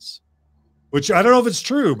reasons. Which I don't know if it's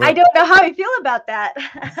true, but I don't know how I feel about that.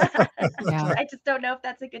 Yeah. I just don't know if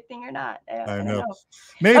that's a good thing or not. I know.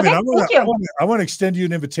 Maven, okay, I want to extend you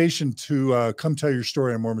an invitation to come tell your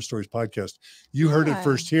story on Mormon Stories podcast. You heard it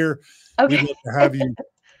first here. Okay. We'd love to have you.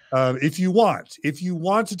 If you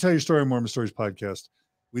want to tell your story on Mormon Stories podcast,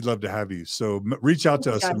 we'd love to have you. So reach out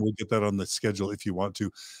to us and we'll get that on the schedule if you want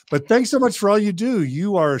to. But thanks so much for all you do.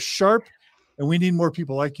 You are sharp, and we need more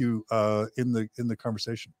people like you in the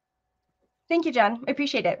conversation. Thank you, John. I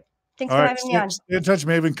appreciate it. Thanks for having me on. Stay in touch,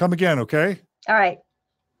 Maven. Come again, okay? All right.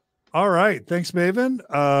 All right. Thanks, Maven.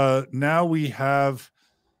 Now we have,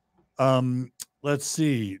 let's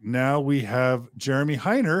see. Now we have Jeremy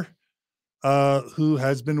Heiner, who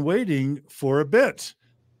has been waiting for a bit.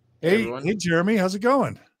 Hey, Jeremy, how's it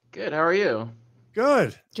going? Good. How are you?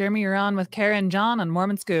 Good. Jeremy, you're on with Carah and John on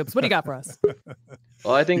Mormon Scoops. What do you got for us?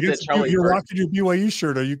 Well, I think that Charlie. You're rocking your BYU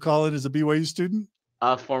shirt. Are you calling as a BYU student?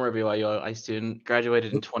 Former BYUI student,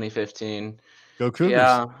 graduated in 2015. Go Cougars.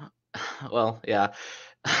 Yeah. Well, yeah.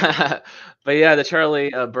 But yeah, the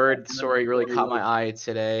Charlie Bird story really caught my eye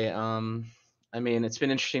today. I mean, it's been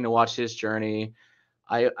interesting to watch his journey.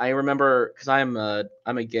 I remember, because I'm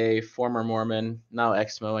a gay former Mormon, now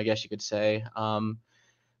ex-Mo, I guess you could say.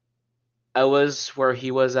 I was where he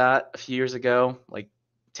was at a few years ago, like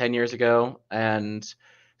 10 years ago. And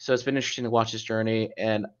so it's been interesting to watch his journey.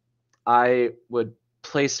 And I would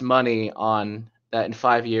place money on that in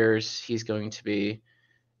 5 years, he's going to be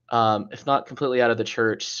if not completely out of the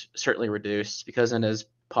church, certainly reduced, because in his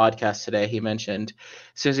podcast today, he mentioned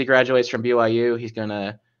as soon as he graduates from BYU, he's going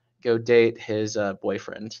to go date his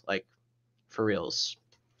boyfriend, like for reals.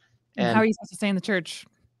 And how are you supposed to stay in the church?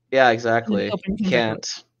 Yeah, exactly. Open You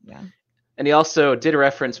can't. Yeah. And he also did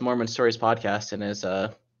reference Mormon Stories podcast in his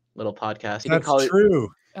little podcast. He That's true.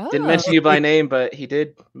 Didn't mention you by name, but he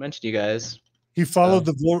did mention you guys. He followed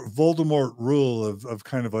the Voldemort rule of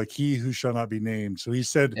kind of like he who shall not be named. So he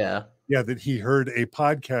said, yeah, that he heard a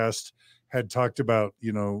podcast had talked about,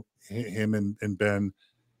 you know, him and Ben,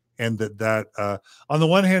 and that on the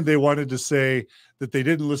one hand, they wanted to say that they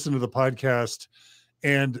didn't listen to the podcast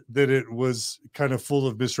and that it was kind of full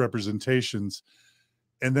of misrepresentations.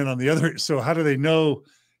 And then on the other, so how do they know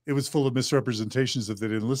it was full of misrepresentations if they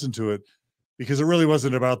didn't listen to it? Because it really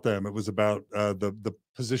wasn't about them. It was about the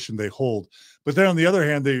position they hold. But then on the other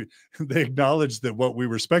hand, they acknowledged that what we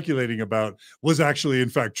were speculating about was actually in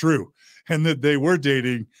fact true, and that they were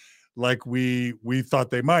dating like we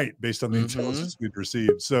thought they might based on the intelligence we'd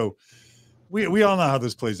received. So we all know how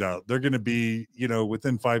this plays out. They're going to be, you know,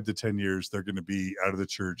 within 5 to 10 years, they're going to be out of the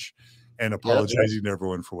church and apologizing to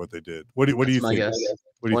everyone for what they did. What do you think?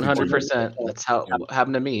 100%. That's how it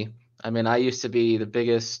happened to me. I mean, I used to be the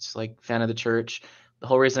biggest like fan of the church. The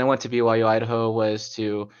whole reason I went to BYU Idaho was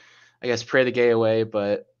to, I guess, pray the gay away,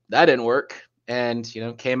 but that didn't work. And, you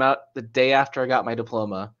know, came out the day after I got my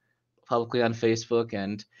diploma publicly on Facebook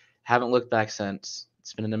and haven't looked back since.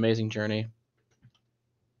 It's been an amazing journey.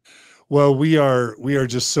 Well, we are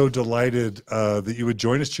just so delighted that you would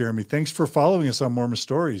join us, Jeremy. Thanks for following us on Mormon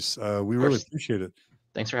Stories. We really appreciate it.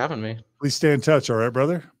 Thanks for having me. Please stay in touch. All right,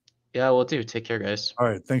 brother? Yeah, we'll do. Take care, guys. All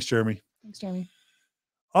right. Thanks, Jeremy. Thanks, Jeremy.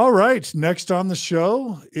 All right. Next on the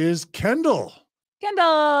show is Kendall.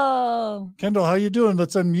 Kendall, how you doing?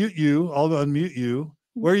 Let's unmute you. I'll unmute you.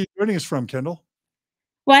 Where are you joining us from, Kendall?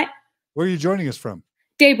 What? Where are you joining us from?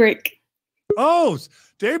 Daybreak. Oh,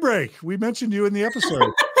 Daybreak. We mentioned you in the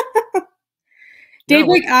episode.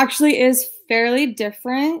 Daybreak actually is fairly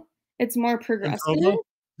different. It's more progressive.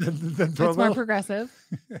 It's more progressive.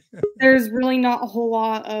 There's really not a whole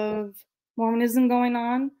lot of Mormonism going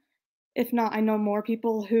on. If not, I know more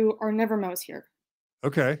people who are never Mo's here.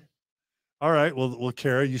 Okay. All right. Well,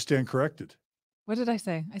 Carah, you stand corrected. What did I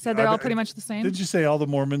say? I said they're all pretty much the same. Did you say all the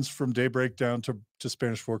Mormons from Daybreak down to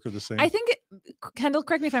Spanish Fork are the same? I think, Kendall,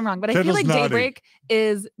 correct me if I'm wrong, but I feel like Daybreak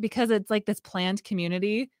is, because it's like this planned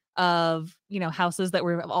community of, you know, houses that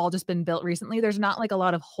were all just been built recently. There's not like a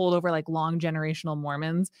lot of holdover, like long generational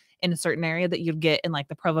Mormons in a certain area that you'd get in like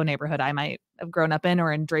the Provo neighborhood I might have grown up in,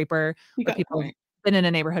 or in Draper, where people have been in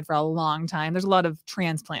a neighborhood for a long time. There's a lot of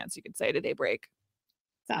transplants, you could say, to Daybreak.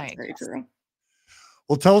 That's very true.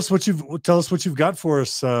 Well, tell us what you've got for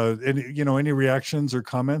us. Any reactions or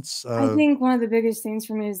comments? I think one of the biggest things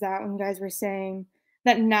for me is that when you guys were saying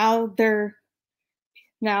that now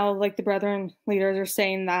like the brethren leaders are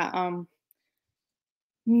saying that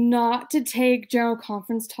not to take general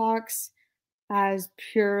conference talks as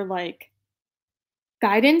pure like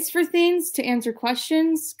guidance for things to answer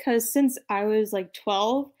questions, because since I was like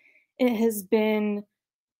 12, it has been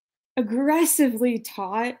aggressively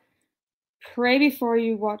taught: pray before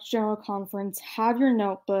you watch general conference, have your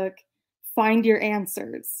notebook, find your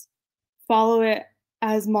answers, follow it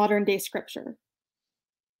as modern day scripture.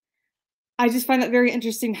 I just find that very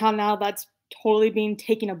interesting how now that's totally being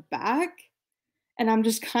taken aback. And I'm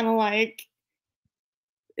just kind of like,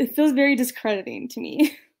 it feels very discrediting to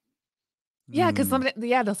me. Yeah, because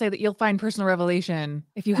they'll say that you'll find personal revelation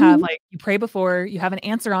if you have like, you pray before, you have an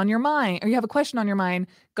answer on your mind, or you have a question on your mind,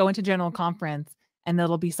 go into general conference, and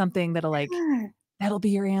that'll be something that'll like, that'll be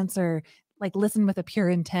your answer. Like, listen with a pure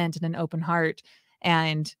intent and an open heart.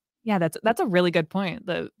 And yeah, that's a really good point.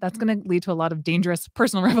 That's going to lead to a lot of dangerous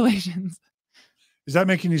personal revelations. Is that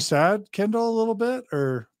making you sad, Kendall, a little bit,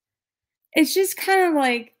 or? It's just kind of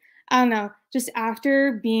like, I don't know, just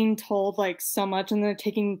after being told like so much and then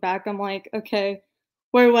taking back, I'm like, okay,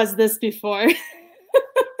 where was this before?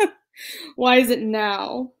 Why is it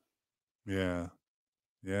now? Yeah.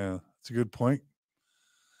 That's a good point.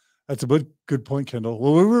 That's a good point, Kendall.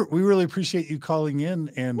 Well, we really appreciate you calling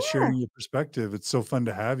in and sharing your perspective. It's so fun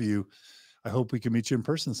to have you. I hope we can meet you in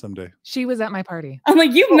person someday. She was at my party. I'm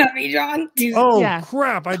like, you met me, John.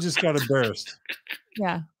 Crap. I just got embarrassed.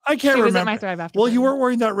 Yeah. I can't remember. Was at my Thrive after well, you weren't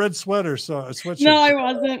wearing that red sweater, so a sweatshirt. No, I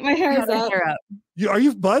wasn't. My hair's up. Are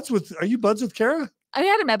you buds with Carah? I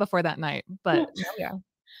hadn't met before that night, but yeah.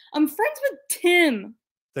 I'm friends with Tim.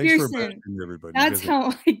 Thanks Pearson. for embarrassing everybody. That's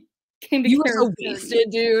how I came to You were so wasted,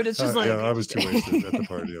 dude. It's just yeah, I was too wasted at the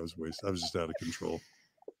party. I was wasted. I was just out of control.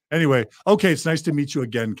 Anyway, okay, it's nice to meet you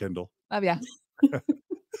again, Kendall. Oh yeah.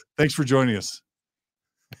 Thanks for joining us.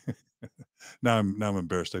 Now I'm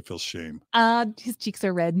embarrassed. I feel shame. His cheeks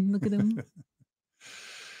are red. Look at him.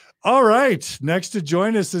 All right. Next to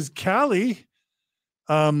join us is Callie.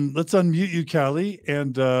 Let's unmute you, Callie.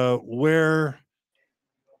 And where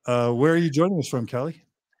are you joining us from, Callie?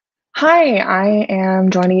 Hi, I am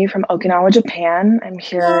joining you from Okinawa, Japan. I'm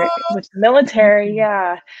here with the military.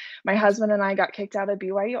 Yeah. My husband and I got kicked out of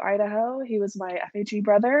BYU, Idaho. He was my FHE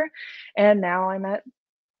brother. And now I'm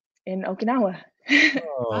in Okinawa.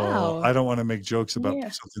 Oh, I don't want to make jokes about Yeah.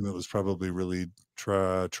 something that was probably really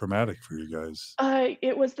traumatic for you guys.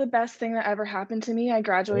 It was the best thing that ever happened to me. I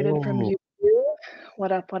graduated from Oh. UVU.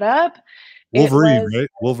 What up, what up? Wolverine, right?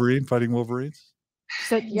 Wolverine, fighting Wolverines?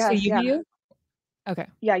 So Yes, yeah. UVU? Okay.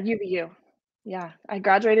 Yeah, UVU. Yeah, I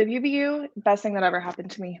graduated UVU. Best thing that ever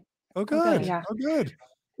happened to me. Oh, good. Yeah. Oh, good.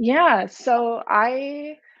 Yeah, so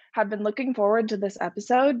I have been looking forward to this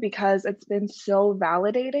episode because it's been so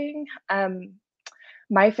validating.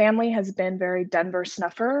 My family has been very Denver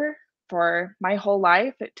snuffer for my whole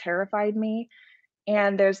life. It terrified me.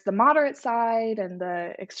 And there's the moderate side and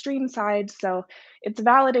the extreme side. So it's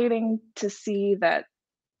validating to see that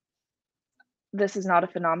this is not a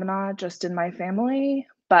phenomenon just in my family,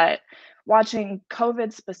 but watching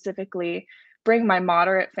COVID specifically bring my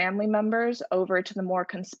moderate family members over to the more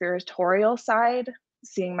conspiratorial side,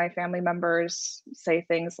 seeing my family members say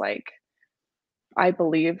things like, I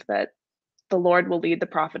believe that the Lord will lead the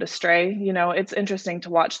prophet astray. You know, it's interesting to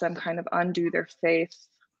watch them kind of undo their faith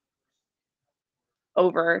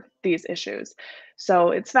over these issues.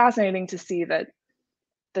 So it's fascinating to see that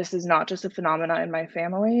this is not just a phenomenon in my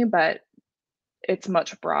family, but it's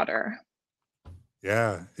much broader.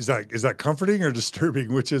 Yeah. Is that comforting or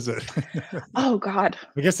disturbing? Which is it? Oh God.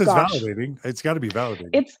 I guess it's Gosh. validating. It's got to be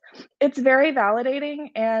validating. It's very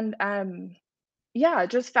validating and yeah,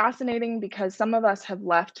 just fascinating because some of us have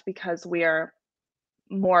left because we are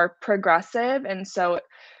more progressive, and so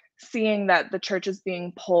seeing that the church is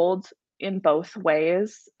being pulled in both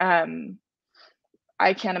ways,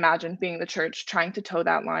 I can't imagine being the church trying to toe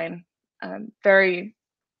that line. Very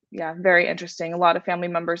interesting. A lot of family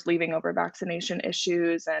members leaving over vaccination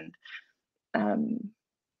issues and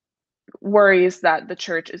worries that the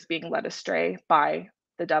church is being led astray by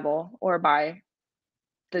the devil or by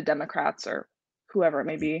the Democrats or whoever it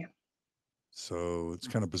may be. So it's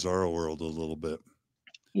kind of bizarre world a little bit.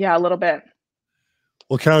 Yeah, a little bit.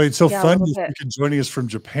 Well, Callie, it's so Yeah, a fun little you bit. can joining us from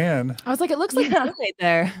Japan. I was like, it looks like midnight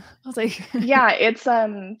there. I was like, Yeah, it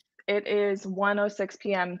is 1:06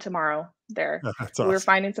 p.m. tomorrow there. That's We were awesome.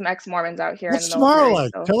 finding some ex-Mormons out here What's in the military. tomorrow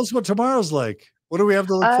like? So. Tell us what tomorrow's like. What do we have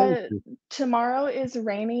to look forward to? Tomorrow is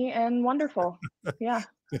rainy and wonderful. Yeah.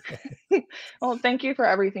 Well, thank you for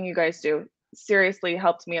everything you guys do. Seriously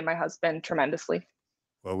helped me and my husband tremendously.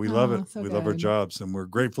 Well, we love it. so we love our good. jobs, and we're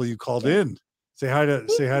grateful you called in. Say hi to your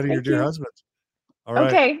Thank dear you. husband. All right.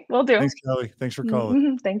 Okay, will do. Thanks, Callie. Thanks for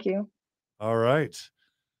calling. Thank you. All right.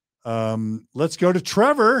 Let's go to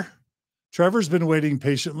Trevor. Trevor's been waiting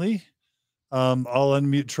patiently. I'll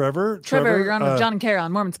unmute Trevor. Trevor, you're on with John and Carah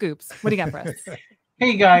on Mormon Scoops. What do you got for us?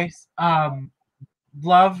 Hey guys,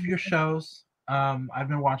 love your shows. I've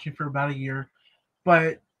been watching for about a year,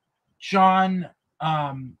 but John,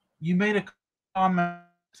 you made a comment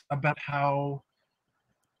about how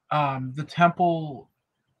the temple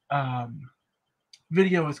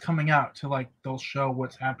video is coming out to like they'll show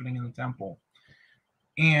what's happening in the temple.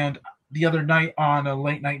 And the other night on a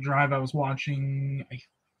late night drive, I was watching, I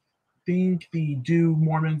think, the Do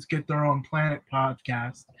Mormons Get Their Own Planet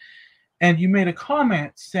podcast. And you made a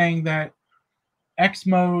comment saying that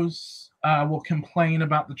ex-Mos will complain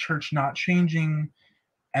about the church not changing.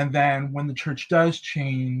 And then when the church does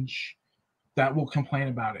change, that will complain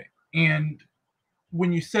about it. And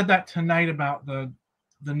when you said that tonight about the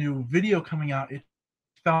new video coming out, it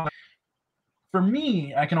felt like, for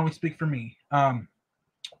me, I can only speak for me,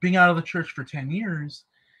 being out of the church for 10 years,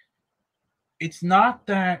 it's not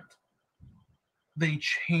that they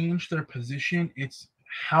changed their position, it's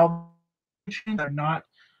how they're not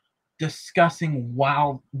discussing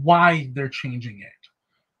why they're changing it.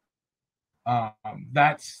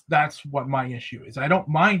 That's what my issue is. I don't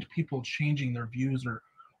mind people changing their views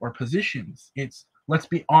or positions. It's let's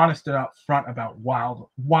be honest and up front about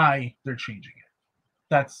why they're changing it.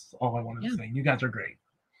 That's all I wanted to say. You guys are great.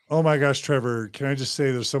 Oh my gosh, Trevor, can I just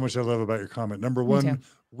say there's so much I love about your comment. Number one,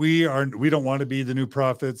 we don't want to be the new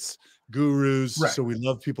prophets, gurus. Right. So we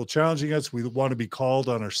love people challenging us. We want to be called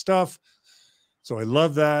on our stuff. So I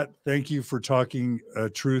love that. Thank you for talking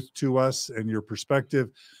truth to us and your perspective.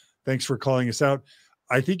 Thanks for calling us out.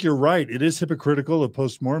 I think you're right. It is hypocritical of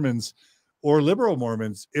post-Mormons or liberal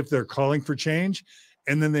Mormons if they're calling for change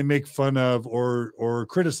and then they make fun of or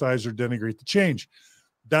criticize or denigrate the change.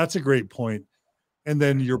 That's a great point. And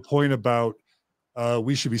then your point about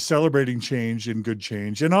we should be celebrating change and good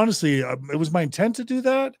change. And honestly, it was my intent to do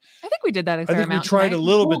that. I think we did that a I fair think we amount tried tonight. a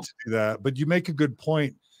little bit to do that, but you make a good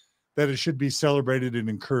point that it should be celebrated and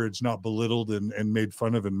encouraged, not belittled and made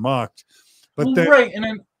fun of and mocked. But Well, then, right, and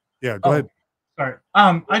then yeah, go ahead. Sorry.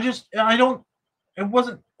 I don't. It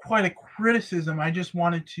wasn't quite a criticism. I just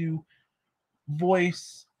wanted to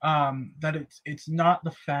voice that it's not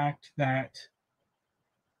the fact that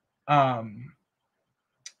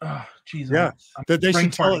Yeah, that they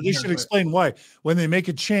should tell it. They should explain why. When they make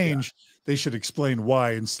a change, they should explain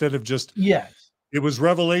why instead of just it was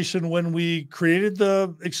revelation when we created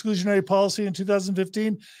the exclusionary policy in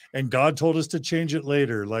 2015, and God told us to change it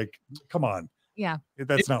later. Like, come on. Yeah,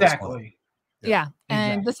 that's not exactly. Yeah.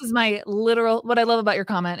 And this is my literal, what I love about your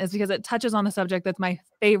comment is because it touches on a subject that's my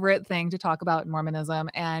favorite thing to talk about in Mormonism.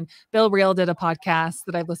 And Bill Reel did a podcast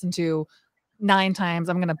that I've listened to 9 times.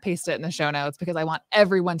 I'm going to paste it in the show notes because I want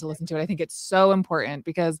everyone to listen to it. I think it's so important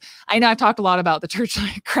because I know I've talked a lot about the church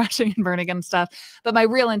like crashing and burning and stuff, but my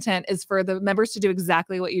real intent is for the members to do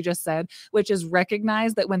exactly what you just said, which is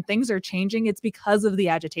recognize that when things are changing, it's because of the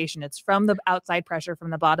agitation. It's from the outside pressure,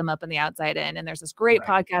 from the bottom up and the outside in. And there's this great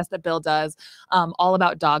podcast that Bill does all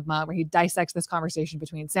about dogma, where he dissects this conversation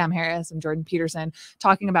between Sam Harris and Jordan Peterson,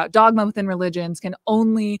 talking about dogma within religions can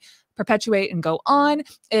only perpetuate and go on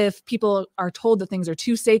if people are told that things are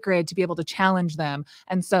too sacred to be able to challenge them.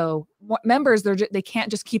 And so members, they can't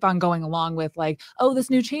just keep on going along with like, oh, this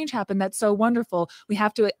new change happened. That's so wonderful. We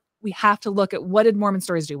have to look at, what did Mormon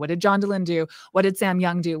Stories do? What did John Dehlin do? What did Sam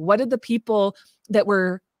Young do? What did the people that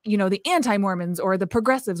were, the anti-Mormons or the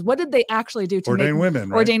progressives, what did they actually do to ordain women?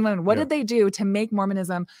 Right? Ordain women. What did they do to make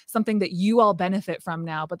Mormonism something that you all benefit from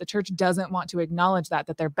now? But the church doesn't want to acknowledge that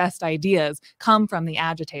their best ideas come from the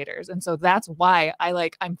agitators. And so that's why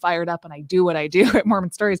I'm fired up and I do what I do at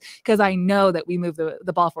Mormon Stories, because I know that we move the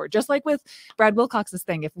ball forward. Just like with Brad Wilcox's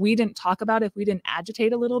thing, if we didn't talk about it, if we didn't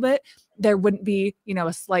agitate a little bit, there wouldn't be,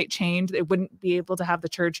 a slight change. It wouldn't be able to have the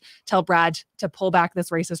church tell Brad to pull back this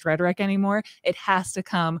racist rhetoric anymore. It has to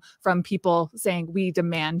come from people saying we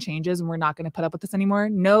demand changes and we're not going to put up with this anymore.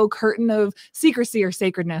 No curtain of secrecy or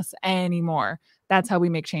sacredness anymore. That's how we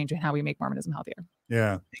make change and how we make Mormonism healthier.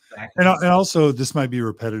 Yeah. Exactly. And also, this might be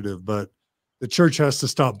repetitive, but the church has to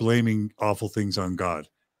stop blaming awful things on God.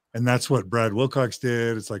 And that's what Brad Wilcox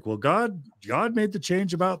did. It's like, well, God made the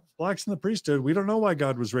change about blacks in the priesthood. We don't know why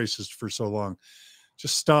God was racist for so long.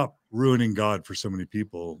 Just stop ruining God for so many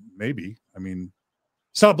people. Maybe.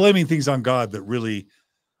 Stop blaming things on God that really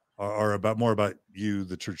are more about you,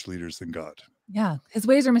 the church leaders, than God. Yeah. His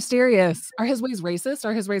ways are mysterious. Are his ways racist?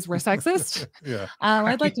 Are his ways sexist? Yeah.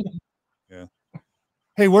 I'd like to. Yeah.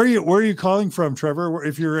 Hey, where are you calling from, Trevor?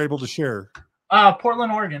 If you're able to share.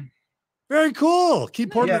 Portland, Oregon. Very cool.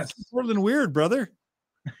 Keep Portland weird, brother.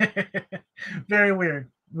 Very weird.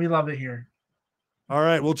 We love it here. All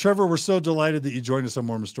right. Well, Trevor, we're so delighted that you joined us on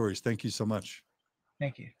Mormon Stories. Thank you so much.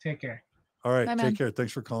 Thank you. Take care. All right. Take care.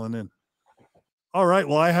 Thanks for calling in. All right.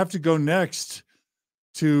 Well, I have to go next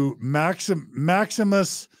to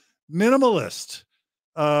Maximus Minimalist.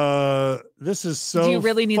 This is so Do you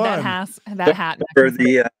really need fun. that hat? For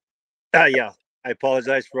the yeah. I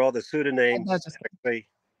apologize for all the pseudonyms. Actually,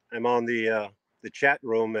 I'm on the chat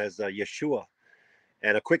room as Yeshua.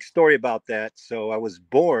 And a quick story about that. So I was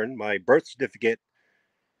born, my birth certificate,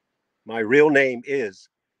 my real name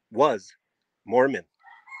was Mormon.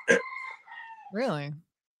 Really?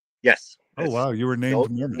 Yes. Oh wow, you were named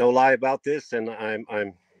Mormon. No lie about this, and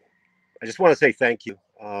I just want to say thank you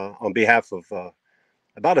on behalf of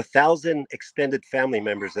about 1,000 extended family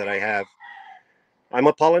members that I have. I'm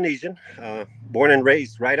a Polynesian, born and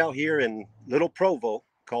raised right out here in Little Provo,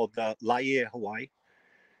 called Laie, Hawaii,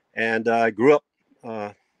 and I grew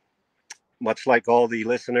up much like all the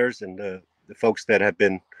listeners and the folks that have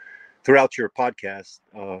been throughout your podcast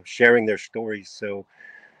sharing their stories. So,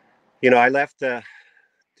 I left.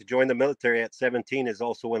 To join the military at 17 is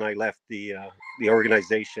also when I left the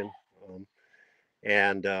organization,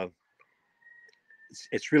 and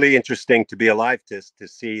it's really interesting to be alive to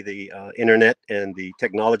see the internet and the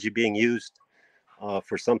technology being used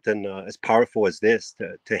for something as powerful as this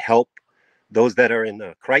to help those that are in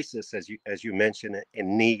a crisis, as you mentioned,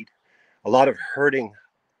 in need. A lot of hurting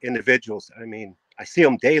individuals. I see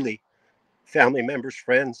them daily, family members,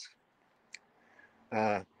 friends,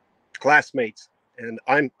 classmates. And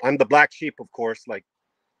I'm the black sheep, of course, like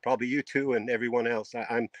probably you too and everyone else.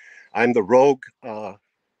 I'm the rogue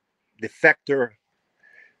defector.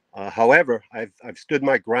 However, I've stood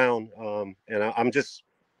my ground, and I'm just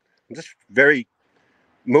very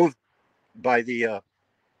moved by the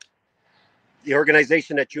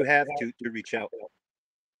organization that you have to reach out.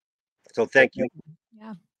 So thank you.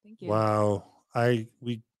 Yeah, thank you. Wow.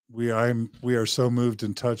 We are so moved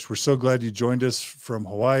and touched. We're so glad you joined us from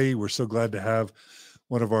Hawaii. We're so glad to have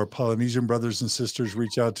one of our Polynesian brothers and sisters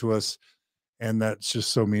reach out to us. And that's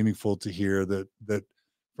just so meaningful to hear that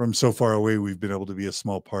from so far away, we've been able to be a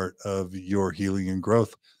small part of your healing and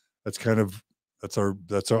growth. That's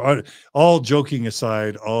our all joking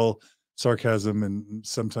aside, all sarcasm and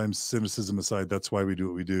sometimes cynicism aside, that's why we do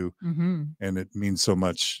what we do. Mm-hmm. And it means so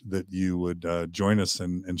much that you would join us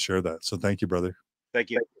and share that. So thank you, brother. Thank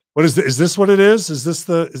you. What is this what it is? Is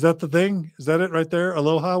that the thing? Is that it right there?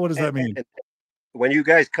 Aloha? What does that mean? And when you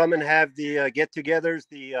guys come and have the get-togethers,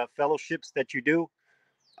 the fellowships that you do,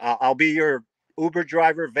 I'll be your Uber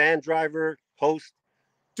driver, van driver, host.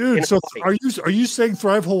 Dude, so are you saying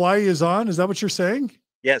Thrive Hawaii is on? Is that what you're saying?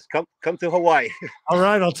 Yes, come to Hawaii. All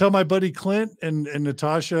right, I'll tell my buddy Clint and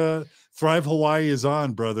Natasha, Thrive Hawaii is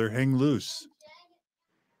on, brother. Hang loose.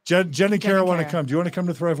 Jen and Carah want to come. Do you want to come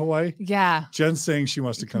to Thrive Hawaii? Yeah. Jen's saying she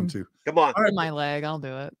wants to come too. Come on. All right. My leg. I'll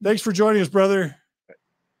do it. Thanks for joining us, brother.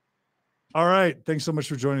 All right. Thanks so much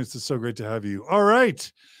for joining us. It's so great to have you. All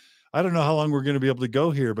right. I don't know how long we're going to be able to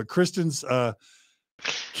go here, but Kirsten has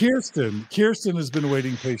been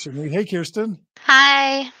waiting patiently. Hey, Kirsten.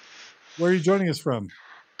 Hi. Where are you joining us from?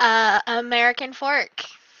 American Fork.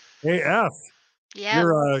 AF.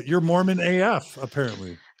 Yeah. You're Mormon AF,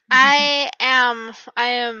 apparently. I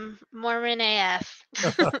am Mormon AF.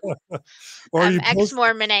 Or I'm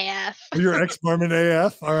ex-Mormon AF. You're ex-Mormon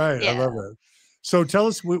AF? All right. Yeah. I love that. So tell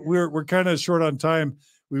us, we're kind of short on time.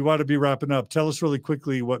 We want to be wrapping up. Tell us really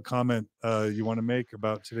quickly what comment you want to make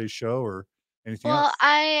about today's show or anything else.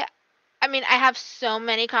 Well, I mean, I have so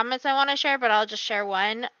many comments I want to share, but I'll just share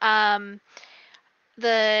one.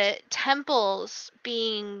 The temples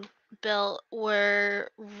being built were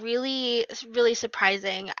really, really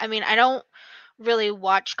surprising. I mean, I don't really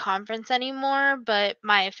watch conference anymore, but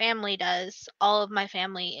my family does. All of my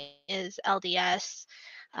family is LDS.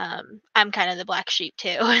 I'm kind of the black sheep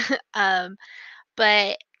too.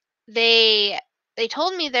 But they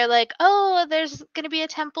told me, they're like, oh, there's going to be a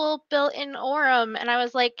temple built in Orem. And I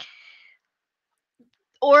was like,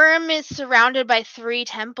 Orem is surrounded by 3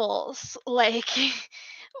 temples. Like,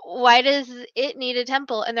 why does it need a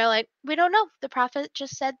temple? And they're like, we don't know. The prophet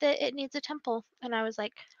just said that it needs a temple. And I was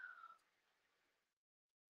like,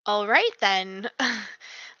 all right then.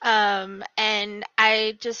 And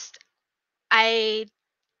I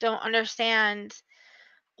don't understand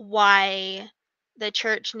why the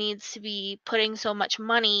church needs to be putting so much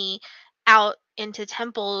money out into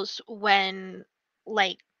temples when,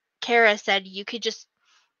 like Carah said, you could just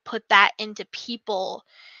put that into people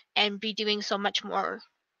and be doing so much more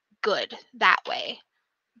good that way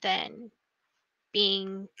than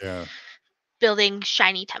building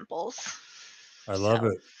shiny temples. I love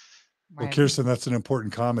it. Well, Kirsten, that's an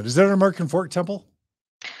important comment. Is that an American Fork temple?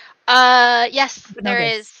 Yes, there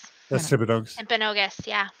is. That's Timpanogos. Timpanogos,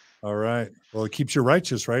 yeah. All right. Well, it keeps you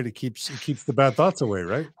righteous, right? It keeps the bad thoughts away,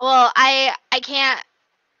 right? Well, I can't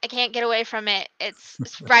get away from it.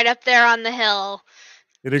 It's right up there on the hill.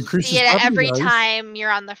 It increases every values. Time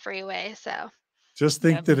you're on the freeway. So just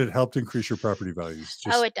think that it helped increase your property values.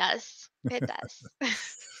 It does. It does.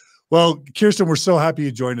 Well, Kirsten, we're so happy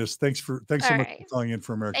you joined us. Thanks so much for calling in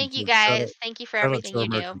for American. Thank you guys. Thank you for everything you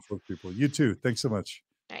do. People. You too. Thanks so much.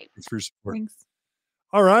 All right. Thanks for your support. Thanks.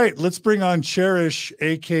 All right, let's bring on Cherish,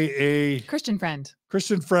 aka Christian Friend,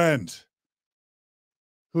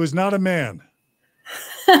 who is not a man.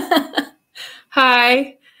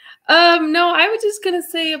 Hi. No, I was just gonna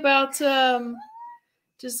say about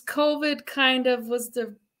just COVID kind of was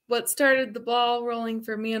what started the ball rolling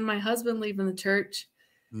for me and my husband leaving the church.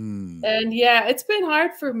 And yeah, it's been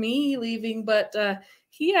hard for me leaving, but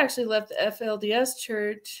he actually left the FLDS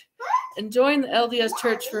church and joined the LDS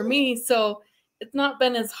church for me. So it's not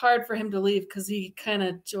been as hard for him to leave because he kind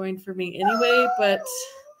of joined for me anyway. But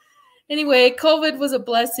anyway, COVID was a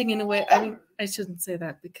blessing in a way. I mean, I shouldn't say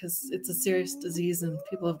that because it's a serious disease and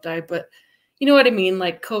people have died. But you know what I mean?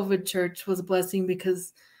 Like COVID church was a blessing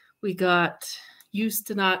because we got used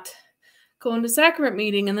to not going to sacrament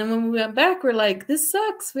meeting. And then when we went back, we're like, this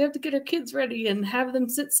sucks. We have to get our kids ready and have them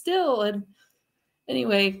sit still. And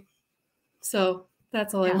anyway, so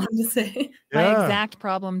that's all I wanted to say. My exact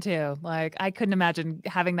problem too. Like I couldn't imagine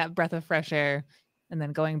having that breath of fresh air and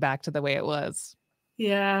then going back to the way it was.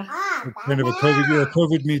 Yeah. Kind of a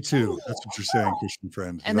COVID me too. That's what you're saying, Christian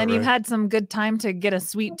Friend. And then you've had some good time to get a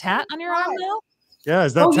sweet tat on your arm now? Yeah,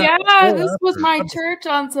 is that this was my church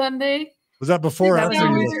on Sunday. Was that before or 6 after you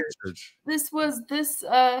hours. left the church? This was this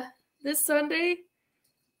Sunday.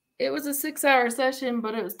 It was a 6-hour session,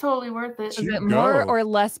 but it was totally worth it. Is it more or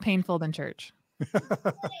less painful than church?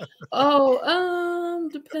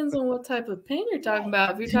 Depends on what type of pain you're talking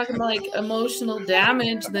about. If you're talking like emotional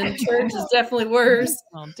damage, then church is definitely worse.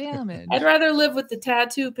 Emotional damage. I'd rather live with the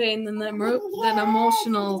tattoo pain than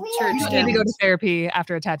emotional church You need damage. to go to therapy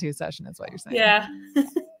after a tattoo session, is what you're saying. Yeah.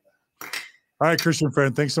 All right, Christian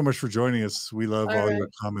friend, thanks so much for joining us. We love all your right.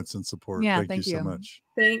 comments and support. Yeah, thank you so much.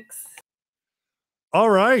 Thanks. All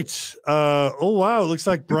right. Oh wow, it looks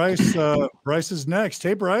like Bryce Bryce is next.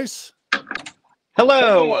 Hey Bryce.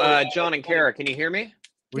 Hello, John and Carah. Can you hear me?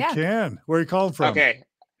 We can. Where are you calling from? Okay.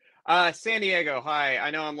 San Diego. Hi.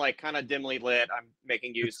 I know I'm like kind of dimly lit. I'm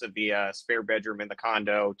making use of the spare bedroom in the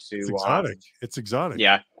condo to. It's exotic. It's exotic.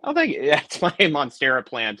 Yeah. Oh, thank you. Yeah, it's my Monstera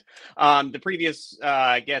plant. The previous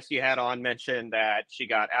guest you had on mentioned that she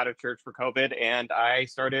got out of church for COVID, and I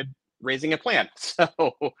started raising a plant. So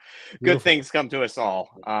good things come to us all.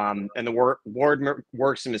 And the Lord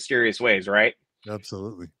works in mysterious ways, right?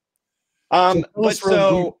 Absolutely.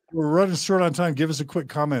 So we're running short on time. Give us a quick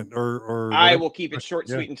comment, or I will keep it short,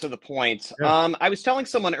 sweet, and to the point. Yeah. I was telling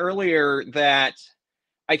someone earlier that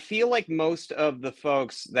I feel like most of the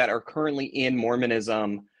folks that are currently in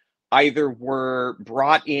Mormonism either were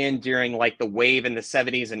brought in during like the wave in the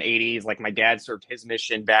 70s and 80s, like my dad served his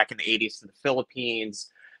mission back in the 80s to the Philippines.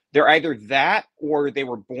 They're either that or they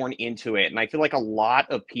were born into it. And I feel like a lot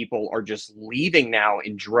of people are just leaving now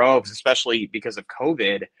in droves, especially because of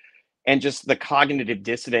COVID and just the cognitive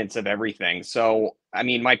dissonance of everything. So, I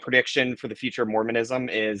mean, my prediction for the future of Mormonism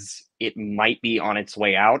is it might be on its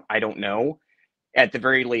way out. I don't know. At the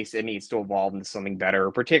very least, it needs to evolve into something better,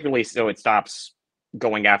 particularly so it stops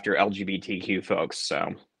going after LGBTQ folks.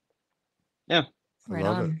 So, yeah. I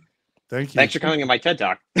love it. Thank you. Thanks for coming to my TED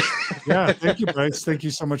Talk. Yeah, thank you, Bryce. Thank you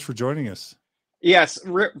so much for joining us. Yes,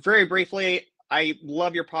 very briefly, I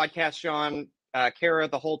love your podcast, Sean, Carah,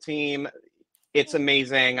 the whole team. It's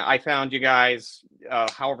amazing. I found you guys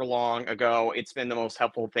however long ago. It's been the most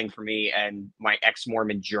helpful thing for me and my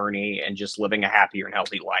ex-Mormon journey and just living a happier and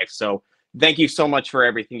healthy life. So thank you so much for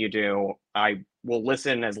everything you do. I will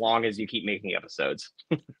listen as long as you keep making episodes.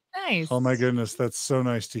 Nice. Oh my goodness, that's so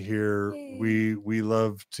nice to hear. We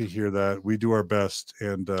love to hear that. We do our best,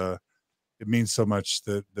 and it means so much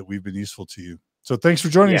that we've been useful to you. So thanks for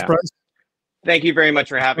joining us, Bryce. Thank you very much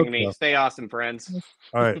for having me. Stay awesome, friends.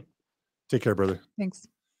 All right. Take care, brother. Thanks.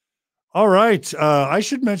 All right. I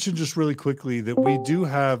should mention just really quickly that we do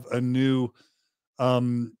have a new,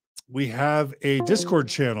 we have a Discord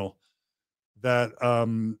channel that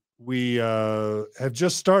we have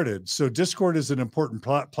just started. So Discord is an important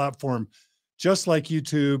platform, just like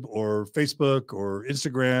YouTube or Facebook or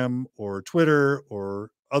Instagram or Twitter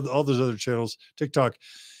or all those other channels, TikTok.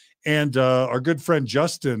 And our good friend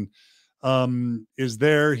Justin is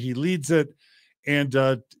there. He leads it.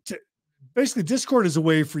 And basically, Discord is a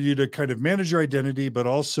way for you to kind of manage your identity, but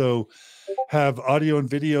also have audio and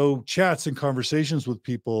video chats and conversations with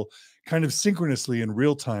people kind of synchronously in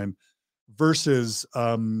real time versus,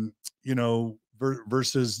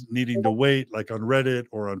 versus needing to wait like on Reddit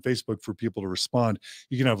or on Facebook for people to respond.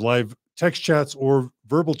 You can have live text chats or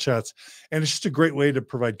verbal chats, and it's just a great way to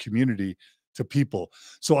provide community to people.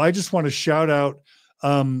 So I just want to shout out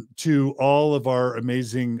to all of our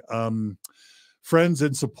amazing friends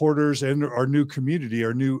and supporters and our new community,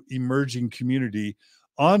 our new emerging community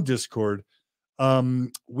on Discord.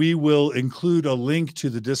 We will include a link to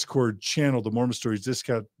the Discord channel, the Mormon Stories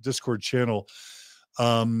Discord channel,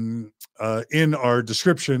 in our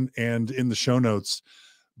description and in the show notes.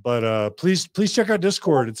 But please check out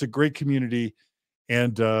Discord. It's a great community,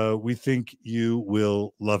 and we think you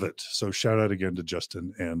will love it. So shout out again to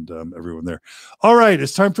Justin and everyone there. All right,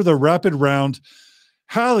 it's time for the rapid round.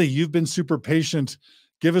 Hallie, you've been super patient.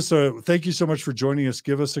 Thank you so much for joining us.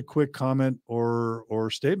 Give us a quick comment or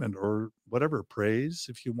statement or whatever, praise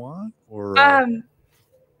if you want. Or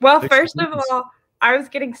well, first of all, I was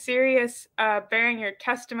getting serious, bearing your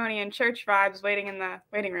testimony and church vibes, waiting in the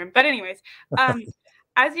waiting room. But anyways,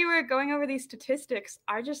 as you were going over these statistics,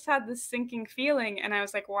 I just had this sinking feeling, and I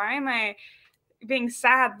was like, why am I being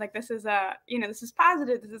sad? Like, this is this is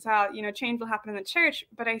positive. This is how change will happen in the church.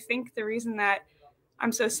 But I think the reason that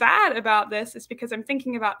I'm so sad about this is because I'm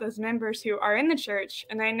thinking about those members who are in the church,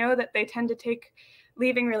 and I know that they tend to take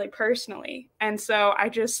leaving really personally. And so I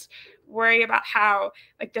just worry about how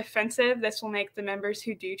defensive this will make the members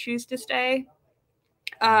who do choose to stay,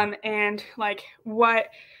 and what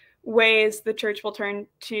ways the church will turn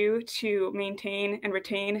to maintain and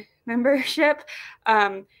retain membership,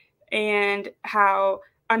 and how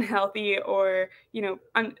unhealthy or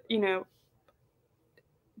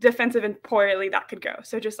defensive and poorly that could go.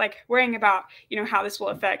 So just like worrying about how this will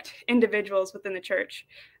affect individuals within the church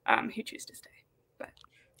who choose to stay. But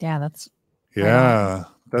yeah, that's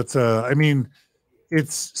I mean,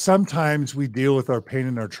 it's sometimes we deal with our pain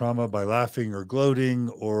and our trauma by laughing or gloating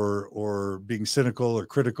or being cynical or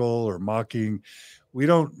critical or mocking. We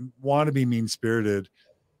don't want to be mean-spirited.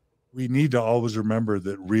 We need to always remember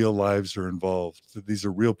that real lives are involved, that these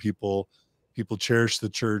are real people. People cherish the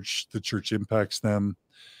church impacts them.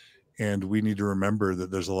 And we need to remember that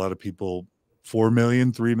there's a lot of people, 4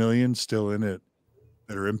 million, 3 million still in it,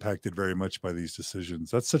 that are impacted very much by these decisions.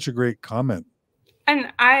 That's such a great comment.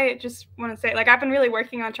 And I just want to say, like, I've been really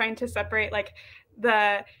working on trying to separate like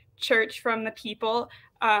the church from the people.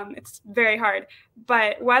 It's very hard,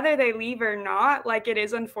 but whether they leave or not, like, it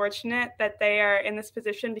is unfortunate that they are in this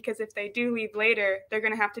position, because if they do leave later, they're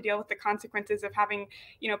going to have to deal with the consequences of having,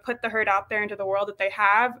 put the hurt out there into the world that they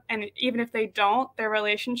have. And even if they don't, their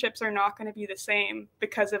relationships are not going to be the same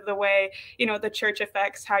because of the way, the church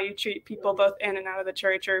affects how you treat people both in and out of the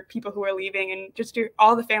church, or people who are leaving, and just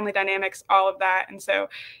all the family dynamics, all of that. And so,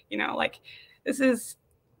 like, this is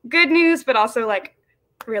good news, but also like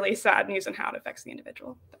really sad news on how it affects the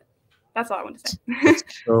individual. But that's all I want to say.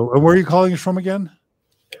 So, and where are you calling us from again?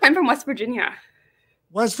 I'm from West Virginia.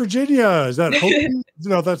 West Virginia. Is that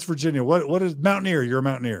no, that's Virginia. What is Mountaineer? You're a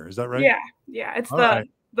Mountaineer, is that right? Yeah. It's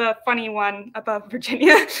the funny one above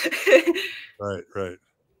Virginia. Right.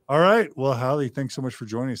 All right. Well, Hallie, thanks so much for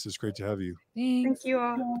joining us. It's great to have you. Thank you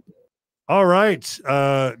all. All right.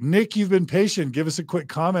 Nick, you've been patient. Give us a quick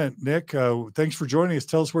comment, Nick. Thanks for joining us.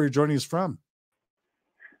 Tell us where you're joining us from.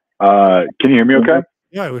 Can you hear me okay?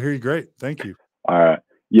 Yeah, we hear you great. Thank you. All right.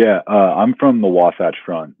 Yeah, I'm from the Wasatch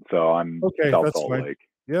Front, so I'm South that's Salt fine. Lake.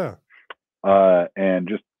 Yeah. And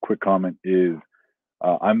just quick comment is,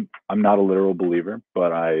 I'm not a literal believer,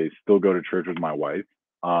 but I still go to church with my wife.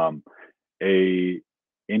 A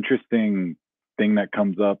interesting thing that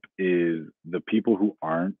comes up is the people who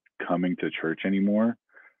aren't coming to church anymore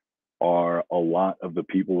are a lot of the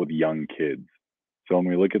people with young kids. So when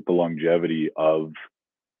we look at the longevity of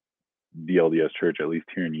the LDS Church, at least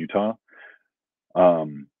here in Utah,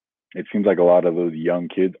 it seems like a lot of those young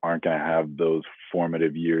kids aren't going to have those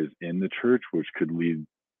formative years in the church, which could lead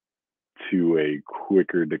to a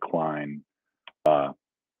quicker decline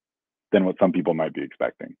than what some people might be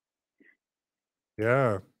expecting.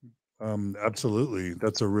 Yeah, absolutely.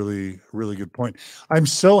 That's a really, really good point. I'm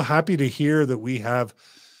so happy to hear that we have,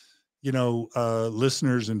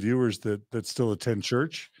 listeners and viewers that still attend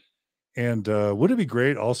church. And would it be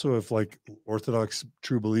great also if like Orthodox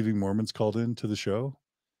true believing Mormons called in to the show?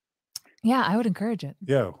 Yeah, I would encourage it.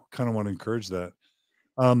 Yeah, kind of want to encourage that.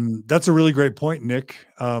 That's a really great point, Nick.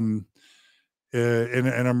 And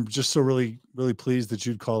I'm just so really, really pleased that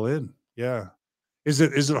you'd call in. Yeah. Is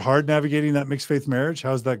it hard navigating that mixed faith marriage?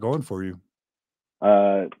 How's that going for you?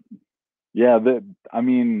 Yeah, I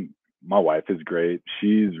mean, my wife is great.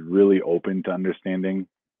 She's really open to understanding.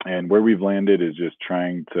 And where we've landed is just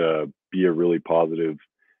trying to be a really positive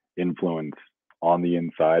influence on the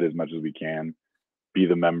inside as much as we can, be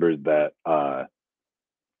the members that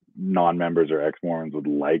non-members or ex-Mormons would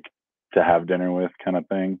like to have dinner with, kind of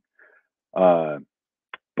thing.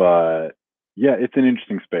 But yeah, it's an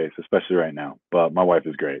interesting space, especially right now. But my wife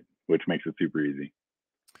is great, which makes it super easy.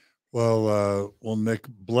 Well, Nick,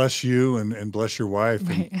 bless you and bless your wife.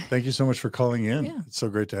 Right. And thank you so much for calling in. Yeah. It's so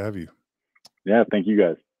great to have you. Yeah, thank you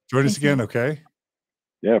guys. Join us again, okay?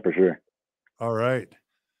 Yeah, for sure. All right.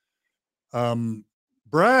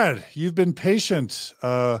 Brad, you've been patient.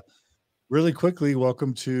 Really quickly,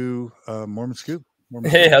 welcome to Mormon Scoop.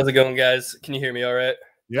 Hey, how's it going, guys? Can you hear me all right?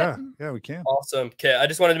 Yeah, we can. Awesome. Okay, I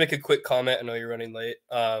just wanted to make a quick comment. I know you're running late.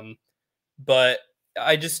 But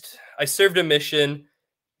I served a mission,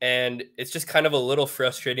 and it's just kind of a little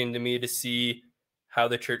frustrating to me to see how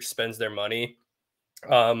the church spends their money.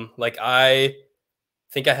 Like, I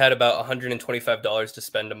think I had about $125 to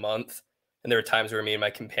spend a month, and there were times where me and my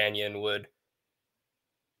companion would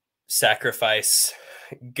sacrifice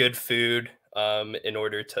good food in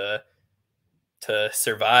order to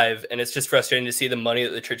survive. And it's just frustrating to see the money that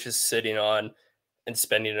the church is sitting on and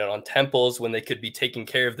spending it on temples when they could be taking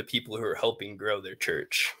care of the people who are helping grow their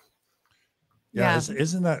church. Yeah.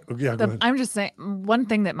 Isn't that? Yeah. Go ahead. I'm just saying, one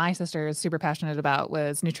thing that my sister is super passionate about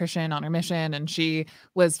was nutrition on her mission. And she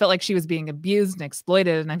felt like she was being abused and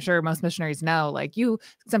exploited. And I'm sure most missionaries know, like, you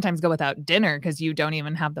sometimes go without dinner because you don't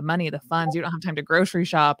even have the money, the funds, you don't have time to grocery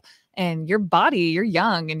shop, and your body, you're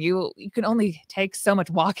young, and you can only take so much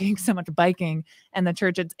walking, so much biking. And the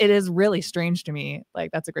church, it is really strange to me.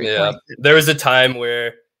 Like, that's a great point. There was a time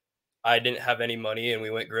where I didn't have any money, and we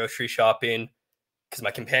went grocery shopping because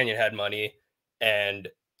my companion had money. And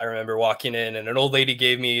I remember walking in, and an old lady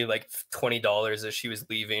gave me like $20 as she was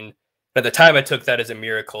leaving. At the time, I took that as a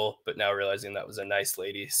miracle, but now realizing that was a nice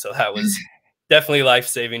lady. So that was definitely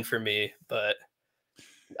life-saving for me. But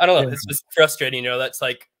I don't know. Yeah. It's just frustrating. You know, that's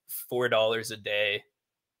like $4 a day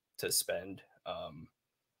to spend.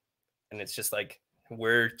 And it's just like,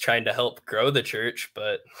 we're trying to help grow the church,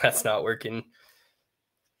 but that's not working.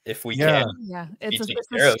 If we can,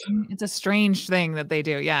 it's a strange thing that they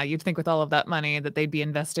do. Yeah, you'd think with all of that money that they'd be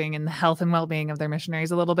investing in the health and well-being of their missionaries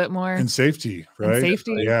a little bit more, and safety, right? And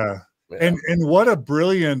safety, yeah. And what a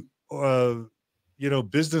brilliant,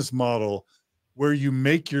 business model where you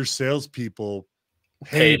make your salespeople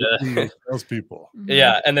pay to be your salespeople.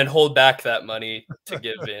 Yeah, and then hold back that money to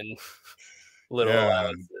give in little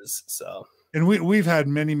allowances. So, and we've had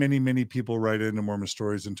many people write into Mormon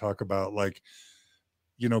Stories and talk about, like,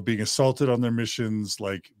 being assaulted on their missions,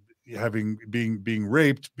 like being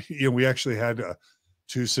raped. We actually had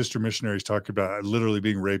 2 sister missionaries talk about literally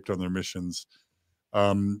being raped on their missions.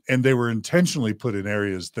 And they were intentionally put in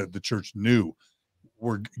areas that the church knew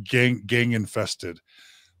were gang infested,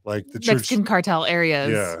 like the Mexican cartel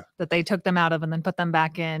areas that they took them out of and then put them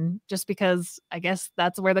back in, just because I guess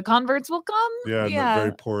that's where the converts will come.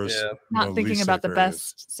 Very porous, not thinking about the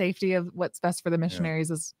best safety of what's best for the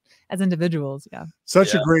missionaries as individuals.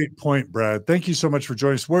 Such a great point, Brad. Thank you so much for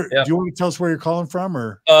joining us. Do you want to tell us where you're calling from?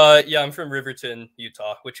 Or I'm from Riverton,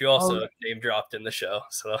 Utah, which you also name dropped in the show.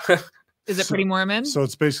 So is it pretty Mormon? So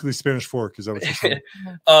it's basically Spanish Fork. Is that what you're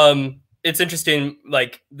saying? It's interesting.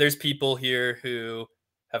 Like, there's people here who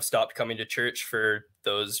have stopped coming to church for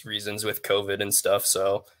those reasons with COVID and stuff.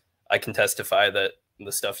 So I can testify that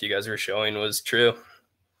the stuff you guys were showing was true.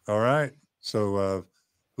 All right. So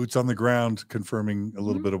boots on the ground, confirming a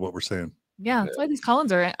little bit of what we're saying. Yeah, that's why these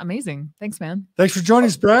call-ins are amazing. Thanks, man. Thanks for joining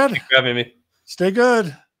us, Brad. Thanks for having me. Stay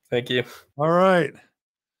good. Thank you. All right.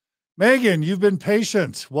 Megan, you've been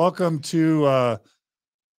patient. Welcome to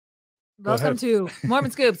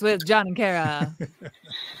Mormon Scoops with John and Carah.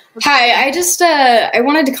 Hi, I just I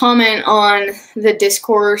wanted to comment on the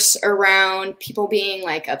discourse around people being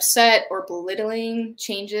like upset or belittling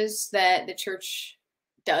changes that the church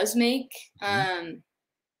does make. I'm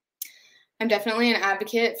definitely an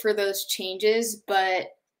advocate for those changes, but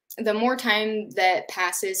the more time that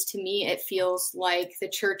passes, to me, it feels like the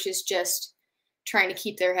church is just trying to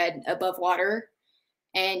keep their head above water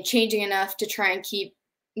and changing enough to try and keep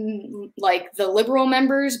like the liberal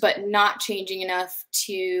members, but not changing enough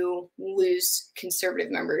to lose conservative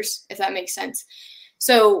members, if that makes sense.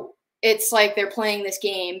 So it's like they're playing this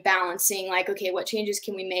game, balancing like, okay, what changes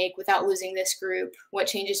can we make without losing this group? What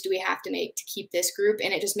changes do we have to make to keep this group?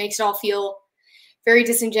 And it just makes it all feel very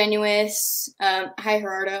disingenuous. Hi,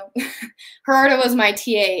 Gerardo. Gerardo was my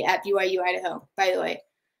TA at BYU, Idaho, by the way.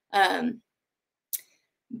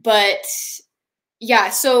 But yeah,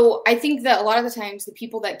 so I think that a lot of the times the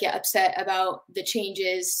people that get upset about the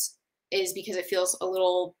changes is because it feels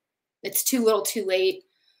it's too little too late,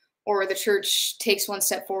 or the church takes 1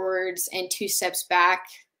 step forwards and 2 steps back.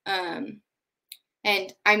 And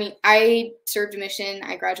I mean, I served a mission.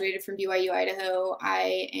 I graduated from BYU, Idaho.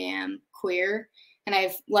 I am queer and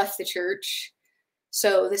I've left the church.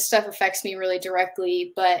 So this stuff affects me really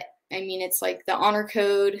directly, but I mean, it's like the honor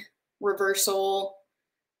code reversal,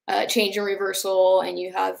 change and reversal, and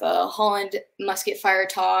you have Holland musket fire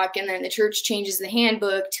talk, and then the church changes the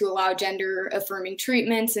handbook to allow gender affirming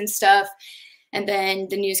treatments and stuff. And then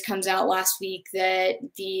the news comes out last week that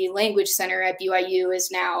the language center at BYU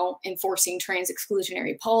is now enforcing trans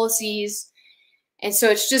exclusionary policies. And so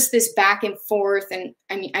it's just this back and forth. And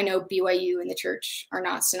I mean, I know BYU and the church are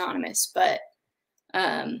not synonymous, but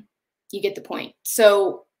you get the point.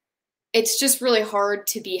 So it's just really hard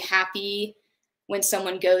to be happy when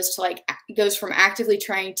someone goes from actively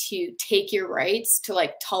trying to take your rights to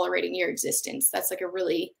like tolerating your existence. That's like a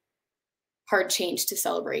really hard change to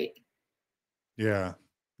celebrate. Yeah,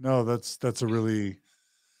 no, that's a really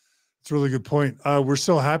good point. We're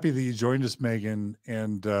so happy that you joined us, Megan.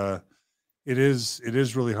 And it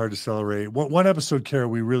is really hard to celebrate. One episode, Carah,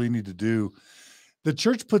 we really need to do. The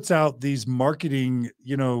church puts out these marketing,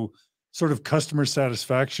 sort of customer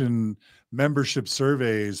satisfaction membership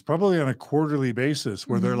surveys, probably on a quarterly basis,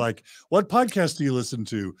 where they're like, what podcast do you listen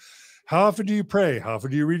to? How often do you pray? How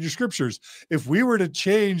often do you read your scriptures? If we were to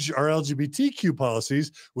change our LGBTQ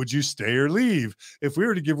policies, would you stay or leave? If we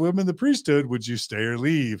were to give women the priesthood, would you stay or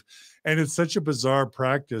leave? And it's such a bizarre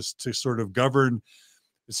practice to sort of govern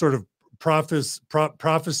sort of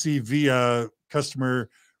prophecy via customer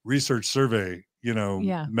research survey,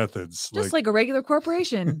 methods. Just like a regular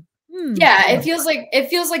corporation. Yeah, it feels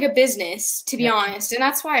like a business, to be honest, and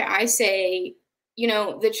that's why I say,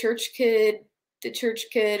 the church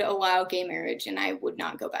could allow gay marriage, and I would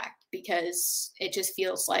not go back because it just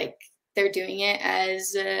feels like they're doing it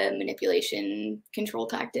as a manipulation control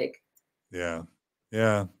tactic. Yeah,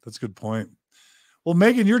 that's a good point. Well,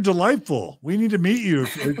 Megan, you're delightful. We need to meet you.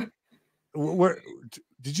 Where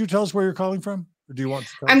did you tell us where you're calling from, or do you want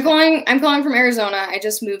to tell I'm us? I'm calling from Arizona. I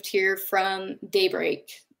just moved here from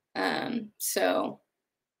Daybreak. So.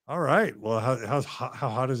 All right. Well, how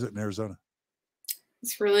hot is it in Arizona?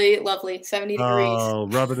 It's really lovely, 70 degrees. Oh,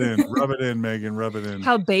 rub it in, Megan, rub it in.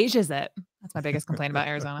 How beige is it? That's my biggest complaint about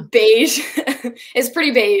Arizona. Beige. It's pretty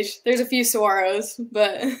beige. There's a few saguaros,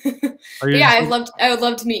 but yeah, I would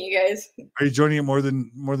love to meet you guys. Are you joining it more than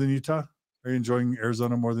Utah? Are you enjoying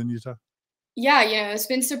Arizona more than Utah? Yeah, it's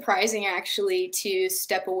been surprising actually to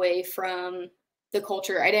step away from the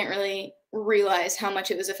culture. I didn't really realize how much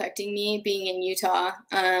it was affecting me being in Utah.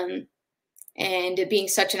 And it being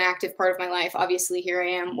such an active part of my life. Obviously, here I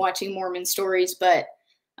am watching Mormon stories, but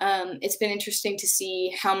it's been interesting to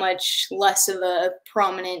see how much less of a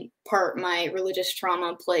prominent part my religious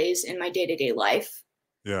trauma plays in my day-to-day life,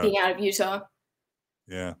 being out of Utah.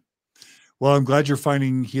 Yeah. Well, I'm glad you're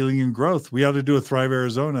finding healing and growth. We ought to do a Thrive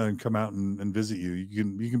Arizona and come out and visit you.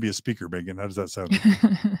 You can be a speaker, Megan. How does that sound?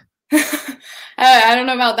 I don't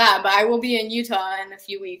know about that, but I will be in Utah in a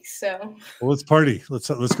few weeks. So well, let's party. Let's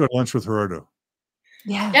go to lunch with Gerardo.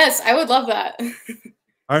 Yeah. Yes, I would love that.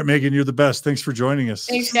 All right, Megan, you're the best. Thanks for joining us.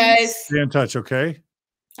 Thanks, guys. Stay in touch, okay?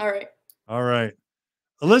 All right. All right.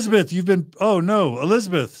 Elizabeth,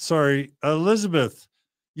 Elizabeth, sorry. Elizabeth,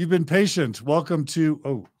 you've been patient. Welcome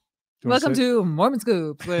to Welcome to Mormon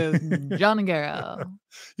Scoop with John and Carah.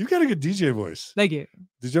 You've got a good DJ voice. Thank you.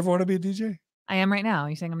 Did you ever want to be a DJ? I am right now. Are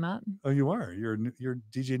you saying I'm not? Oh, you are. You're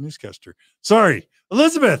a DJ newscaster. Sorry.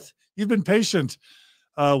 Elizabeth, you've been patient.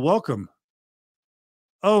 Welcome.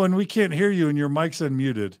 Oh, and we can't hear you and your mic's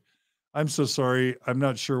unmuted. I'm so sorry. I'm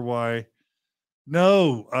not sure why.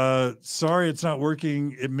 No, sorry, it's not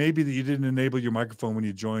working. It may be that you didn't enable your microphone when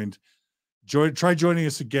you joined. Try joining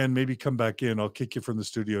us again. Maybe come back in. I'll kick you from the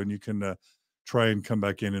studio and you can try and come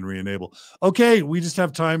back in and re-enable. Okay, we just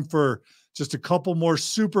have time for just a couple more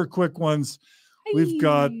super quick ones. Hey. We've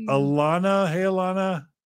got Alana. Hey, Alana.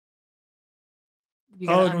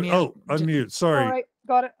 Unmute. Sorry. All right,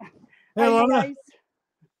 got it. Hey, Alana. Guys?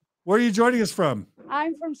 Where are you joining us from?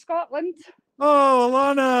 I'm from Scotland. Oh,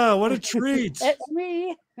 Alana, what a treat. It's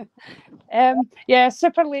me. Yeah,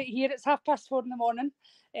 super late here. It's 4:30 in the morning.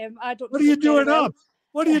 What are you doing up?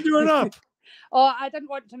 What are you doing up? Oh, I didn't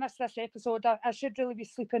want to miss this episode. I should really be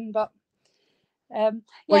sleeping, but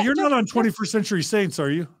well, you're not on 21st Century Saints, are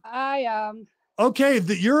you? I am. Okay,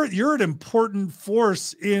 you're an important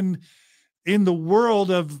force in the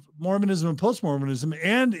world of Mormonism and post-Mormonism,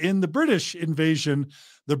 and in the British invasion,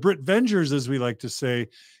 the Brit Vengers, as we like to say.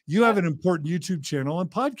 You have an important YouTube channel and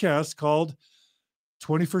podcast called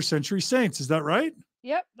 21st Century Saints. Is that right?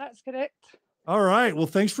 Yep, that's correct. All right. Well,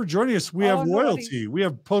 thanks for joining us. We have royalty. We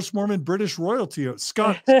have post-Mormon British royalty.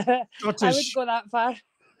 Scottish. I wouldn't go that far.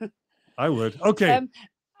 I would. Okay.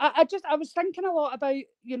 I was thinking a lot about,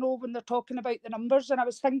 when they're talking about the numbers, and I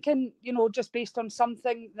was thinking, just based on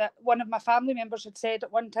something that one of my family members had said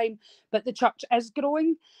at one time, but the church is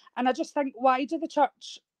growing. And I just think, why do the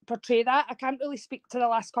church portray that? I can't really speak to the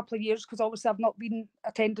last couple of years because obviously I've not been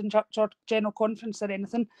attending church or general conference or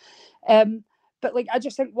anything. But I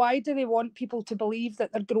just think, why do they want people to believe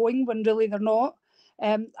that they're growing when really they're not?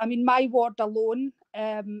 I mean, my ward alone,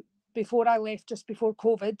 before I left, just before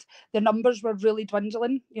COVID, the numbers were really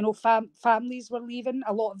dwindling. Families were leaving,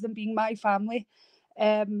 a lot of them being my family.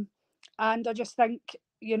 And I just think,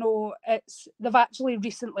 they've actually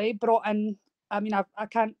recently brought in, I mean, I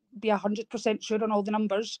can't be 100% sure on all the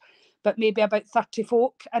numbers, but maybe about 30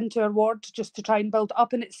 folk into our ward just to try and build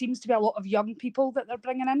up. And it seems to be a lot of young people that they're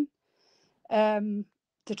bringing in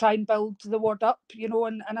to try and build the ward up,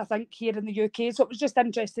 and I think here in the UK. So it was just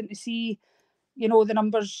interesting to see, the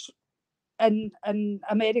numbers in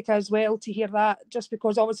America as well, to hear that, just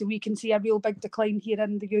because obviously we can see a real big decline here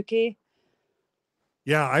in the UK.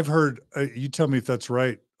 Yeah, I've heard, you tell me if that's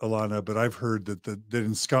right, Alana, but I've heard that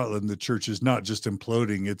in Scotland, the church is not just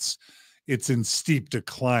imploding, it's in steep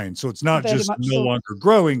decline. So it's not just no longer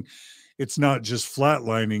growing. It's not just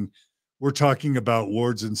flatlining. We're talking about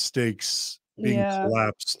wards and stakes being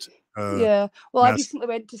collapsed. Well, I recently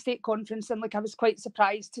went to state conference, and I was quite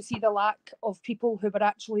surprised to see the lack of people who were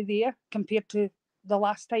actually there compared to the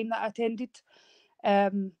last time that I attended.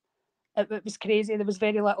 It was crazy. There was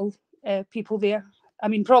very little people there. I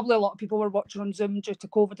mean, probably a lot of people were watching on Zoom due to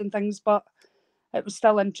COVID and things, but it was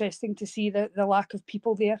still interesting to see the lack of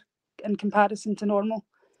people there in comparison to normal.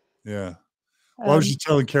 Yeah. Well, I was just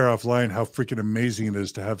telling Carah offline how freaking amazing it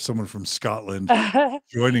is to have someone from Scotland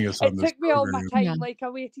joining us on It this took me all my program. time. Like, I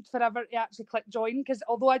waited forever to actually click join, because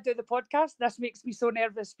although I do the podcast, this makes me so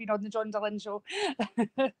nervous being on the John Dylan show.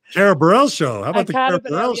 Carah Burrell show. How about the Carah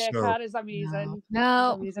Burrell yeah, show? Cara's amazing.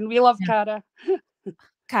 No. She's amazing. We love Cara.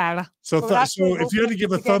 Cara. So, We were actually so if you had to hoping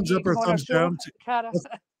give a to get thumbs you up to or come on our thumbs show, down, Cara.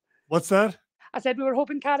 what's that? I said we were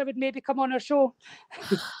hoping Cara would maybe come on our show.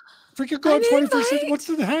 Freaking go on 21st century. What's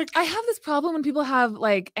the heck? I have this problem when people have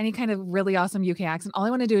like any kind of really awesome UK accent. All I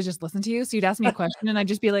want to do is just listen to you. So you'd ask me a question and I'd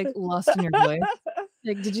just be like lost in your voice.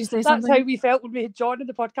 Like, did you say something? That's how we felt when we had John in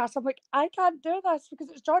the podcast. I'm like, I can't do this because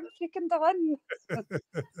it's John freaking Dylan.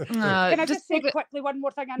 Can I just say quickly one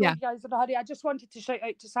more thing? I know you guys are in a hurry. I just wanted to shout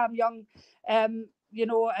out to Sam Young, you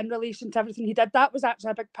know, in relation to everything he did. That was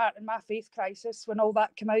actually a big part in my faith crisis when all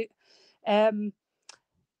that came out.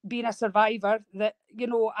 Being a survivor, that, you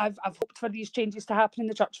know, I've hoped for these changes to happen in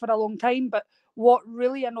the church for a long time, but what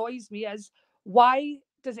really annoys me is, why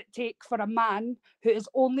does it take for a man who is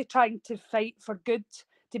only trying to fight for good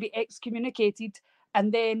to be excommunicated,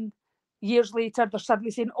 and then years later they're suddenly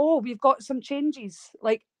saying, oh, we've got some changes?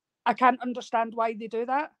 Like, I can't understand why they do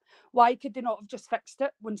that. Why could they not have just fixed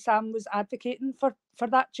it when Sam was advocating for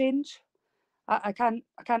that change? I can't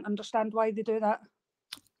understand why they do that.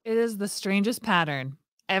 It is the strangest pattern.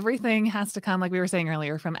 Everything has to come, like we were saying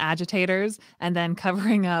earlier, from agitators and then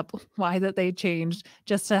covering up why that they changed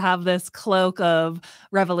just to have this cloak of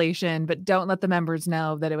revelation, but don't let the members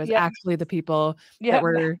know that it was actually the people that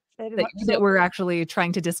were actually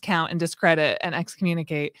trying to discount and discredit and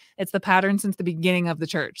excommunicate. It's the pattern since the beginning of the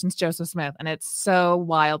church, since Joseph Smith. And it's so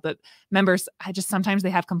wild that members, sometimes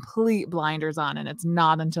they have complete blinders on, and it's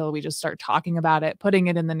not until we just start talking about it, putting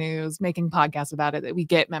it in the news, making podcasts about it, that we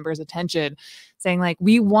get members' attention, saying like,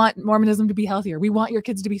 we want Mormonism to be healthier. We want your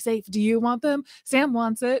kids to be safe. Do you want them? Sam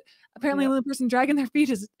wants it. Apparently the only person dragging their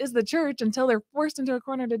feet is the church until they're forced into a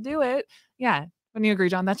corner to do it. Yeah. Wouldn't you agree,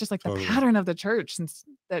 John? That's just like the pattern of the church since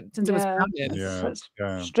it was founded. It's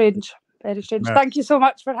strange. Very strange. Matt. Thank you so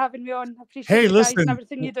much for having me on. I appreciate you guys listen, and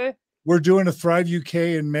everything you do. We're doing a Thrive UK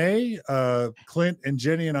in May. Clint and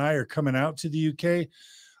Jenny and I are coming out to the UK.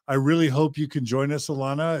 I really hope you can join us,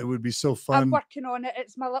 Alana. It would be so fun. I'm working on it.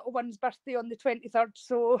 It's my little one's birthday on the 23rd,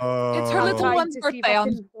 so it's her little one's birthday. I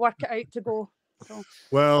can work it out to go. So.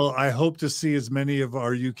 Well, I hope to see as many of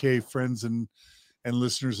our UK friends and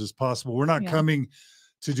listeners as possible. We're not coming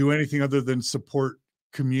to do anything other than support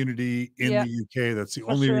community in the UK. That's the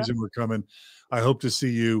only reason we're coming. I hope to see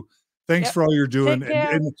you. Thanks for all you're doing.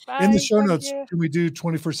 And in the show notes, can we do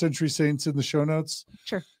 21st Century Saints in the show notes?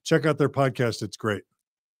 Sure. Check out their podcast. It's great.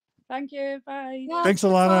 Thank you. Bye. Thanks,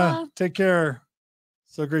 Alana. Take care.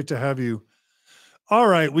 So great to have you. All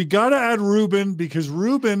right. We got to add Ruben, because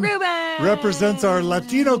Ruben represents our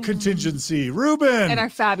Latino contingency. Ruben. And our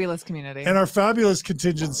fabulous community. And our fabulous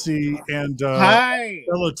contingency. And hi,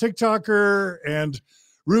 fellow TikToker. And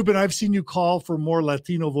Ruben, I've seen you call for more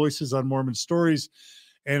Latino voices on Mormon Stories.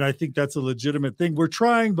 And I think that's a legitimate thing. We're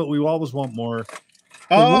trying, but we always want more.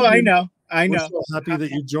 Oh, Ruben, I know. We're so happy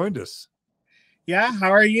that you joined us. Yeah,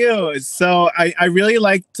 how are you? So I really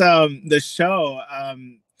liked the show.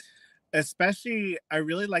 Especially, I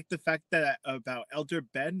really like the fact that about Elder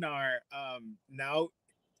Bednar now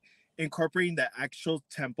incorporating the actual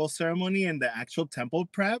temple ceremony and the actual temple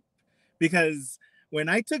prep. Because when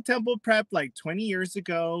I took temple prep like 20 years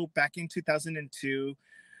ago, back in 2002,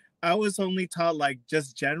 I was only taught like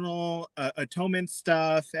just general atonement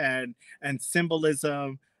stuff and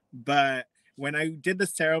symbolism. But when I did the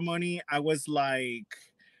ceremony, I was like,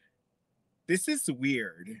 this is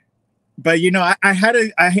weird. But, you know,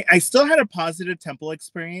 I still had a positive temple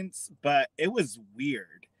experience, but it was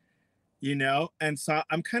weird, you know? And so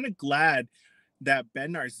I'm kind of glad that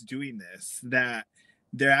Bednar's doing this, that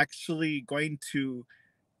they're actually going to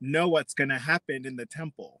know what's going to happen in the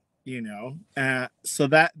temple, you know? So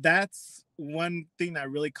that's one thing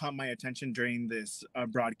that really caught my attention during this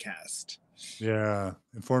broadcast. Yeah.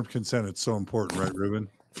 Informed consent. It's so important, right, Ruben?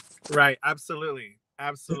 Right. Absolutely.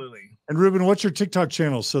 Absolutely. And Ruben, what's your TikTok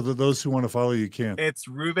channel so that those who want to follow you can? It's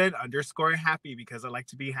Ruben_happy, because I like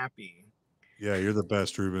to be happy. Yeah, you're the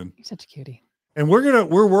best, Ruben. You're such a cutie. And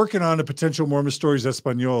we're working on a potential Mormon Stories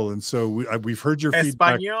Espanol, and so we've heard your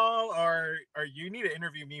feedback. Espanol, or you need to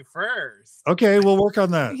interview me first. Okay, we'll work on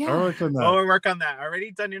that. Yeah. I'll work on that. Oh, we'll work on that. I already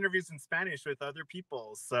done interviews in Spanish with other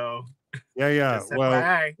people, so yeah. Just Well,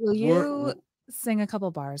 FYI. Will you sing a couple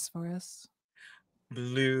bars for us?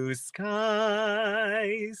 Blue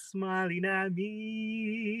skies smiling at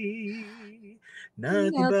me.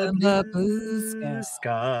 Nothing but blue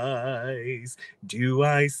skies do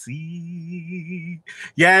I see.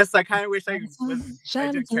 Yes, I kind of wish I did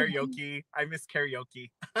karaoke. I miss karaoke.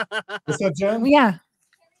 What's that, Jen? Yeah.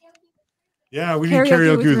 Yeah, we need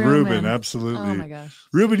karaoke with Ruben. Absolutely. Oh my gosh.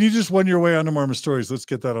 Ruben, you just won your way onto Mormon Stories. Let's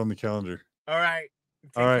get that on the calendar. All right.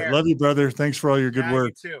 All right. Love you, brother. Thanks for all your good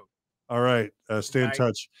work. You too. All right. Stay in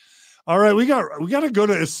touch. All right. We got to go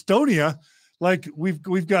to Estonia. Like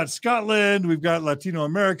we've got Scotland, we've got Latino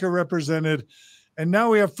America represented, and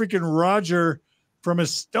now we have freaking Roger from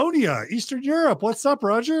Estonia, Eastern Europe. What's up,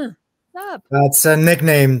 Roger? What's up? That's a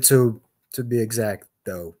nickname to be exact,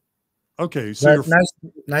 though. Okay, so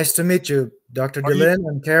nice to meet you, Dr. Dylan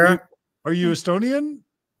and Carah. Are you Estonian?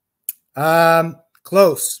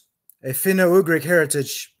 Close. A Finno-Ugric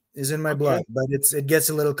heritage is in my blood, but it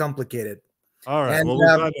gets a little complicated. All right. And, well,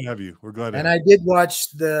 we're glad to have you. We're glad to have I did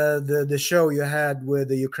watch the show you had with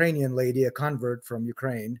the Ukrainian lady, a convert from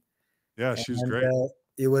Ukraine. Yeah, she was great.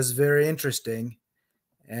 It was very interesting.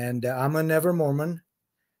 And I'm a never Mormon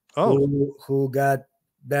who got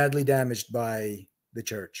badly damaged by the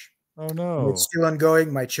church. Oh, no. It's still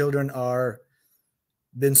ongoing. My children are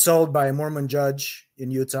been sold by a Mormon judge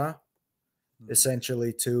in Utah,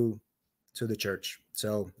 essentially to the church.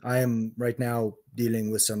 So I am right now dealing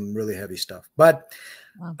with some really heavy stuff. But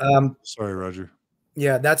sorry, Roger.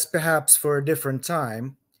 Yeah, that's perhaps for a different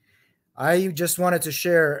time. I just wanted to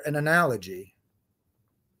share an analogy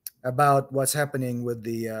about what's happening with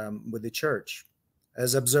the church,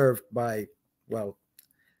 as observed by, well,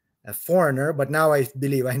 a foreigner, but now I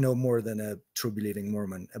believe I know more than a true believing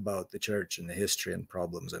Mormon about the church and the history and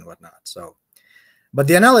problems and whatnot. So, but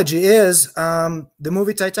the analogy is the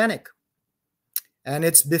movie Titanic. And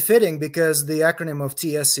it's befitting because the acronym of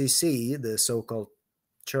TSCC, the so-called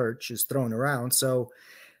church, is thrown around. So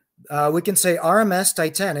we can say RMS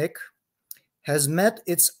Titanic has met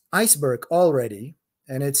its iceberg already,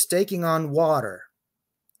 and it's taking on water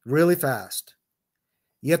really fast.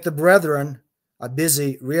 Yet the brethren are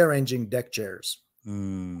busy rearranging deck chairs.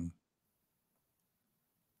 Yeah.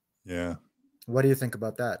 What do you think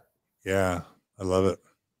about that? Yeah, I love it.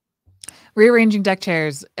 Rearranging deck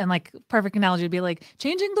chairs, and like perfect analogy would be like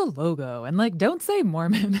changing the logo and like don't say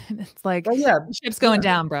Mormon. It's like, oh, yeah, the ship's going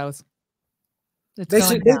down, bros. It's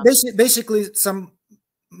basically some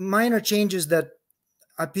minor changes that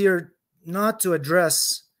appear not to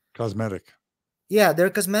address cosmetic. Yeah, they're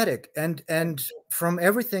cosmetic, and from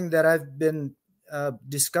everything that I've been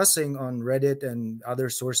discussing on Reddit and other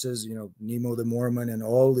sources, you know, Nemo the Mormon and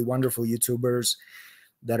all the wonderful YouTubers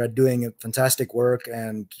that are doing a fantastic work,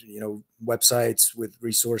 and, you know, websites with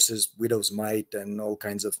resources, Widow's Might and all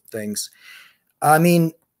kinds of things. I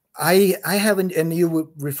mean, I haven't, and you were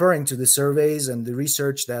referring to the surveys and the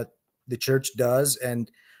research that the church does.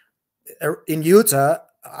 And in Utah,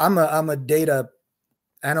 I'm a data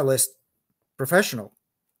analyst professional.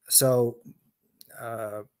 So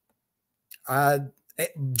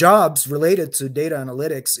jobs related to data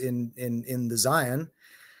analytics in the Zion,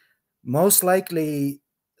 most likely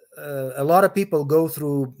a lot of people go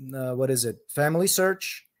through family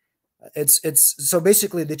search. It's so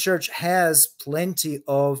basically the church has plenty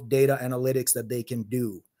of data analytics that they can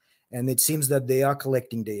do, and it seems that they are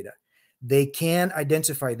collecting data. They can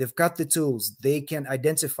identify, they've got the tools, they can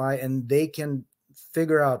identify, and they can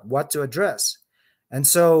figure out what to address. And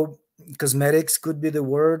so cosmetics could be the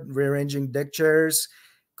word, rearranging deck chairs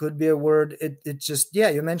could be a word. It just, yeah,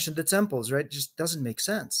 you mentioned the temples, right? It just doesn't make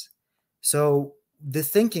sense. So the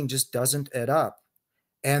thinking just doesn't add up.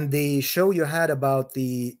 And the show you had about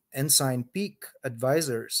the Ensign Peak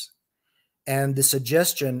advisors and the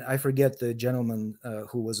suggestion, I forget the gentleman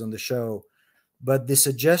who was on the show, but the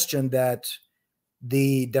suggestion that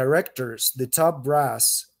the directors, the top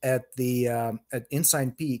brass at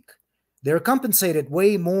Ensign Peak, they're compensated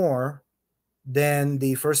way more than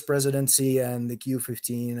the First Presidency and the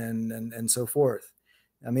Q15 and so forth.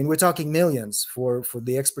 I mean, we're talking millions for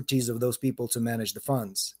the expertise of those people to manage the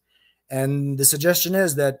funds. And the suggestion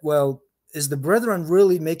is that, well, is the brethren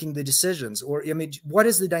really making the decisions? Or, I mean, what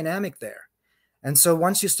is the dynamic there? And so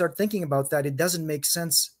once you start thinking about that, it doesn't make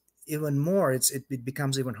sense even more. It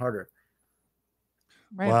becomes even harder.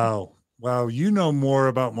 Right. Wow. Wow. You know more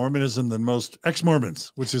about Mormonism than most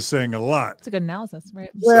ex-Mormons, which is saying a lot. It's a good analysis,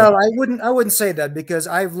 right? Well, I wouldn't say that, because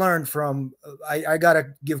I've learned from, I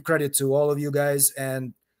gotta give credit to all of you guys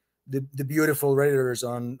and the beautiful Redditors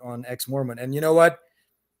on ex-Mormon. And you know what?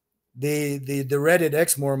 The Reddit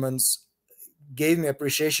ex-Mormons gave me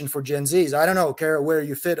appreciation for Gen Zs. I don't know, Carah, where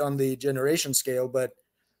you fit on the generation scale, but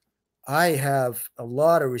I have a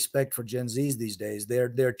lot of respect for Gen Zs these days.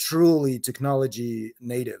 They're truly technology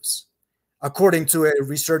natives, according to a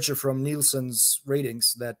researcher from Nielsen's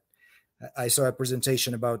ratings that I saw a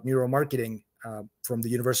presentation about neuromarketing from the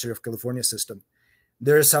University of California system.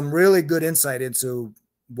 There is some really good insight into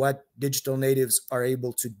what digital natives are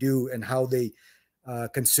able to do and how they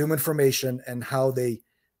consume information and how they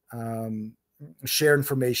share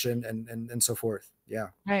information and so forth. Yeah.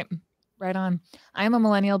 Right on. I'm a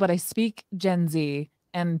millennial, but I speak Gen Z.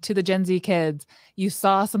 And to the Gen Z kids, you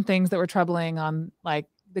saw some things that were troubling on like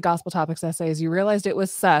the gospel topics essays. You realized it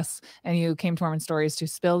was sus, and you came to Mormon Stories to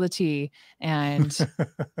spill the tea and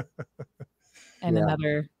Yeah.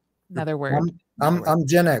 another word. I'm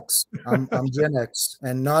Gen X. I'm Gen X,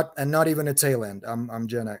 and not even a tail end. I'm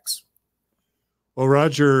Gen X. Well,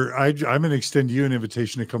 Roger, I'm going to extend you an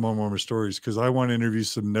invitation to come on Mormon Stories because I want to interview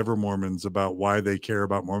some Never Mormons about why they care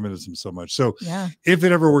about Mormonism so much. So if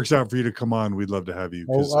it ever works out for you to come on, we'd love to have you.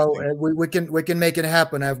 We can make it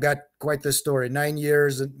happen. I've got quite the story. 9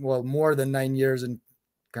 years, well, more than 9 years and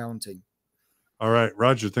counting. All right,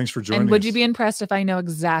 Roger, thanks for joining And would us. you be impressed if I know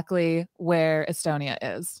exactly where Estonia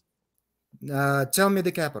is? Tell me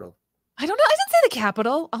the capital. I don't know. I didn't say the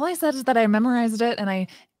capital. All I said is that I memorized it, and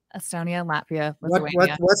Estonia, Latvia,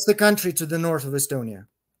 Lithuania. What's the country to the north of Estonia?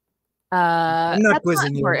 I'm not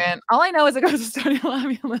quizzing you. Important. All I know is it goes to Estonia,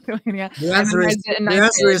 Latvia, Lithuania. The answer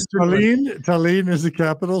is Tallinn is the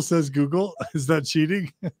capital, says Google. Is that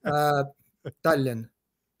cheating? Tallinn.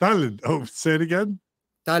 Tallinn. Oh, say it again.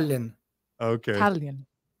 Tallinn. Okay. Tallinn,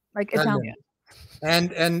 like Tallinn. Italian. And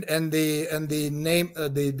the name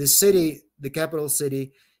the city, the capital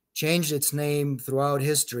city, changed its name throughout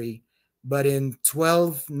history. But in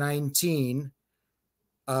 1219,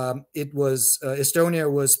 it was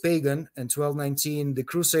Estonia was pagan. In 1219, the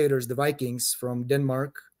Crusaders, the Vikings from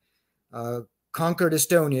Denmark, conquered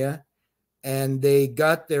Estonia, and they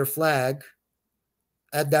got their flag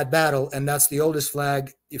at that battle, and that's the oldest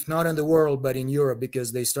flag, if not in the world, but in Europe,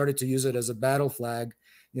 because they started to use it as a battle flag.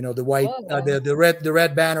 You know, the white, the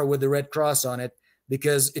red banner with the red cross on it,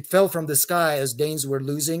 because it fell from the sky as Danes were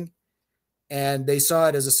losing. And they saw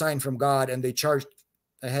it as a sign from God, and they charged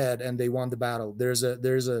ahead, and they won the battle. There's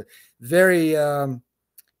a very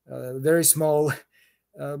very small,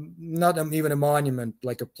 not even a monument,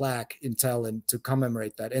 like a plaque in Tallinn to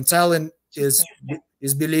commemorate that. And Tallinn is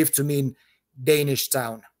believed to mean Danish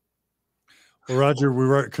town. Well,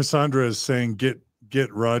 Roger, Cassandra is saying get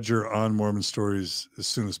Roger on Mormon Stories as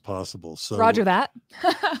soon as possible. So Roger that.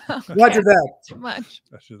 Roger that. Too much.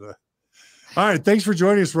 Roger that. All right, thanks for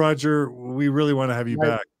joining us, Roger. We really want to have you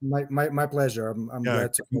back. My pleasure. I'm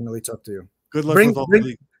glad to finally talk to you. Good luck with all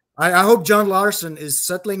the I hope John Larson is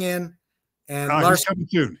settling in. And he's coming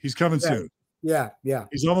soon. He's coming soon. Yeah.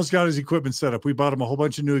 He's almost got his equipment set up. We bought him a whole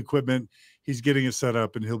bunch of new equipment. He's getting it set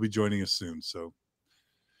up, and he'll be joining us soon. So,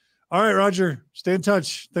 all right, Roger, stay in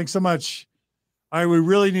touch. Thanks so much. All right, we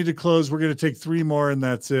really need to close. We're going to take 3 more, and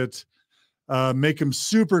that's it. Make them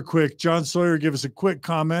super quick. John Sawyer, give us a quick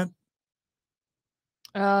comment.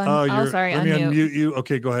 Sorry. Let me unmute you.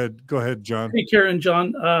 Okay, go ahead. Go ahead, John. Hey, Karen,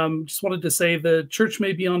 John. Just wanted to say the church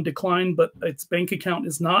may be on decline, but its bank account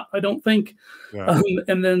is not, I don't think. Yeah.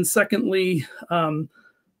 And then secondly,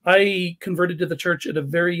 I converted to the church at a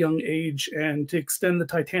very young age, and to extend the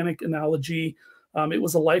Titanic analogy, it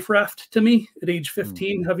was a life raft to me at age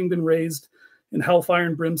 15, having been raised in hellfire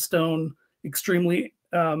and brimstone, extremely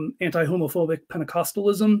anti-homophobic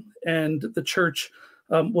Pentecostalism, and the church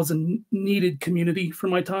was a needed community for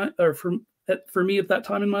my time, or for me at that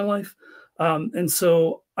time in my life. And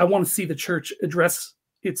so I want to see the church address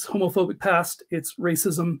its homophobic past, its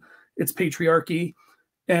racism, its patriarchy,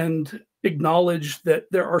 and acknowledge that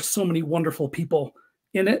there are so many wonderful people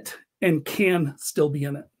in it and can still be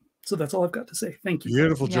in it. So that's all I've got to say. Thank you.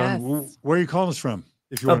 Beautiful, John. Yes. Where are you calling us from?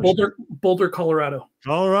 If you want Boulder, Colorado.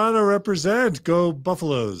 Colorado represent. Go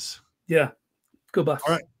Buffaloes. Yeah. Go Buffs.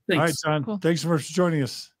 All right. Thanks. All right, John. Cool. Thanks so much for joining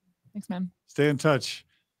us. Thanks, man. Stay in touch.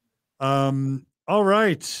 All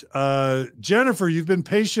right. Jennifer, you've been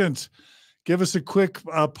patient. Give us a quick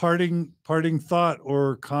parting thought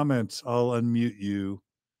or comment. I'll unmute you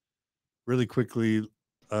really quickly.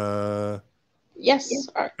 Yes.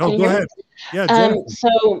 Oh, go ahead. Yeah.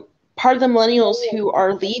 So part of the millennials who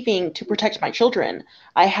are leaving to protect my children,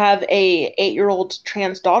 I have a 8-year-old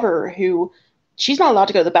trans daughter who she's not allowed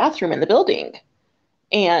to go to the bathroom in the building.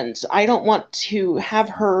 And I don't want to have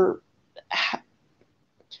her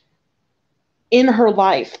in her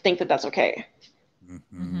life think that that's okay.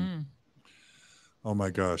 Oh my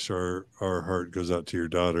gosh, our heart goes out to your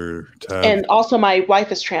daughter. And also my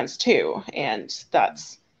wife is trans too. And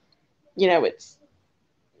that's, it's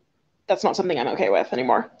that's not something I'm okay with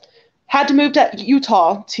anymore. Had to move to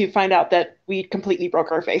Utah to find out that we completely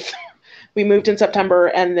broke our faith. We moved in September,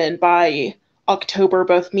 and then by October,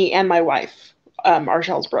 both me and my wife, our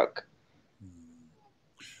shells broke.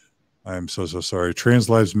 I'm so sorry. Trans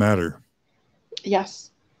lives matter.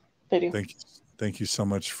 Yes, they do. Thank you so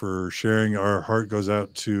much for sharing. Our heart goes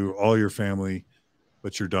out to all your family,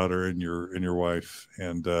 but your daughter and your wife.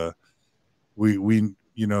 And we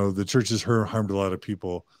you know, the church has harmed a lot of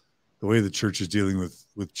people. The way the church is dealing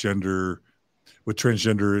with transgender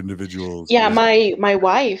individuals. Yeah, my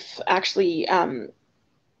wife actually,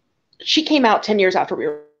 she came out 10 years after we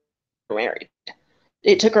were married.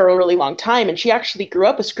 It took her a really long time, and she actually grew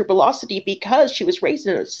up with scrupulosity because she was raised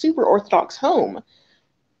in a super Orthodox home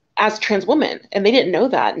as a trans woman, and they didn't know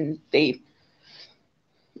that. And they,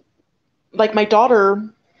 like my daughter,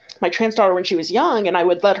 my trans daughter, when she was young, and I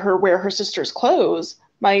would let her wear her sister's clothes,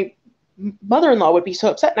 my mother-in-law would be so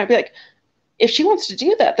upset, and I'd be like, if she wants to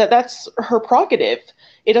do that's her prerogative.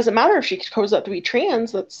 It doesn't matter if she grows up to be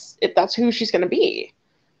trans. That's who she's going to be.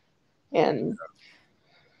 And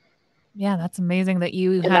yeah, that's amazing that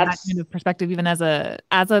you had that kind of perspective, even as a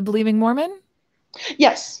believing Mormon.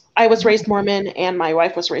 Yes, I was raised Mormon, and my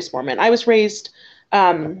wife was raised Mormon. I was raised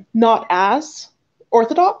not as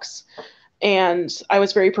Orthodox, and I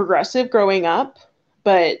was very progressive growing up,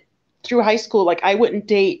 but through high school, like, I wouldn't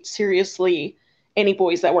date seriously any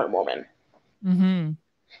boys that weren't Mormon. Mm-hmm.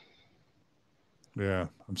 Yeah,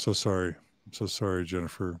 I'm so sorry. I'm so sorry,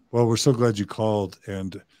 Jennifer. Well, we're so glad you called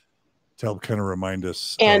and to help kind of remind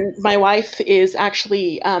us. And my wife is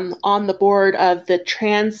actually on the board of the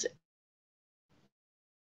trans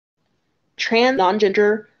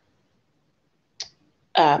non-gender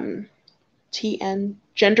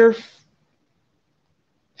gender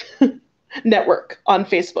network on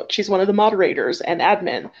Facebook. She's one of the moderators and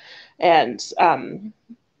admin, and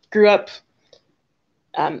grew up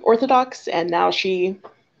Orthodox, and now she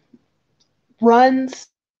runs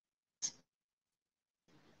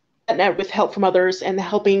with help from others and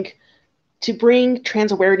helping to bring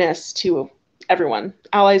trans awareness to everyone.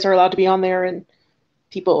 Allies are allowed to be on there, and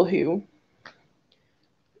people who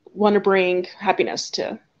want to bring happiness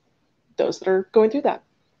to those that are going through that.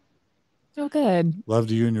 So good. Love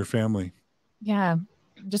to you and your family. Yeah.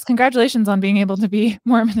 Just congratulations on being able to be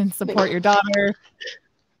Mormon and support your daughter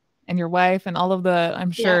and your wife and all of the,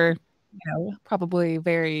 I'm sure, you know, probably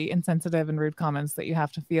very insensitive and rude comments that you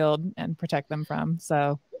have to field and protect them from.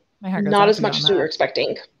 So my heart goes out Not as to you much on as that. we were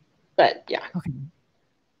expecting, but yeah. Okay.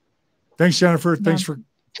 Thanks, Jennifer. Thanks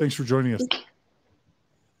for joining us.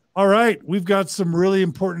 All right, we've got some really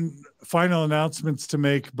important final announcements to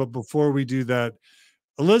make, but before we do that,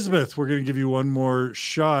 Elizabeth, we're going to give you one more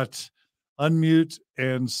shot. Unmute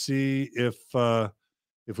and see if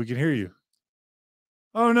we can hear you.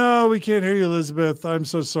 Oh no, we can't hear you, Elizabeth. I'm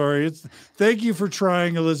so sorry. Thank you for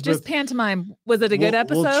trying, Elizabeth. Just pantomime. Was it a good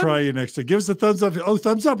episode? We'll try you next time. Give us a thumbs up. Oh,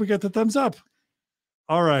 thumbs up. We got the thumbs up.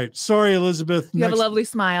 All right. Sorry, Elizabeth. You have a lovely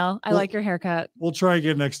smile. I like your haircut. We'll try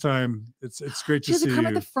again next time. It's great to see you. There's a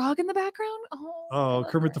Kermit the Frog in the background. Oh,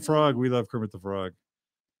 Kermit the Frog. We love Kermit the Frog.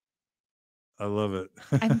 I love it.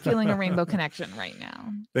 I'm feeling a rainbow connection right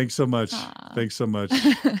now. Thanks so much. Thanks so much.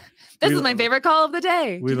 This is my favorite call of the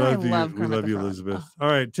day. We love you. We love you, Elizabeth. All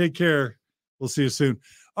right. Take care. We'll see you soon.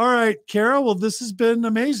 All right, Carah. Well, this has been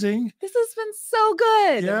amazing. This has been so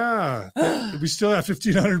good. Yeah. We still have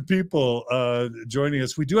 1,500 people joining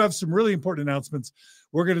us. We do have some really important announcements.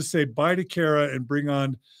 We're going to say bye to Carah and bring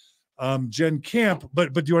on Jen Camp.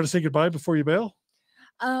 But do you want to say goodbye before you bail?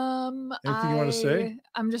 Anything you want to say?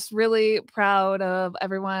 I'm just really proud of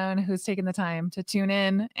everyone who's taken the time to tune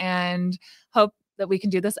in and hope that we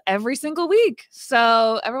can do this every single week.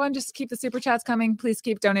 So everyone just keep the super chats coming. Please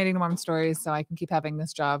keep donating to Mormon Stories so I can keep having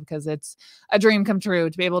this job, because it's a dream come true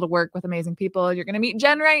to be able to work with amazing people. You're going to meet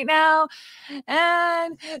Jen right now.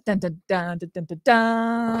 And dun, dun, dun, dun, dun, dun,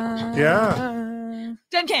 dun. Yeah.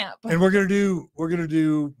 Jen Camp. And we're going to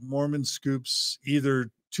do Mormon Scoops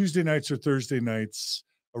either Tuesday nights or Thursday nights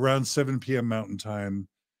around 7 p.m. Mountain Time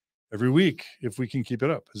every week, if we can keep it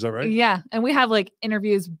up. Is that right? Yeah. And we have like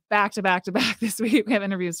interviews back to back to back this week. We have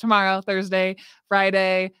interviews tomorrow, Thursday,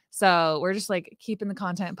 Friday. So we're just like keeping the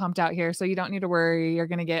content pumped out here. So you don't need to worry. You're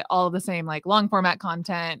going to get all of the same like long format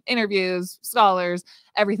content, interviews, scholars,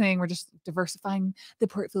 everything. We're just diversifying the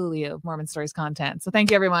portfolio of Mormon Stories content. So thank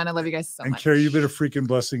you, everyone. I love you guys so much. And Carah, you've been a freaking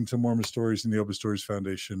blessing to Mormon Stories and the Open Stories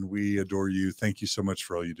Foundation. We adore you. Thank you so much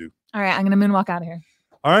for all you do. All right. I'm going to moonwalk out of here.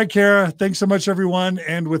 All right, Carah, thanks so much, everyone.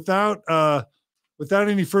 And without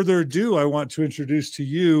any further ado, I want to introduce to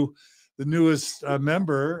you the newest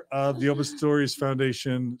member of the Open Stories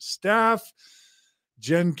Foundation staff,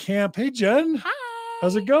 Jen Camp. Hey, Jen. Hi.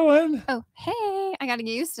 How's it going? Oh, hey. I got to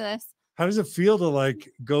get used to this. How does it feel to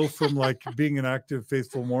like go from like being an active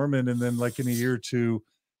faithful Mormon and then like in a year to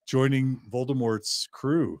joining Voldemort's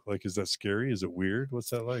crew? Like, is that scary? Is it weird? What's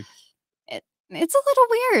that like? It's a little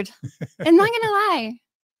weird. I'm not gonna lie.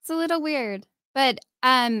 It's a little weird. But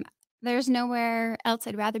there's nowhere else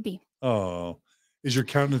I'd rather be. Oh, is your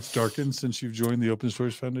countenance darkened since you've joined the Open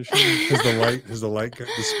Stories Foundation? Has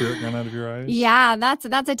the spirit gone out of your eyes? Yeah, that's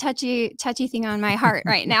a touchy thing on my heart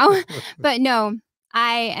right now. But no,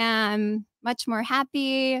 I am much more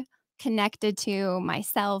happy, connected to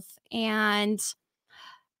myself, and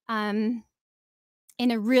in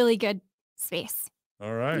a really good space.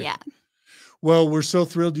 All right. Yeah. Well, we're so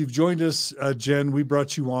thrilled you've joined us, Jen. We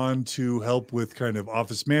brought you on to help with kind of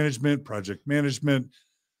office management, project management,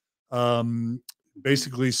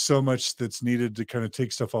 basically so much that's needed to kind of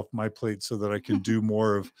take stuff off my plate so that I can do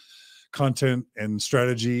more of content and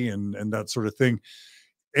strategy and that sort of thing.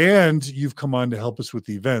 And you've come on to help us with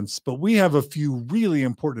the events, but we have a few really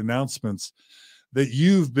important announcements that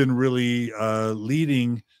you've been really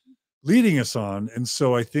leading us on. And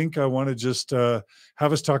so I think I want to just have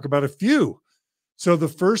us talk about a few. So the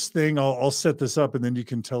first thing, I'll set this up and then you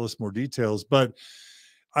can tell us more details, but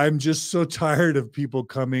I'm just so tired of people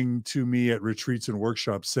coming to me at retreats and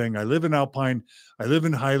workshops saying, I live in Alpine, I live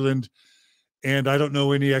in Highland, and I don't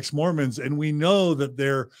know any ex-Mormons. And we know that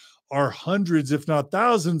there are hundreds, if not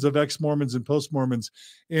thousands, of ex-Mormons and post-Mormons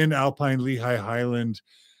in Alpine, Lehigh, Highland,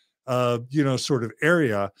 sort of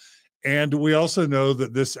area. And we also know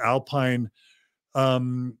that this Alpine,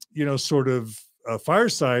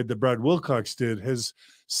 Fireside that Brad Wilcox did has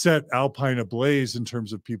set Alpine ablaze in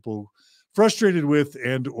terms of people frustrated with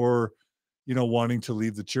or wanting to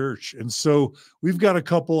leave the church. And so we've got a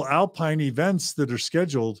couple Alpine events that are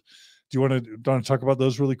scheduled. Do you want to talk about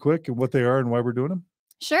those really quick and what they are and why we're doing them?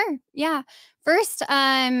 Sure. Yeah. First,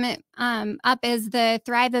 up is the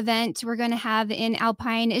Thrive event we're going to have in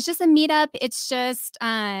Alpine. It's just a meetup. It's just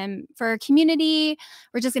for community.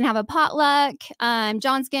 We're just going to have a potluck.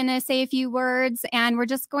 John's going to say a few words, and we're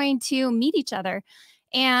just going to meet each other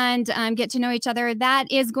and get to know each other.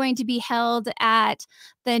 That is going to be held at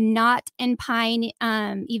the Knot and Pine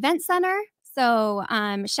Event Center. So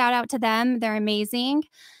shout out to them. They're amazing.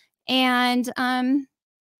 And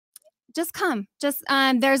just come.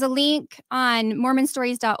 There's a link on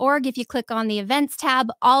mormonstories.org. If you click on the events tab,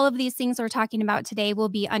 all of these things we're talking about today will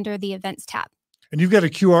be under the events tab. And you've got a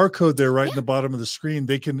QR code there right in the bottom of the screen.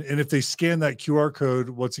 And if they scan that QR code,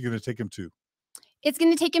 what's it going to take them to? It's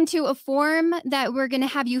going to take them to a form that we're going to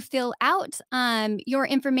have you fill out your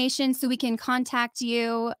information so we can contact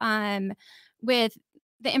you with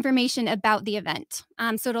the information about the event.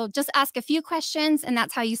 So it'll just ask a few questions, and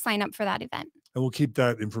that's how you sign up for that event. And we'll keep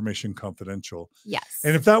that information confidential. Yes.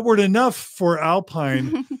 And if that weren't enough for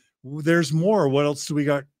Alpine, there's more. What else we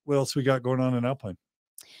got going on in Alpine?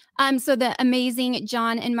 So the amazing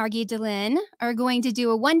John and Margie DeLynn are going to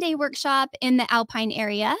do a one-day workshop in the Alpine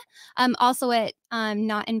area, also at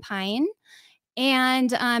Knot and Pine. And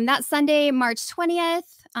that's Sunday, March 20th.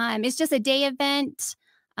 It's just a day event.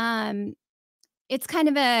 It's kind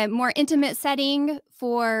of a more intimate setting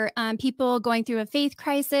for people going through a faith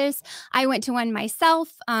crisis. I went to one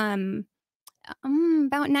myself about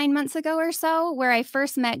 9 months ago or so, where I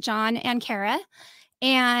first met John and Carah.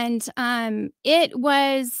 And it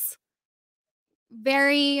was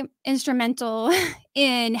very instrumental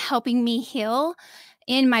in helping me heal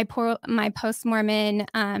in my post-Mormon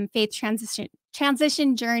faith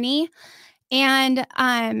transition journey. And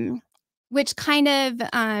which kind of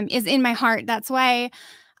is in my heart. That's why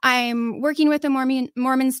I'm working with the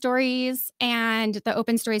Mormon Stories and the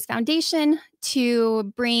Open Stories Foundation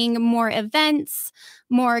to bring more events,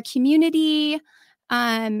 more community.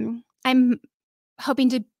 I'm hoping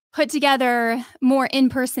to put together more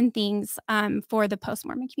in-person things for the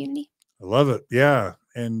post-Mormon community. I love it. Yeah.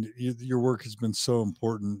 And your work has been so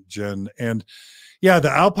important, Jen. And yeah, the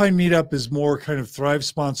Alpine meetup is more kind of Thrive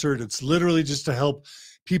sponsored. It's literally just to help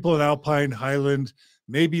people in Alpine, Highland,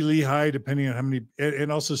 maybe Lehigh, depending on how many,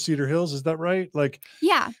 and also Cedar Hills. Is that right? Like,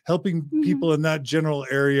 yeah, helping people in that general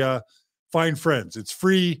area find friends. It's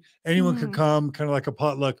free. Anyone can come, kind of like a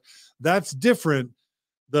potluck. That's different.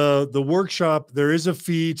 The workshop, there is a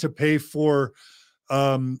fee to pay for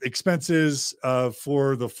expenses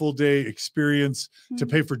for the full day experience, to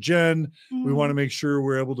pay for Jen. We want to make sure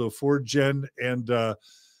we're able to afford Jen and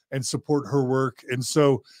support her work. And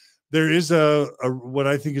so there is a what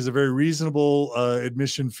I think is a very reasonable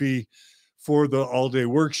admission fee for the all-day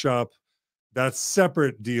workshop. That's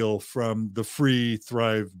separate deal from the free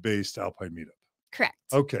Thrive-based Alpine meetup. Correct.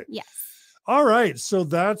 Okay. Yes. All right. So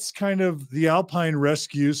that's kind of the Alpine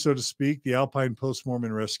rescue, so to speak, the Alpine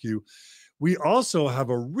post-Mormon rescue. We also have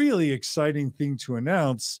a really exciting thing to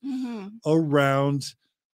announce around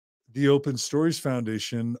the Open Stories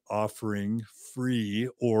Foundation offering free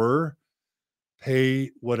or pay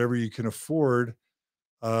whatever you can afford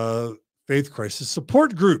faith crisis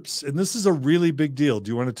support groups. And this is a really big deal. Do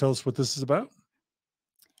you want to tell us what this is about?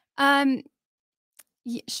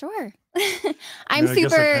 Sure. I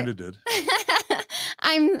guess I kind of did.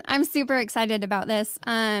 I'm super excited about this.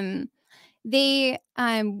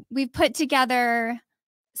 We've put together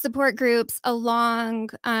support groups along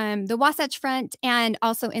the Wasatch Front and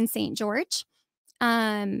also in St. George,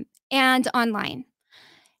 and online.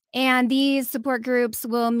 And these support groups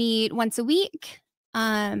will meet once a week.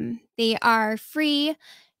 They are free.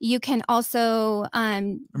 You can also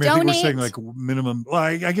donate. I think we're saying like minimum. Well,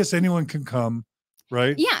 I guess anyone can come,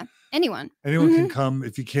 right? Yeah, anyone. Anyone can come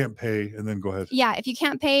if you can't pay, and then go ahead. Yeah, if you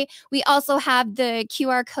can't pay, we also have the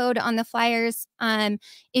QR code on the flyers.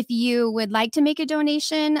 If you would like to make a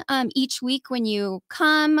donation each week when you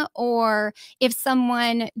come, or if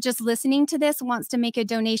someone just listening to this wants to make a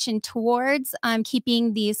donation towards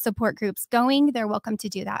keeping these support groups going, they're welcome to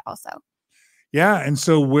do that also. Yeah, and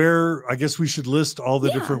so I guess we should list all the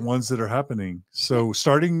different ones that are happening. So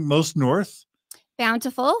starting most north.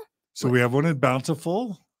 Bountiful. So we have one in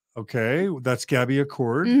Bountiful. Okay, that's Gabby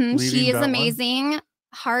Accord. She is amazing.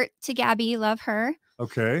 Heart to Gabby, love her.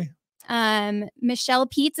 Okay. Michelle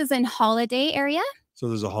Peets is in Holiday area. So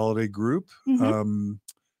there's a holiday group.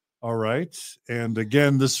 All right, and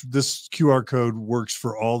again, this QR code works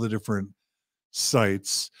for all the different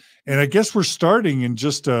sites, and I guess we're starting in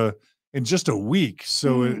just a week,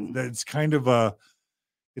 so it's kind of a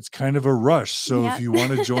rush. So if you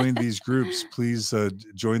want to join these groups, please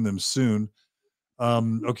join them soon.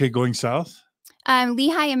 Okay, going south.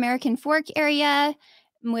 Lehigh American Fork area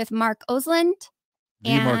with Mark Osland.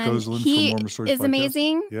 Mark Osland from Mormon Stories is Podcast.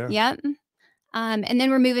 Amazing. Yeah. Yep. And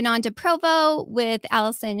then we're moving on to Provo with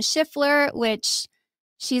Allison Schiffler, which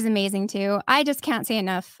she's amazing too. I just can't say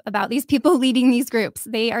enough about these people leading these groups.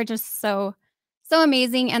 They are just so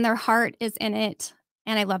amazing, and their heart is in it,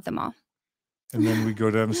 and I love them all. And then we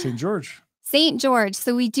go down to St. George. St. George.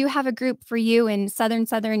 So we do have a group for you in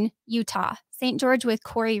southern Utah. St. George with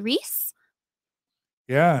Corey Reese.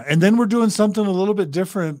 Yeah. And then we're doing something a little bit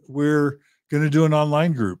different. We're going to do an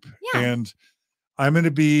online group. Yeah. And I'm going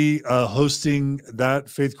to be hosting that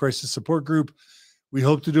Faith Crisis Support Group. We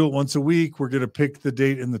hope to do it once a week. We're going to pick the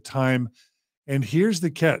date and the time. And here's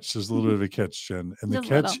the catch. There's a little bit of a catch, Jen. And the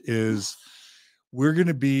catch is we're going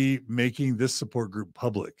to be making this support group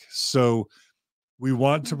public. So we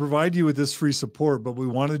want to provide you with this free support, but we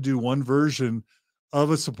want to do one version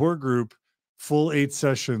of a support group, full 8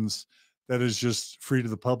 sessions, that is just free to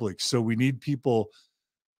the public. So we need people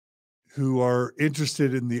who are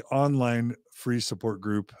interested in the online free support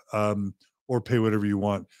group, or pay whatever you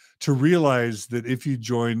want, to realize that if you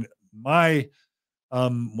join my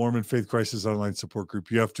Mormon Faith Crisis online support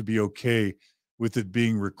group, you have to be okay with it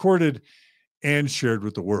being recorded and shared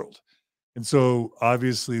with the world. And so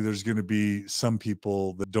obviously there's going to be some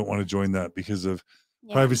people that don't want to join that because of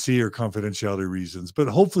privacy or confidentiality reasons, but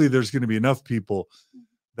hopefully there's going to be enough people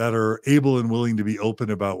that are able and willing to be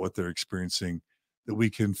open about what they're experiencing that we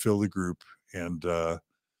can fill the group and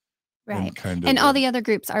right. And all the other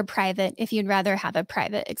groups are private if you'd rather have a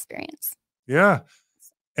private experience. Yeah.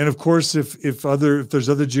 And of course, if there's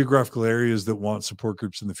other geographical areas that want support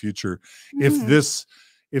groups in the future, if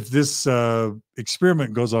this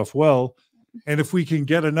experiment goes off well, and if we can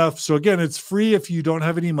get enough, so again, it's free if you don't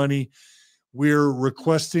have any money. We're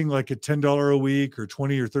requesting like a $10 a week or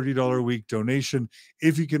 $20 or $30 a week donation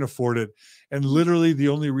if you can afford it. And literally the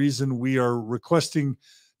only reason we are requesting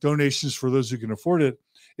donations for those who can afford it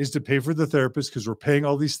is to pay for the therapist, because we're paying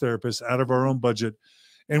all these therapists out of our own budget,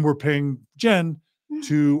 and we're paying Jen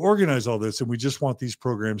to organize all this. And we just want these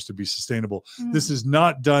programs to be sustainable. This is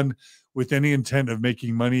not done with any intent of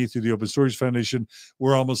making money through the Open Stories Foundation.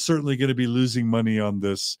 We're almost certainly going to be losing money on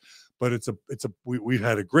this, but we've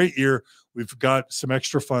had a great year. We've got some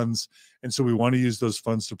extra funds. And so we want to use those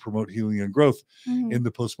funds to promote healing and growth in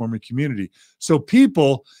the post-Mormon community. So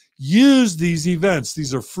people use these events.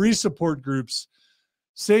 These are free support groups: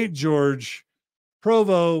 St. George,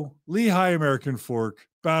 Provo, Lehigh American Fork,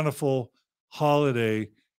 Bountiful, Holiday,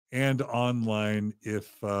 and online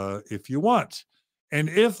if you want. And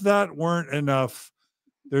if that weren't enough,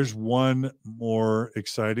 there's one more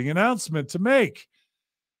exciting announcement to make.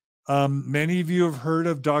 Many of you have heard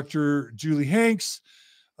of Dr. Julie Hanks.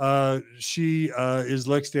 She is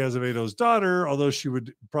Lex de Azevedo's daughter, although she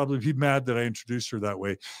would probably be mad that I introduced her that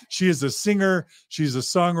way. She is a singer. She's a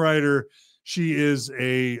songwriter. She is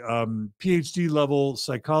a PhD level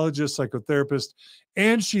psychologist, psychotherapist,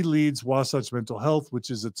 and she leads Wasatch Mental Health, which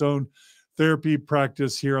is its own therapy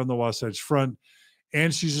practice here on the Wasatch Front.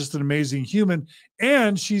 And she's just an amazing human.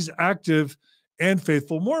 And she's active and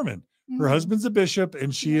faithful Mormon. Her husband's a bishop,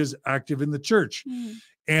 and she is active in the church.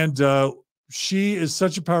 And she is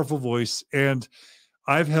such a powerful voice. And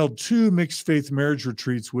I've held 2 mixed faith marriage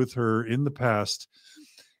retreats with her in the past.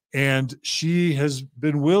 And she has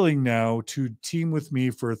been willing now to team with me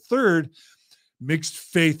for a 3rd mixed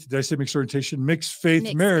faith, did I say mixed orientation? Mixed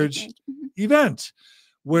faith marriage event,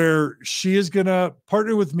 where she is going to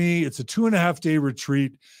partner with me. It's a 2.5-day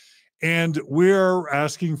retreat. And we're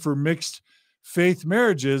asking for mixed faith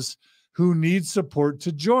marriages who need support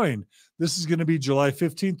to join. This is going to be July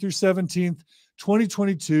 15th through 17th,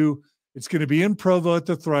 2022. It's going to be in Provo at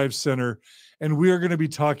the Thrive Center. And we are going to be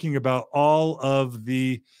talking about all of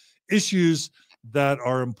the issues that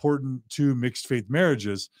are important to mixed faith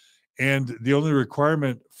marriages. And the only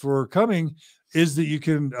requirement for coming is that you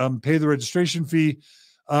can pay the registration fee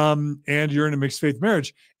and you're in a mixed faith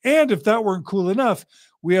marriage. And if that weren't cool enough,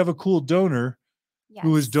 we have a cool donor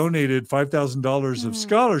who has donated $5,000 of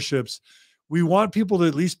scholarships. We want people to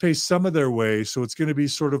at least pay some of their way. So it's going to be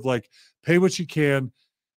sort of like pay what you can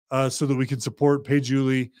so that we can support, pay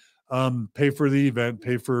Julie, pay for the event,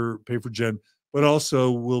 pay for Jen, but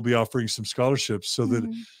also we'll be offering some scholarships so that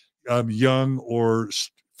young or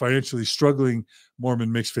financially struggling Mormon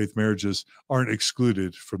mixed faith marriages aren't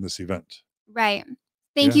excluded from this event. Right.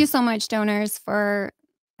 Thank you so much, donors, for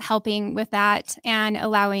helping with that and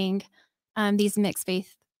allowing these mixed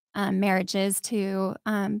faith marriages to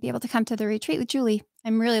be able to come to the retreat with Julie.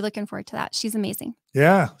 I'm really looking forward to that. She's amazing.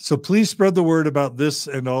 Yeah. So please spread the word about this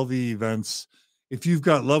and all the events. If you've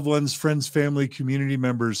got loved ones, friends, family, community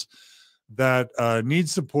members that need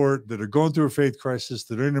support, that are going through a faith crisis,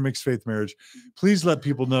 that are in a mixed faith marriage, please let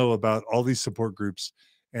people know about all these support groups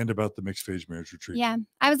and about the mixed faith marriage retreat. Yeah.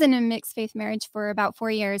 I was in a mixed faith marriage for about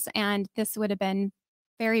 4 years, and this would have been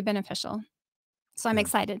very beneficial. So I'm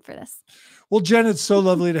excited for this. Well, Jen, it's so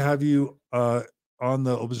lovely to have you on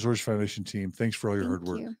the Open Source Foundation team. Thanks for all your hard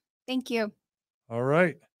work. Thank you. All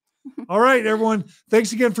right. All right, everyone.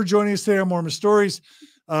 Thanks again for joining us today on Mormon Stories.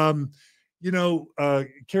 Carah's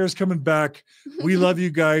coming back. We love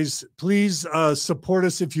you guys. Please support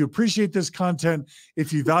us if you appreciate this content,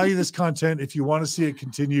 if you value this content, if you want to see it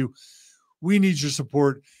continue. We need your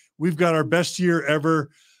support. We've got our best year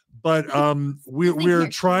ever, but we're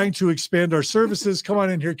trying to expand our services. Come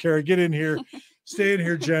on in here, Carah. Get in here. Stay in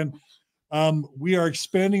here, Jen. We are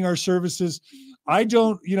expanding our services. I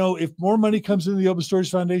don't, if more money comes into the Open Stories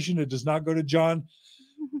Foundation, it does not go to John.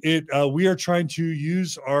 We are trying to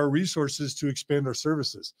use our resources to expand our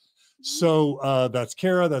services. So that's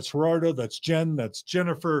Carah, that's Gerardo, that's Jen, that's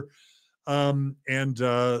Jennifer, and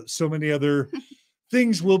so many other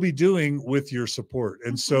things we'll be doing with your support.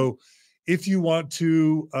 And so if you want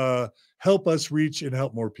to help us reach and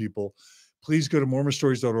help more people, please go to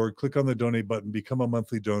mormonstories.org, click on the donate button, become a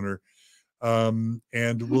monthly donor.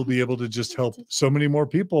 And we'll be able to just help so many more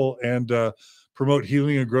people and promote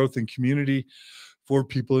healing and growth in community for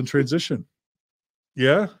people in transition.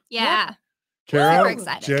 Yeah. Yeah.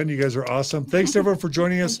 Carah, Jen, you guys are awesome. Thanks everyone for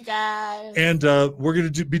joining us. And we're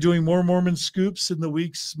going to be doing more Mormon scoops in the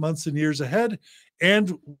weeks, months, and years ahead.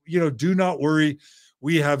 And, do not worry.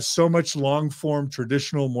 We have so much long form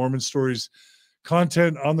traditional Mormon stories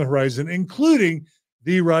content on the horizon, including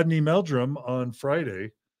the Rodney Meldrum on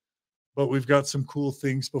Friday. But we've got some cool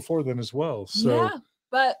things before then as well. So yeah,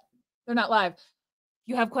 but they're not live.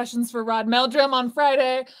 You have questions for Rod Meldrum on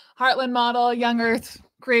Friday, Heartland model, Young Earth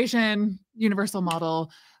creation, universal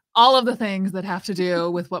model, all of the things that have to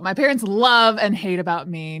do with what my parents love and hate about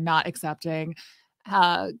me not accepting.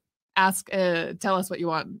 Tell us what you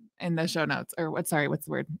want in the show notes, or what's the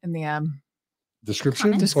word in the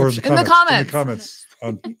description or in the comments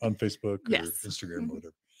on Facebook or Instagram or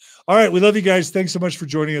whatever. All right, we love you guys. Thanks so much for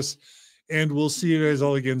joining us, and we'll see you guys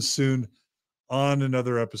all again soon on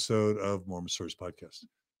another episode of Mormon Stories Podcast.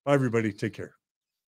 Bye, everybody. Take care.